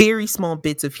are very small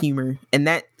bits of humor, and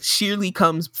that sheerly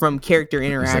comes from character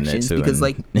interactions, because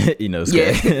like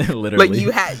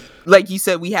literally, like you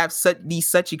said, we have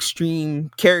such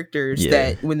extreme characters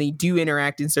that when they do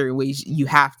interact in certain ways, you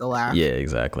have to laugh. Yeah,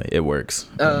 exactly. It works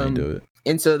when they do it,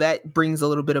 and so that brings a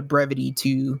little bit of brevity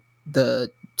to the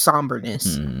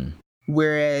somberness.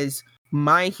 Whereas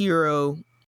My Hero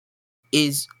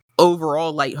is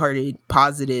overall lighthearted,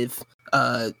 positive.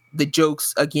 The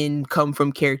jokes again come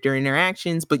from character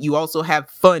interactions, but you also have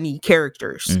funny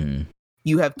characters.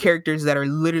 You have characters that are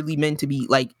literally meant to be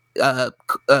like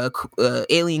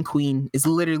Alien Queen is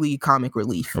literally comic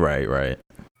relief. Right.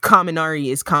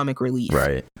 Kaminari is comic relief.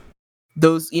 Right.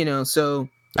 Those, so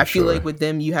I feel like with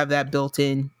them you have that built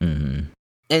in.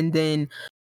 And then,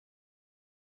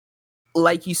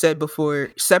 like you said before,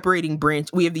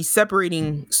 we have these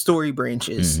separating story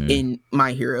branches in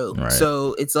My Hero. Right.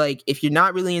 So it's like, if you're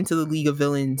not really into the League of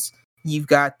Villains, you've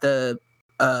got the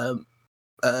why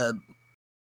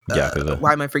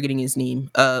am I forgetting his name?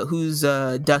 Who's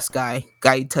Dust guy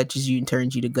who touches you and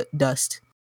turns you to dust?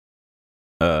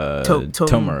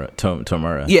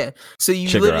 Tomura. Yeah. So you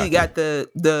literally got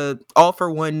the All for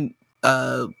One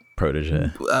protege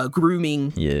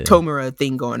grooming Tomura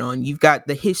thing going on. You've got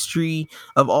the history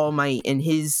of All Might and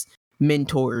his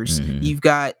mentors. You've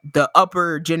got the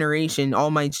upper generation,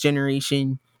 All Might's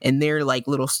generation, and their like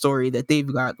little story that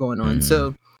they've got going on.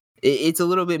 So it's a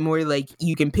little bit more like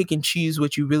you can pick and choose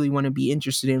what you really want to be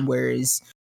interested in, whereas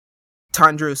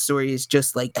Tanjiro's story is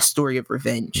just like a story of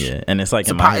revenge. Yeah, and it's like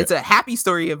it's a happy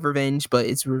story of revenge, but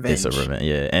it's revenge. It's a revenge,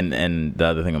 yeah. And the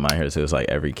other thing in My Hero too is like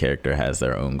every character has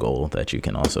their own goal that you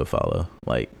can also follow.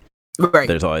 Like,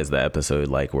 there's always the episode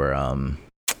like where I'm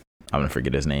gonna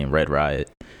forget his name, Red Riot.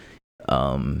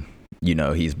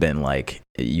 He's been like,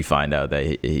 you find out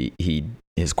that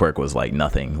his quirk was like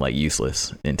nothing, like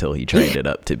useless, until he trained it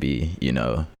up to be,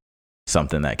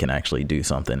 something that can actually do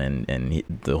something, and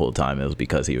the whole time it was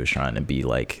because he was trying to be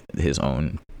like his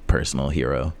own personal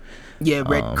hero. Yeah,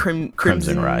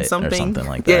 Crimson Riot something. or something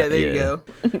like that. Yeah, there you go.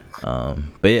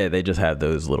 But yeah, they just have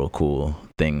those little cool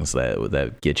things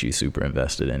that get you super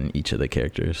invested in each of the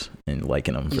characters and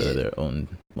liking them for their own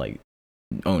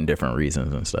different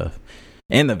reasons and stuff.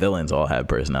 And the villains all have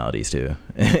personalities too.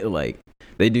 Like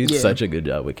they do such a good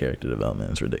job with character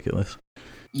development. It's ridiculous.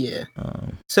 Yeah.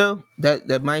 So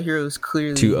that My Hero is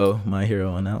clearly 2-0 My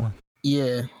Hero on that one.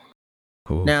 Yeah.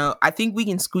 Cool. Now I think we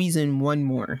can squeeze in one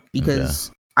more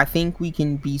because I think we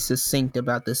can be succinct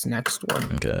about this next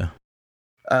one. Okay.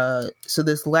 So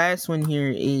this last one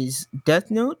here is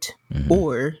Death Note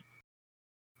or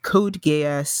Code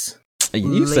Geass.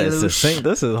 You said succinct.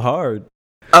 This is hard.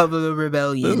 Of the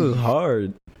Rebellion. This is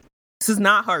hard. This is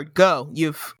not hard. Go. You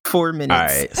have 4 minutes. All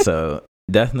right. So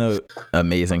Death Note,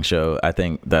 amazing show. I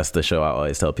think that's the show I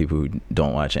always tell people who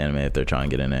don't watch anime if they're trying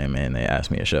to get into anime and they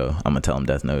ask me a show. I'm gonna tell them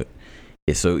Death Note.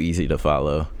 It's so easy to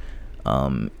follow.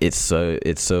 It's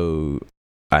so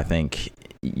I think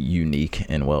unique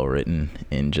and well written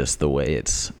in just the way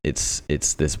it's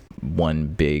this one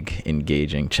big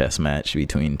engaging chess match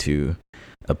between two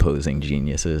opposing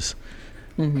geniuses.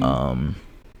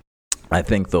 I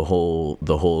think the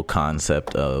whole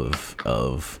concept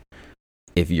of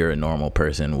if you're a normal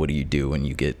person, what do you do when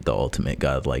you get the ultimate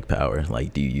godlike power?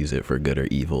 Like, do you use it for good or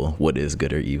evil? What is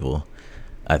good or evil?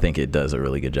 I think it does a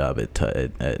really good job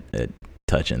at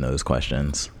touching those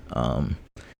questions.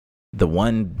 The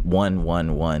one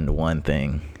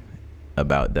thing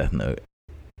about Death Note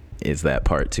is that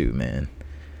part 2, man.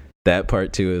 That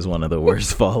part 2 is one of the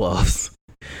worst fall-offs.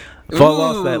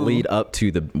 Fall-offs that lead up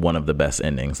to one of the best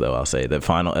endings, though, I'll say. The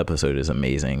final episode is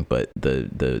amazing, but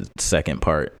the second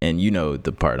part, and you know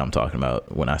the part I'm talking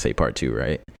about when I say part 2,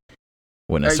 right?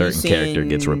 When a certain character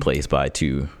gets replaced by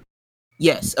two.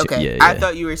 Yes, okay. I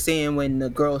thought you were saying when the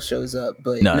girl shows up,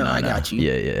 but no, I got you.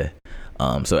 Yeah.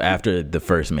 So after the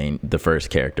first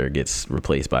character gets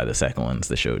replaced by the second ones,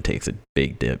 the show takes a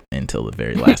big dip until the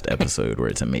very last episode where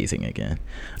it's amazing again.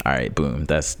 All right, boom.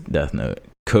 That's Death Note.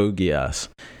 Code Geass.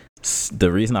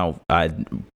 The reason I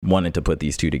wanted to put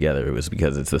these two together was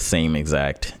because it's the same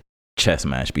exact chess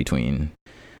match between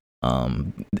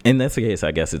in this case,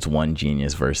 I guess it's one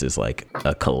genius versus like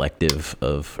a collective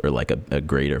or like a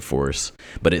greater force,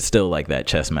 but it's still like that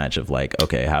chess match of like,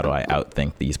 okay, how do I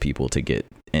outthink these people to get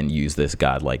and use this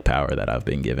godlike power that I've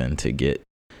been given to get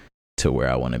to where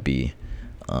I want to be,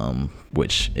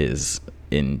 which is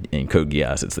in Code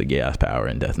Geass, it's the Geass power,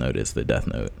 and Death Note is the Death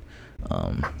Note.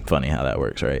 Funny how that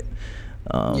works, right?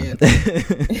 But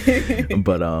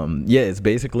it's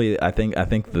basically I think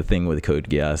the thing with Code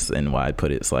Geass and why I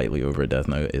put it slightly over Death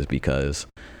Note is because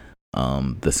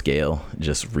the scale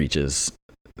just reaches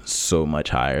so much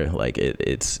higher. Like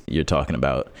it's you're talking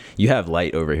about, you have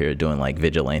Light over here doing like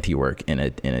vigilante work in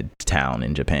a town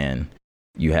in Japan.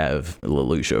 You have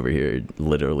Lelouch over here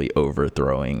literally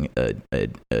overthrowing a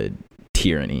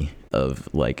tyranny of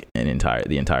like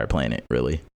the entire planet,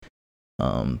 really.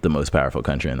 The most powerful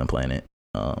country on the planet.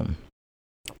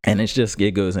 And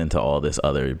it goes into all this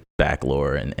other back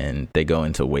lore, and they go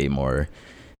into way more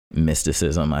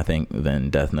mysticism, I think, than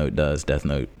Death Note does. Death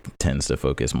Note tends to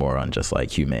focus more on just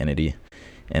like humanity,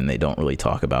 and they don't really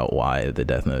talk about why the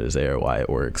Death Note is there, why it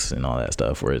works, and all that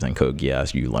stuff. Whereas in Code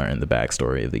Geass, you learn the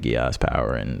backstory of the Geass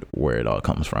power and where it all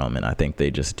comes from. And I think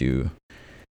they just do.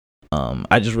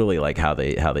 I just really like how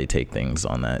they take things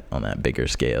on that bigger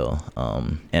scale.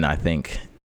 And I think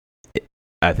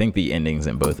the endings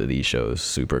in both of these shows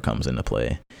super comes into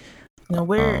play. Now,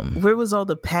 where was all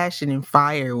the passion and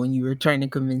fire when you were trying to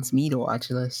convince me to watch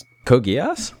this? Code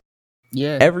Geass?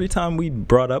 Yeah. Every time we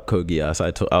brought up Code Geass,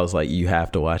 I was like, you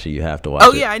have to watch it. You have to watch it.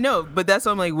 Oh yeah, I know, but that's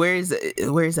why I'm like, where's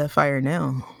that fire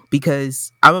now?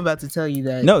 Because I'm about to tell you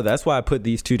that. No, that's why I put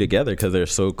these two together, because they're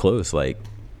so close. Like,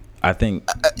 I think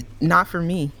not for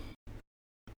me.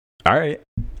 All right,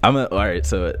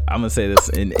 so I'm gonna say this,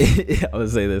 and I'm gonna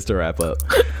say this to wrap up.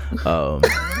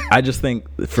 I just think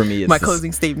for me, it's my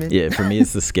closing statement. Yeah, for me,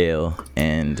 it's the scale,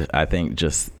 and I think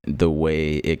just the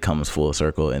way it comes full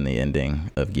circle in the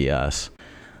ending of Geass,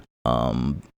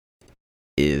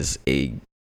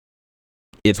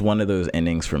 it's one of those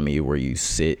endings for me where you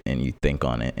sit and you think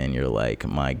on it, and you're like,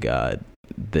 my God,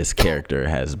 this character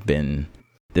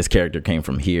came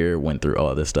from here, went through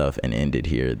all this stuff, and ended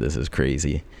here. This is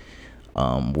crazy.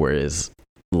 Whereas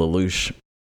Lelouch,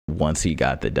 once he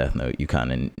got the Death Note, you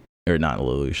kind of, or not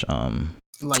Lelouch,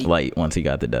 Light, once he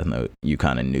got the Death Note, you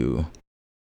kind of knew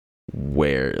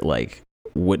where, like,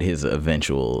 what his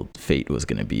eventual fate was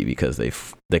going to be, because they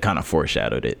kind of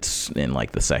foreshadowed it in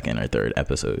like the second or third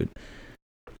episode.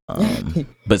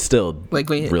 But still, like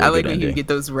when really I like good when you ending. get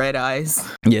those red eyes.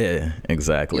 Yeah,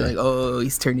 exactly. You're like, oh,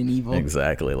 he's turning evil.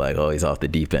 Exactly, like, oh, he's off the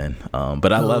deep end.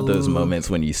 But I love those moments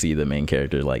when you see the main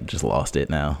character like just lost it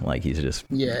now, like he's just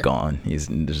gone.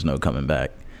 There's no coming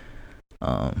back.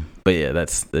 But yeah,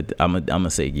 I'm gonna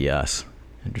say Gias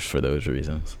just for those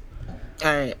reasons.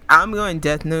 All right, I'm going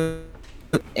Death Note,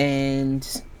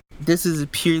 and this is a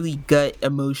purely gut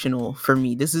emotional for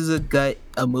me. This is a gut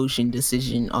emotion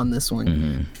decision on this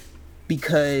one.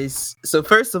 Because, so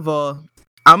first of all,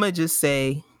 I'm going to just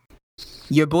say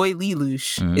your boy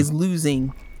Lelouch is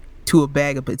losing to a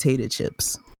bag of potato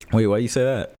chips. Wait, why you say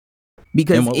that?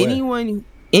 Because anyone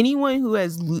who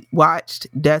has watched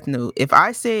Death Note, if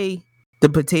I say the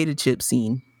potato chip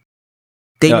scene,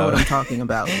 they know what I'm talking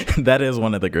about. That is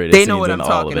one of the greatest scenes in all of I'm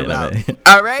talking about. anime.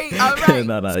 All right.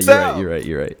 No, So,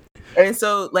 you're right. And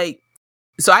so,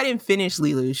 so I didn't finish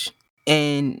Lelouch,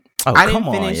 and I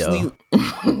didn't finish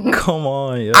Come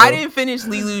on, yo. I didn't finish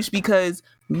Lelouch because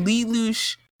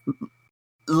Lelouch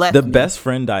left the me. best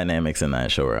friend dynamics in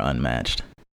that show are unmatched.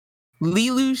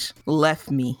 Lelouch left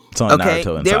me. It's on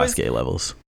Naruto and Sasuke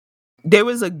levels. There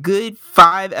was a good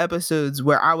 5 episodes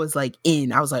where I was like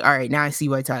I was like, all right, now I see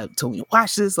why Ty told me to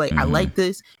watch this. Like, I like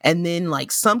this. And then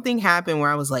like something happened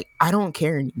where I was like, I don't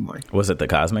care anymore. Was it the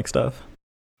cosmic stuff?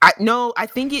 I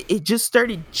think it just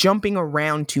started jumping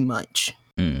around too much.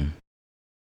 Okay.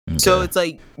 So it's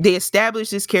like they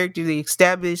established this character, they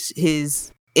established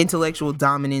his intellectual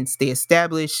dominance, they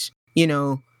established,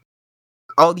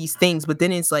 all these things, but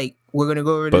then it's like, we're gonna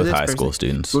go over to this person. Both high school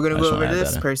students. We're gonna go over to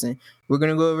this person. We're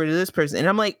gonna go over to this person. And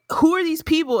I'm like, who are these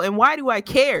people and why do I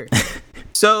care?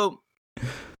 So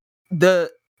the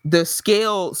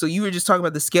scale, so you were just talking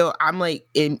about the scale. I'm like,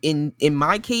 in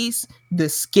my case, the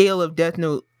scale of Death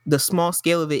Note, the small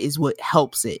scale of it is what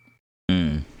helps it.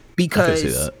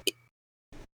 Because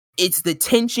it's the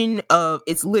tension of,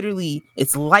 it's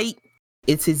Light,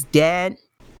 it's his dad,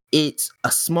 it's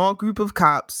a small group of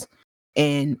cops,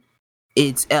 and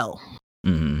it's L.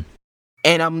 And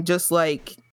I'm just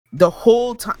like, the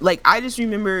whole time, like, I just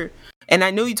remember, and I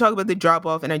know you talk about the drop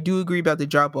off, and I do agree about the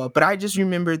drop off, but I just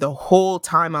remember the whole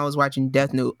time I was watching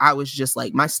Death Note, I was just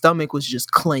like, my stomach was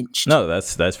just clenched. No,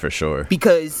 that's for sure.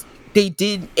 Because they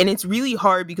did, and it's really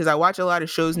hard because I watch a lot of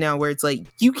shows now where it's like,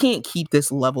 you can't keep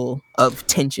this level of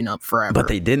tension up forever. But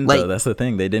they didn't, though. That's the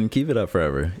thing. They didn't keep it up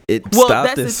forever. It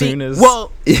stopped as soon as.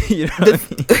 Well,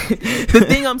 the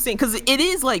thing I'm saying, because it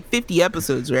is like 50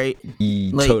 episodes, right?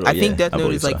 Like, I think Death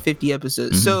Note is like 50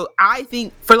 episodes. So I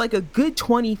think for like a good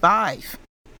 25,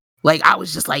 like, I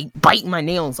was just like biting my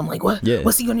nails. I'm like,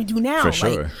 what's he gonna do now? For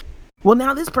sure. Like, well,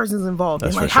 now this person's involved.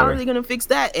 And like, how are they gonna fix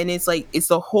that? And it's like, it's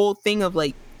the whole thing of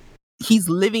like, he's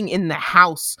living in the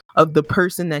house of the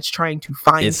person that's trying to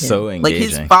find him. It's so engaging. Like,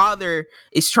 his father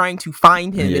is trying to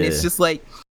find him. And it's just like,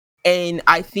 and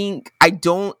I think I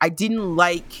didn't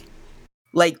like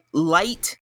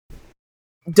Light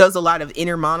does a lot of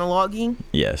inner monologuing.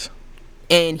 Yes.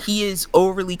 And he is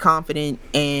overly confident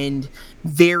and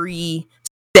very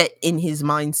set in his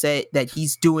mindset that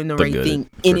he's doing the right thing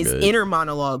in his inner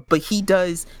monologue, but he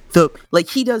does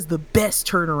the best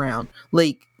turnaround.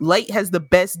 Like, Light has the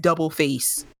best double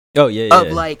face. Oh yeah.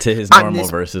 Of like, to his normal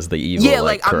versus the evil. Yeah,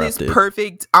 like I'm this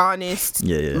perfect, honest,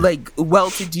 like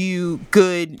well-to-do,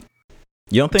 good.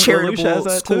 You don't think charitable Lelouch has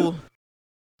that school? Too?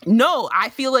 No, I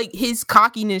feel like his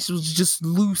cockiness was just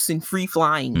loose and free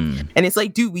flying, and it's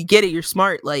like, dude, we get it. You're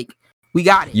smart. Like, we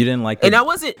got it. You didn't like, and I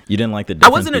wasn't. You didn't like the. I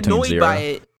wasn't annoyed Zero? by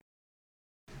it.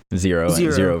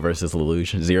 Zero versus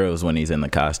Lelouch. Zero is when he's in the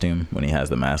costume, when he has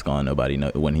the mask on. Nobody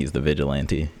knows when he's the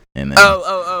vigilante. And then,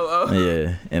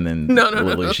 yeah, and then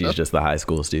Lelouch is just the high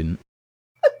school student.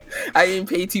 I didn't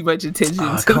pay too much attention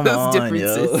to those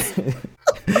differences.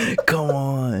 Come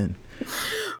on.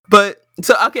 But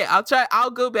so okay,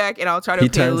 I'll go back and I'll try to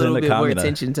pay a little bit more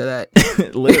attention to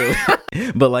that.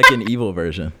 Literally, but like an evil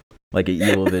version, like an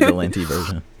evil vigilante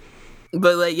version.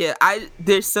 But like, yeah,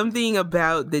 there's something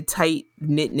about the tight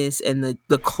knitness and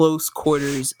the close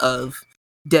quarters of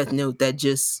Death Note that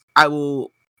just, I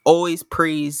will always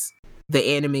praise the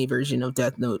anime version of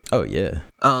Death Note. Oh yeah.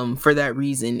 For that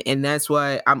reason, and that's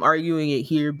why I'm arguing it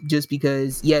here, just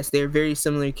because yes, they're very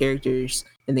similar characters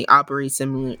and they operate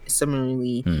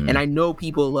similarly. And I know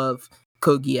people love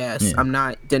Code Geass. Yeah. I'm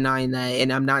not denying that,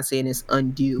 and I'm not saying it's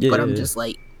undue, but I'm just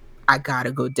like, I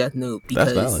gotta go Death Note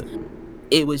because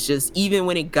it was just, even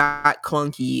when it got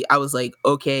clunky, I was like,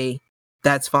 okay,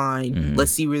 that's fine.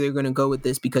 Let's see where they're gonna go with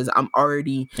this, because I'm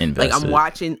already invested.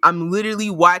 Like, I'm literally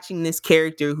watching this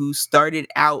character who started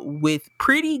out with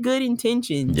pretty good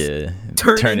intentions,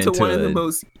 turn into one of the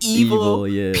most evil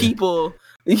people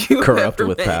you've Corrupt ever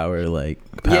with met. power, like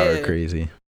power Yeah. crazy.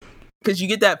 Because you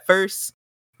get that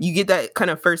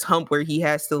kind of first hump where he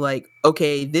has to like,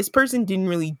 okay, this person didn't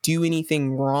really do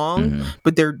anything wrong, Mhm.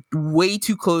 but they're way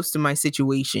too close to my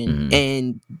situation Mhm.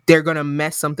 and they're gonna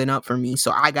mess something up for me.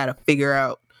 So I gotta figure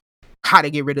out how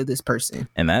to get rid of this person.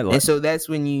 And so that's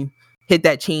when you hit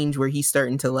that change where he's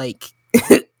starting to like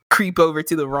creep over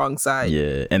to the wrong side.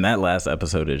 Yeah, and that last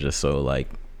episode is just so like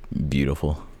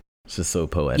beautiful. It's just so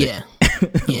poetic. Yeah.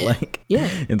 Yeah. Like, Yeah.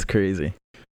 it's crazy.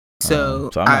 So,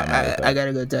 I'm not mad at that. I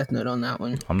gotta go Death Note on that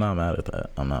one. I'm not mad at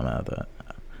that.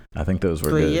 I think those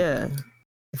were But good. yeah,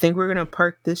 I think we're gonna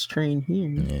park this train here.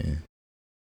 Yeah.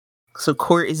 So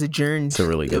court is adjourned. It's a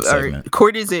really good segment.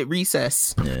 Court is at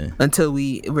recess Yeah. until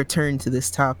we return to this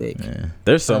topic. Yeah.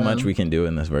 There's so much we can do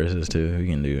in this versus too. We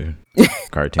can do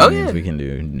cartoons. Oh, yeah. We can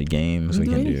do the games. We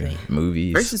can anything. do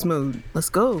movies. Versus mode. Let's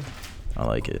go. I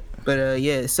like it. But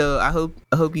yeah, so I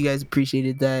hope you guys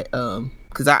appreciated that.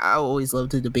 Because I always love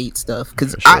to debate stuff.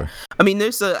 Because Sure. I mean,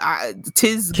 there's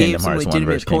Tiz Kingdom gave some Hearts 1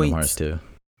 versus legitimate Kingdom points. Hearts 2.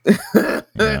 You know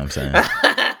what I'm saying?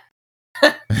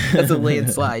 That's a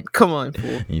landslide. Come on,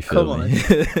 fool. You feel Come me?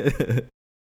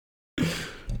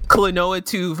 Klonoa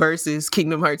 2 versus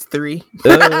Kingdom Hearts 3.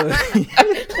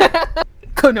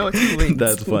 Klonoa 2 wins.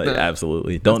 That's funny.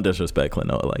 Absolutely. Don't disrespect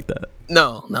Klonoa like that.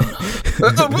 No.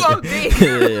 Oh,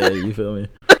 Yeah, you feel me?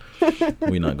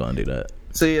 We're not gonna do that.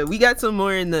 So yeah, we got some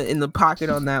more in the pocket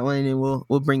on that one, and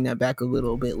we'll bring that back a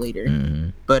little bit later.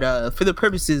 Mm-hmm. But for the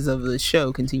purposes of the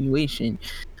show continuation,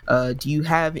 do you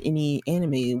have any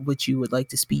anime which you would like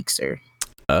to speak, sir?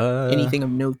 Anything of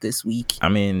note this week? I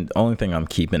mean, the only thing I'm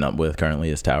keeping up with currently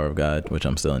is Tower of God, which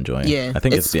I'm still enjoying. Yeah, I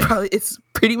think it's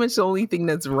pretty much the only thing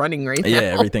that's running right now. Yeah,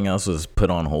 everything else was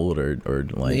put on hold or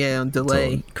like on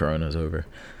delay. Corona's over.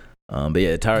 But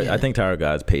yeah, I think Tower of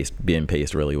God's being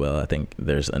paced really well. I think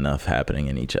there's enough happening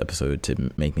in each episode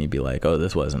to make me be like, oh,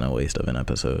 this wasn't a waste of an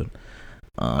episode.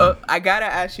 I gotta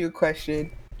ask you a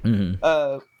question.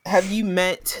 Mm-hmm. Have you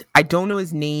met? I don't know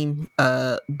his name.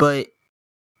 But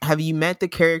have you met the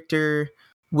character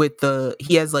with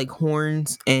he has like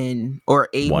horns or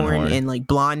a horn and like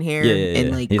blonde hair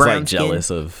and like he's brown like skin? jealous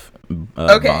of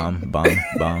Okay.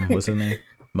 Bomb. What's his name?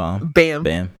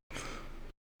 Bam.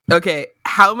 Okay,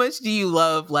 how much do you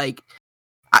love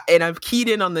and I've keyed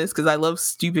in on this because I love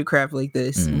stupid crap like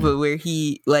this, but where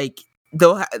he like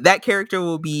that character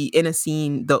will be in a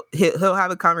scene, he'll have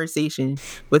a conversation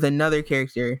with another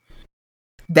character.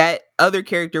 That other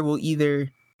character will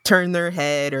either turn their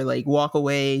head or like walk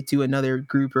away to another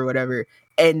group or whatever,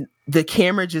 and the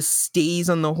camera just stays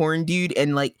on the horn dude,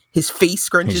 and like his face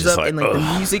scrunches up, and like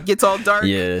the music gets all dark.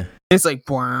 Yeah, it's like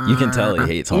Bwah. You can tell he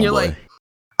hates Homeboy. And you're like,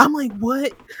 I'm like,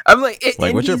 what? I'm like,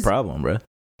 what's your problem, bro?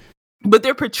 But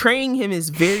they're portraying him as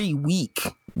very weak.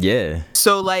 Yeah.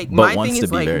 So like, but my wants thing to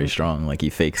is be like, very strong. Like he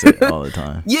fakes it all the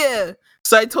time. Yeah.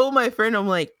 So I told my friend, I'm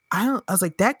like, I was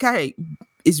like, that guy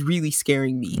is really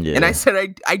scaring me. Yeah. And I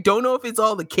said, I don't know if it's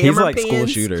all the camera. He's like pans. School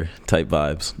Shooter type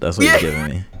vibes. That's what he's giving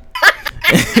me.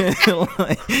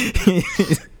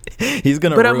 He's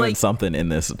gonna ruin something in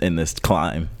this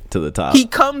climb to the top. He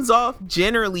comes off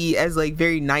generally as like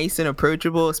very nice and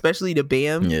approachable, especially to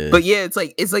Bam. Yeah. But yeah, it's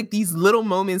like these little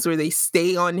moments where they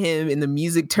stay on him and the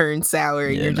music turns sour,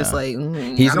 and you're just like,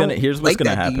 here's what's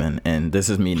gonna happen, and this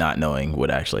is me not knowing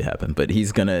what actually happened, but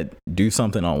he's gonna do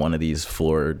something on one of these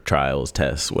floor trials,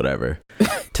 tests, whatever,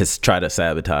 to try to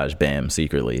sabotage Bam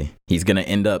secretly. He's gonna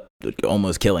end up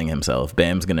almost killing himself.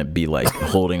 Bam's gonna be like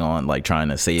holding on, like trying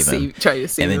to save him,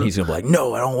 and then he's gonna be like,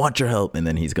 no, I don't want your help, and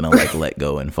then he's gonna like let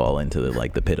go and fall into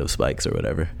the pit of spikes or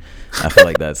whatever. I feel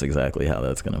like that's exactly how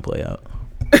that's gonna play out.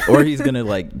 Or he's gonna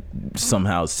like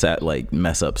somehow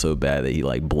mess up so bad that he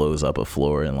like blows up a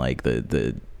floor, and like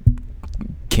the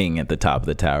king at the top of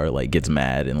the tower like gets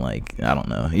mad, and like I don't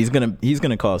know, he's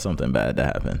gonna cause something bad to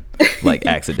happen, like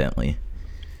accidentally.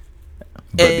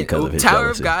 But and because of his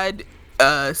Tower jealousy. of God,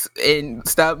 and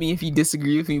stop me if you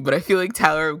disagree with me, but I feel like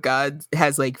Tower of God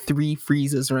has like 3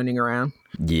 Friezas running around.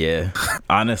 Yeah,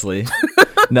 honestly.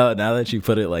 No, now that you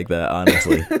put it like that,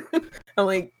 honestly. I'm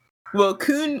like, well,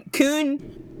 Kun,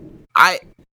 I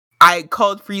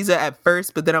called Frieza at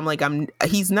first, but then I'm like,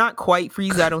 he's not quite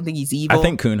Frieza. I don't think he's evil. I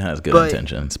think Kun has good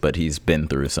intentions, but he's been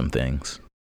through some things.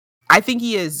 I think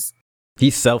he is.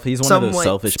 He's one of those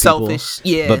selfish people.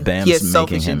 Yeah. But Bam's he has making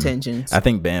selfish him, intentions. I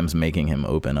think Bam's making him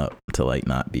open up to like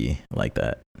not be like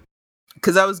that.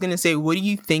 Because I was gonna say, what do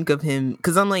you think of him?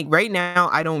 Because I'm like, right now,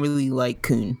 I don't really like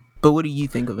Kun. But what do you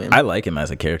think of him? I like him as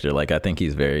a character. Like I think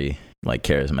he's very like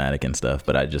charismatic and stuff.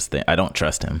 But I just think I don't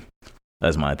trust him.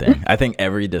 That's my thing. I think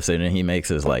every decision he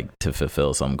makes is like to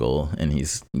fulfill some goal, and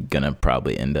he's gonna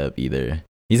probably end up either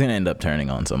He's gonna end up turning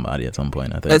on somebody at some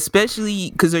point, I think.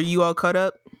 Especially because, are you all caught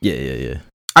up? Yeah.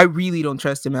 I really don't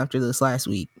trust him after this last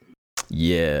week.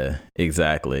 Yeah,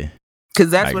 exactly. Because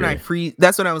that's when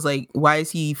that's when I was like, why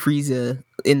is he Frieza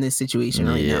in this situation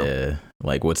right now? Yeah,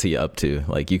 like what's he up to?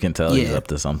 Like you can tell he's up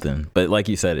to something. But like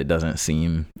you said, it doesn't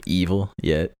seem evil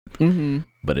yet. Mm-hmm.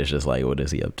 But it's just like, what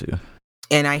is he up to?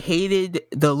 And I hated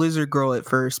the lizard girl at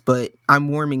first, but I'm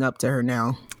warming up to her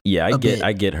now. Yeah,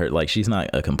 I get her. Like, she's not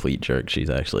a complete jerk. She's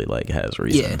actually like has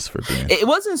reasons for being. It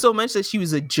wasn't so much that she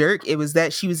was a jerk. It was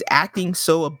that she was acting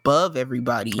so above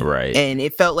everybody. Right. And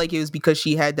it felt like it was because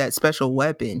she had that special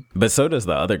weapon. But so does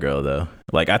the other girl, though.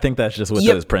 Like, I think that's just what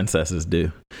those princesses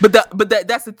do. But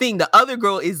that's the thing. The other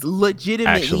girl is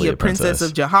legitimately actually a princess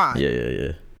of Jahan.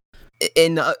 Yeah.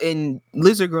 And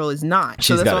Lizard Girl is not.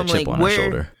 She's so that's got a chip on her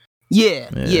shoulder.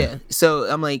 Yeah. So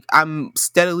I'm like, I'm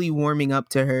steadily warming up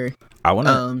to her. I want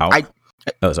to.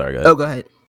 Oh, sorry. Go ahead. Oh, go ahead.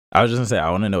 I was just gonna say, I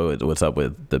want to know what's up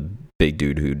with the big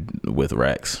dude with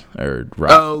Rex or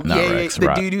Rock. Oh, Rex, the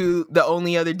Rock. Dude the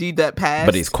only other dude that passed.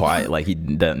 But he's quiet, like he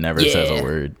never says a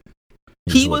word.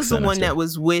 He was the one that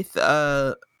was with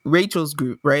Rachel's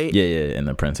group, right? Yeah, and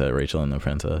the princess, Rachel and the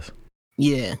princess.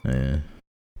 Yeah.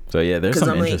 So yeah, there's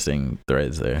some interesting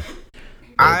threads there.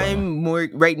 I'm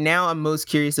most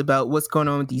curious about what's going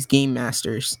on with these game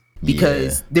masters,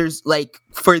 because there's like,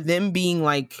 for them being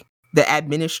like the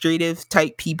administrative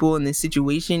type people in this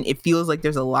situation, it feels like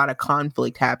there's a lot of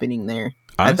conflict happening there.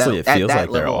 Honestly, it feels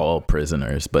like they're all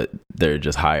prisoners, but they're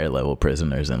just higher level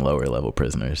prisoners and lower level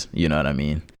prisoners. You know what I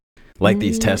mean? Like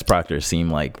these test proctors seem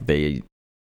like they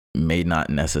may not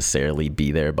necessarily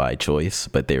be there by choice,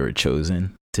 but they were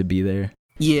chosen to be there.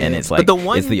 Yeah, and it's like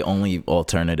it's the only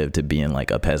alternative to being like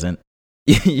a peasant.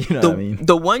 You know what I mean?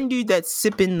 The one dude that's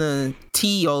sipping the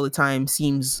tea all the time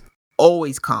seems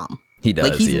always calm. He does.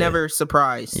 Like he's never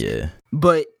surprised. Yeah.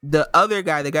 But the other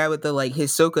guy, the guy with the like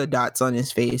Hisoka dots on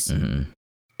his face,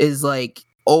 is like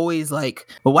always like,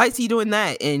 well, why is he doing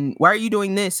that? And why are you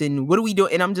doing this? And what are we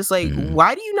doing? And I'm just like,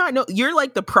 why do you not know? You're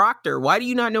like the proctor. Why do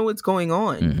you not know what's going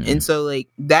on? And so like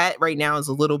that right now is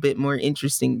a little bit more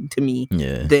interesting to me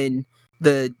than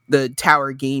the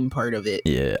tower game part of it.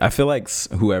 Yeah, I feel like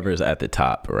whoever's at the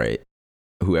top, right?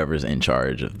 Whoever's in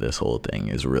charge of this whole thing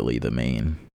is really the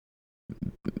main,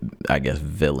 I guess,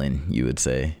 villain, you would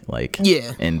say. Like,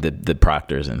 yeah. And the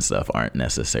proctors and stuff aren't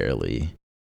necessarily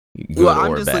good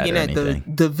I'm or just bad looking at anything.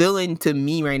 the villain to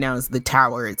me right now is the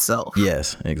tower itself.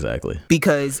 Yes, exactly.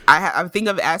 Because I think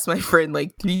I've asked my friend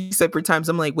like 3 separate times.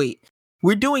 I'm like, wait,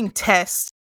 we're doing tests.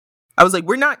 I was like,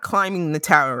 we're not climbing the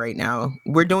tower right now.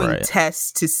 We're doing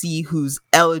tests to see who's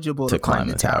eligible to climb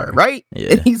the tower, right?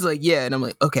 Yeah. And he's like, yeah. And I'm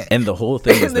like, okay. And the whole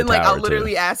thing is and then the like tower I'll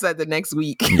literally too. ask that the next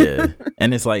week. Yeah.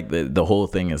 And it's like the whole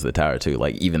thing is the tower too.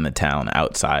 Like even the town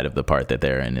outside of the part that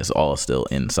they're in is all still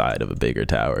inside of a bigger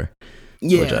tower.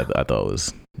 Yeah. Which I thought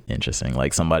was interesting.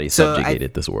 Like somebody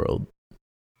subjugated this world.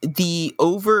 The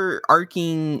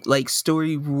overarching like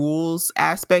story rules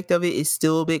aspect of it is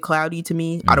still a bit cloudy to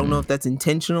me. I don't know if that's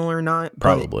intentional or not.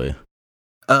 Probably.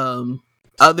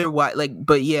 Otherwise, like,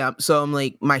 but yeah. So I'm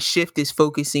like, my shift is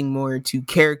focusing more to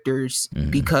characters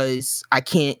because I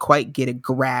can't quite get a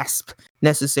grasp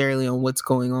necessarily on what's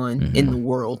going on in the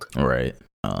world. Right.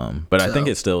 But I think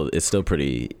it's still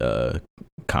pretty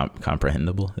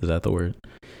comprehensible. Is that the word?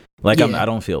 Like I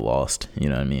don't feel lost, you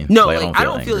know what I mean? No, like, I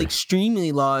don't feel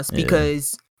extremely lost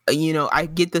because you know, I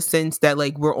get the sense that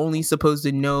like we're only supposed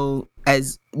to know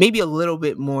as maybe a little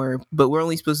bit more, but we're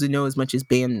only supposed to know as much as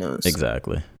Bam knows.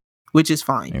 Exactly. Which is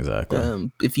fine. Exactly.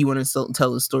 If you want to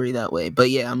tell the story that way. But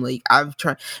yeah, I'm like, I've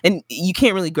tried, and you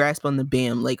can't really grasp on the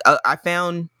Bam. Like I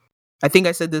think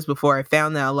I said this before, I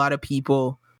found that a lot of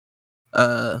people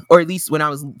or at least when I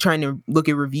was trying to look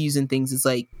at reviews and things, it's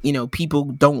like, you know, people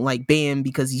don't like Bam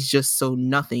because he's just so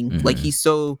nothing. Like he's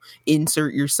so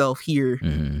insert yourself here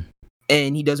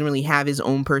and he doesn't really have his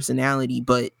own personality.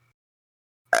 But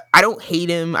I don't hate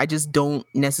him, I just don't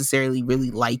necessarily really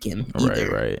like him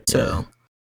either. Right. So yeah.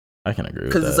 I can agree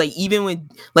with that. Because it's like, even with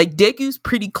like Deku's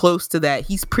pretty close to that.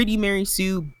 He's pretty Mary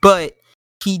Sue, but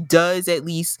he does, at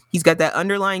least he's got that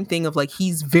underlying thing of like,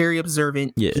 he's very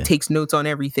observant. He takes notes on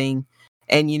everything.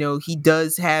 And, you know, he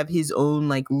does have his own,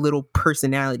 like, little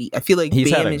personality. I feel like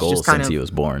he's Bam had a is goal just kind since of... he was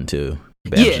born, too.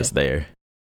 Bam's just there.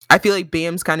 I feel like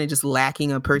Bam's kind of just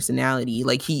lacking a personality.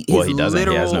 Like, he doesn't.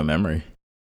 He has no memory.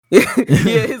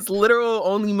 His literal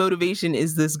only motivation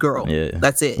is this girl. Yeah.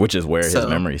 That's it. Which is where his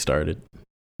memory started.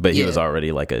 But he was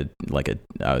already, like a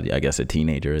I guess, a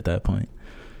teenager at that point.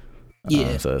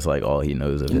 Yeah. So it's, like, all he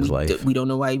knows of his life. We don't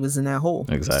know why he was in that hole.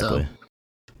 Exactly.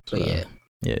 So, but, yeah.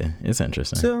 Yeah, it's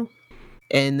interesting. So...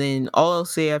 And then all I'll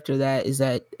say after that is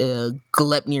that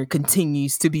Glepnir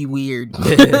continues to be weird.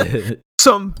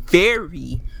 Some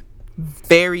very,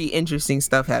 very interesting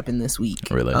stuff happened this week.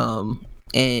 Really?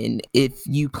 And if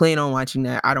you plan on watching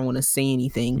that, I don't want to say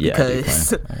anything because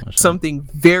that. something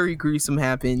very gruesome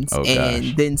happens,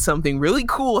 and then something really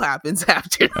cool happens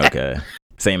after that. Okay.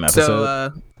 Same episode?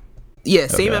 So, yeah,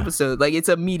 same episode. Like, it's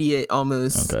immediate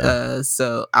almost. Okay.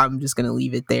 So I'm just going to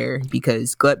leave it there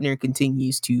because Glepnir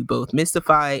continues to both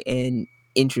mystify and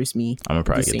interest me. I'm going to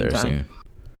probably get there soon.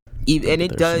 And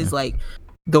it does, like,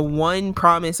 the one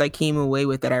promise I came away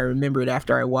with that I remembered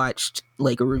after I watched,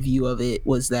 like, a review of it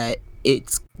was that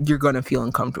you're gonna feel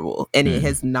uncomfortable, and it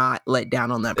has not let down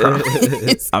on that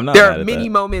promise. I'm not. There are many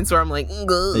moments where I'm like,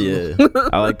 yeah,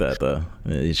 I like that though.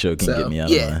 The show can get me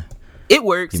out of my... It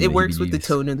works. It works with the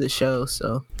tone of the show.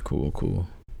 So cool.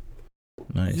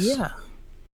 Nice. Yeah,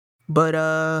 but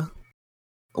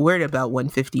we're at about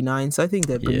 1:59, so I think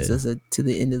that brings us to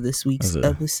the end of this week's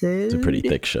episode. It's a pretty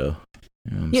thick show.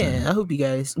 You know saying? I hope you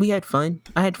guys. We had fun.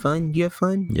 I had fun. You had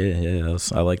fun. Yeah.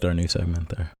 I liked our new segment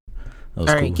there. All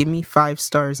right, cool. Give me 5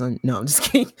 stars on... No, I'm just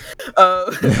kidding.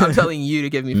 I'm telling you to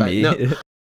give me 5. No.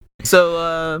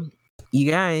 So,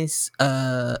 you guys,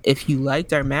 if you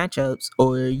liked our matchups,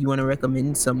 or you want to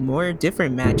recommend some more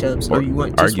different matchups, or you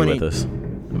want to argue with us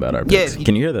about our picks.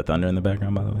 Can you hear the thunder in the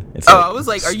background, by the way? I was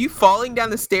like, are you falling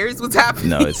down the stairs? What's happening?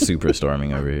 No, it's super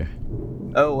storming over here.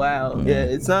 Oh wow, yeah,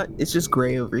 it's not. It's just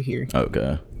gray over here.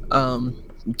 Okay.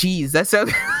 Geez, that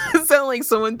sounds like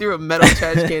someone threw a metal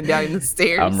trash can down the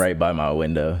stairs. I'm right by my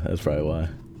window. That's probably why.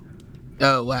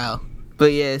 Oh wow,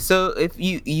 but yeah. So if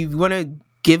you want to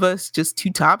give us just 2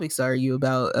 topics to argue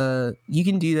about, you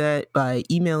can do that by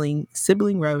emailing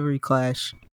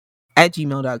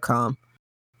siblingrivalryclash@gmail.com.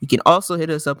 You can also hit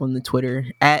us up on the Twitter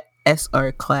at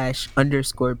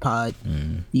 @srclash_pod.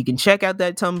 You can check out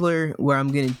that Tumblr where I'm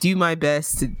gonna do my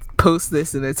best to post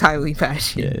this in a timely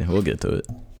fashion. Yeah, we'll get to it.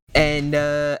 And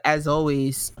as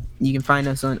always, you can find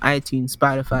us on iTunes,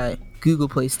 Spotify, Google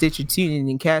Play, Stitcher, TuneIn,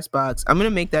 and Castbox. I'm gonna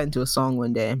make that into a song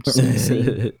one day. I'm just gonna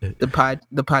sing the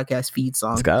podcast feed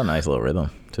song. It's got a nice little rhythm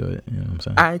to it. You know what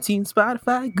I'm saying? iTunes,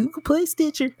 Spotify, Google Play,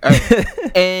 Stitcher. All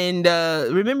right. And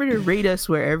remember to rate us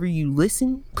wherever you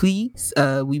listen, please.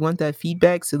 We want that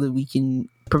feedback so that we can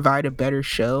provide a better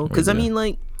show. Because I mean,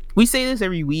 like, we say this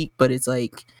every week, but it's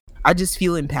like I just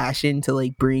feel impassioned to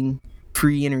like bring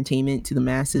free entertainment to the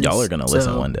masses. Y'all are gonna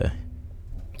listen one day.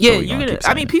 Yeah, you're gonna.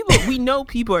 I mean, we know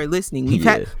people are listening. We've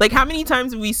had, like, how many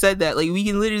times have we said that? Like, we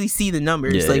can literally see the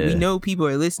numbers. We know people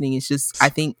are listening. It's just, I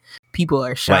think people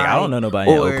are shy. Like, I don't know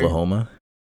nobody in Oklahoma.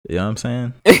 You know what I'm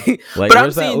saying? Like, but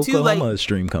where's that Oklahoma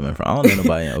stream coming from? I don't know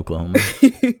nobody in Oklahoma.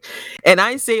 And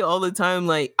I say all the time,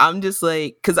 like, I'm just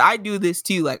like, because I do this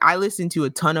too. Like, I listen to a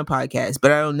ton of podcasts,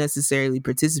 but I don't necessarily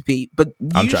participate. But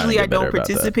usually I don't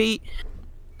participate.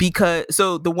 Because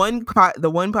the one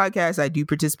podcast I do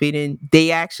participate in, they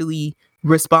actually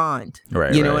respond.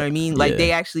 Right, you know what I mean? Like,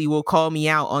 they actually will call me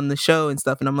out on the show and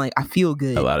stuff, and I'm like, I feel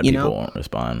good. A lot of people won't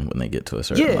respond when they get to a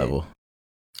certain level.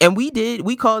 And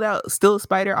we called out Still a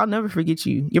Spider. I'll never forget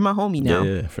you. You're my homie now.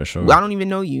 Yeah, for sure. I don't even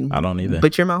know you. I don't either.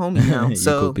 But you're my homie now.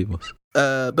 So cool people.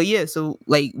 But yeah, so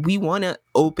like we want to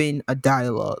open a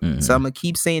dialogue. So I'm gonna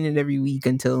keep saying it every week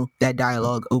until that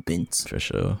dialogue opens. For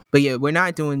sure. But yeah, we're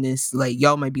not doing this. Like,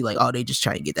 y'all might be like, oh, they just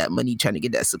trying to get that money, trying to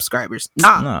get that subscribers.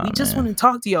 Nah, we just want to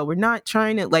talk to y'all. We're not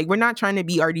trying to be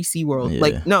RDC World.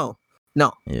 Like, no.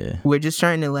 Yeah. We're just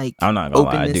trying to like. I'm not gonna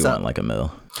lie, I do want like a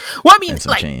mill. Well, I mean, and some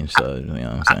like, change. So you know what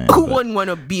I'm saying. Who wouldn't want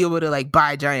to be able to like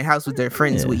buy a giant house with their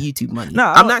friends with YouTube money? No,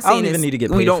 I'm not saying I don't even need to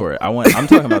get paid for it. I'm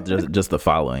talking about just the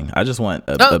following. I just want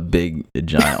a big,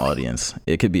 giant audience.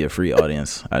 It could be a free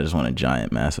audience. I just want a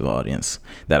giant, massive audience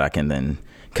that I can then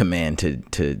command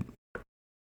to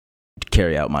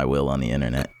carry out my will on the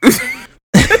internet.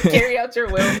 Carry out your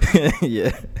will.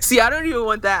 Yeah. See, I don't even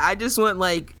want that. I just want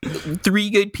like 3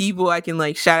 good people I can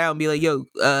like shout out and be like, yo,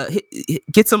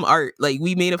 get some art. Like,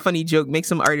 we made a funny joke. Make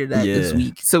some art of that this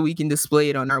week so we can display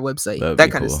it on our website.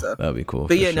 That kind of stuff. That'd be cool.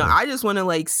 But yeah, no, I just want to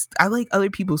like, I like other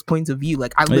people's points of view.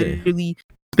 Like, I literally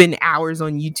spend hours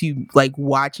on YouTube like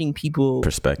watching people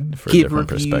give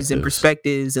reviews and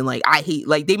perspectives, and like I hate,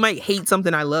 like, they might hate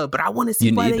something I love, but I want to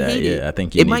see why they hate it. I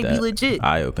think it might be legit,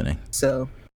 eye-opening. So.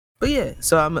 But yeah,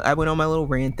 so I went on my little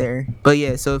rant there. But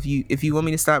yeah, so if you want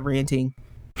me to stop ranting,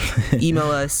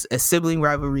 email us at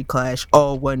siblingrivalryclash,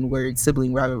 all one word,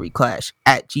 siblingrivalryclash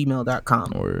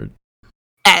 @gmail.com. Word.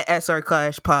 At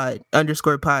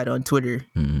 @srclashpod_pod on Twitter.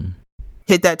 Mm-hmm.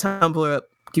 Hit that Tumblr up,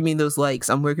 Give me those likes.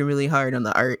 I'm working really hard on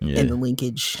the art and the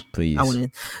linkage. Please. I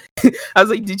want to. I was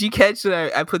like, did you catch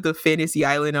that? I put the Fantasy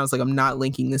Island. I was like, I'm not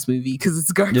linking this movie because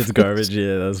it's garbage. It's garbage.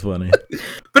 Yeah, that's funny.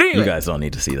 But anyway, you guys don't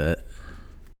need to see that.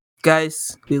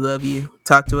 Guys, we love you.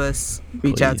 Talk to us.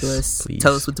 Reach out to us. Please.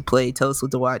 Tell us what to play. Tell us what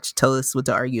to watch. Tell us what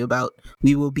to argue about.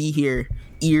 We will be here,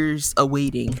 ears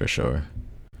awaiting. For sure.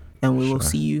 And we will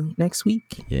see you next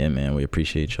week. Yeah, man. We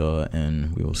appreciate y'all,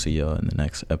 and we will see y'all in the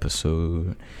next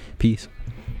episode. Peace.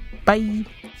 Bye.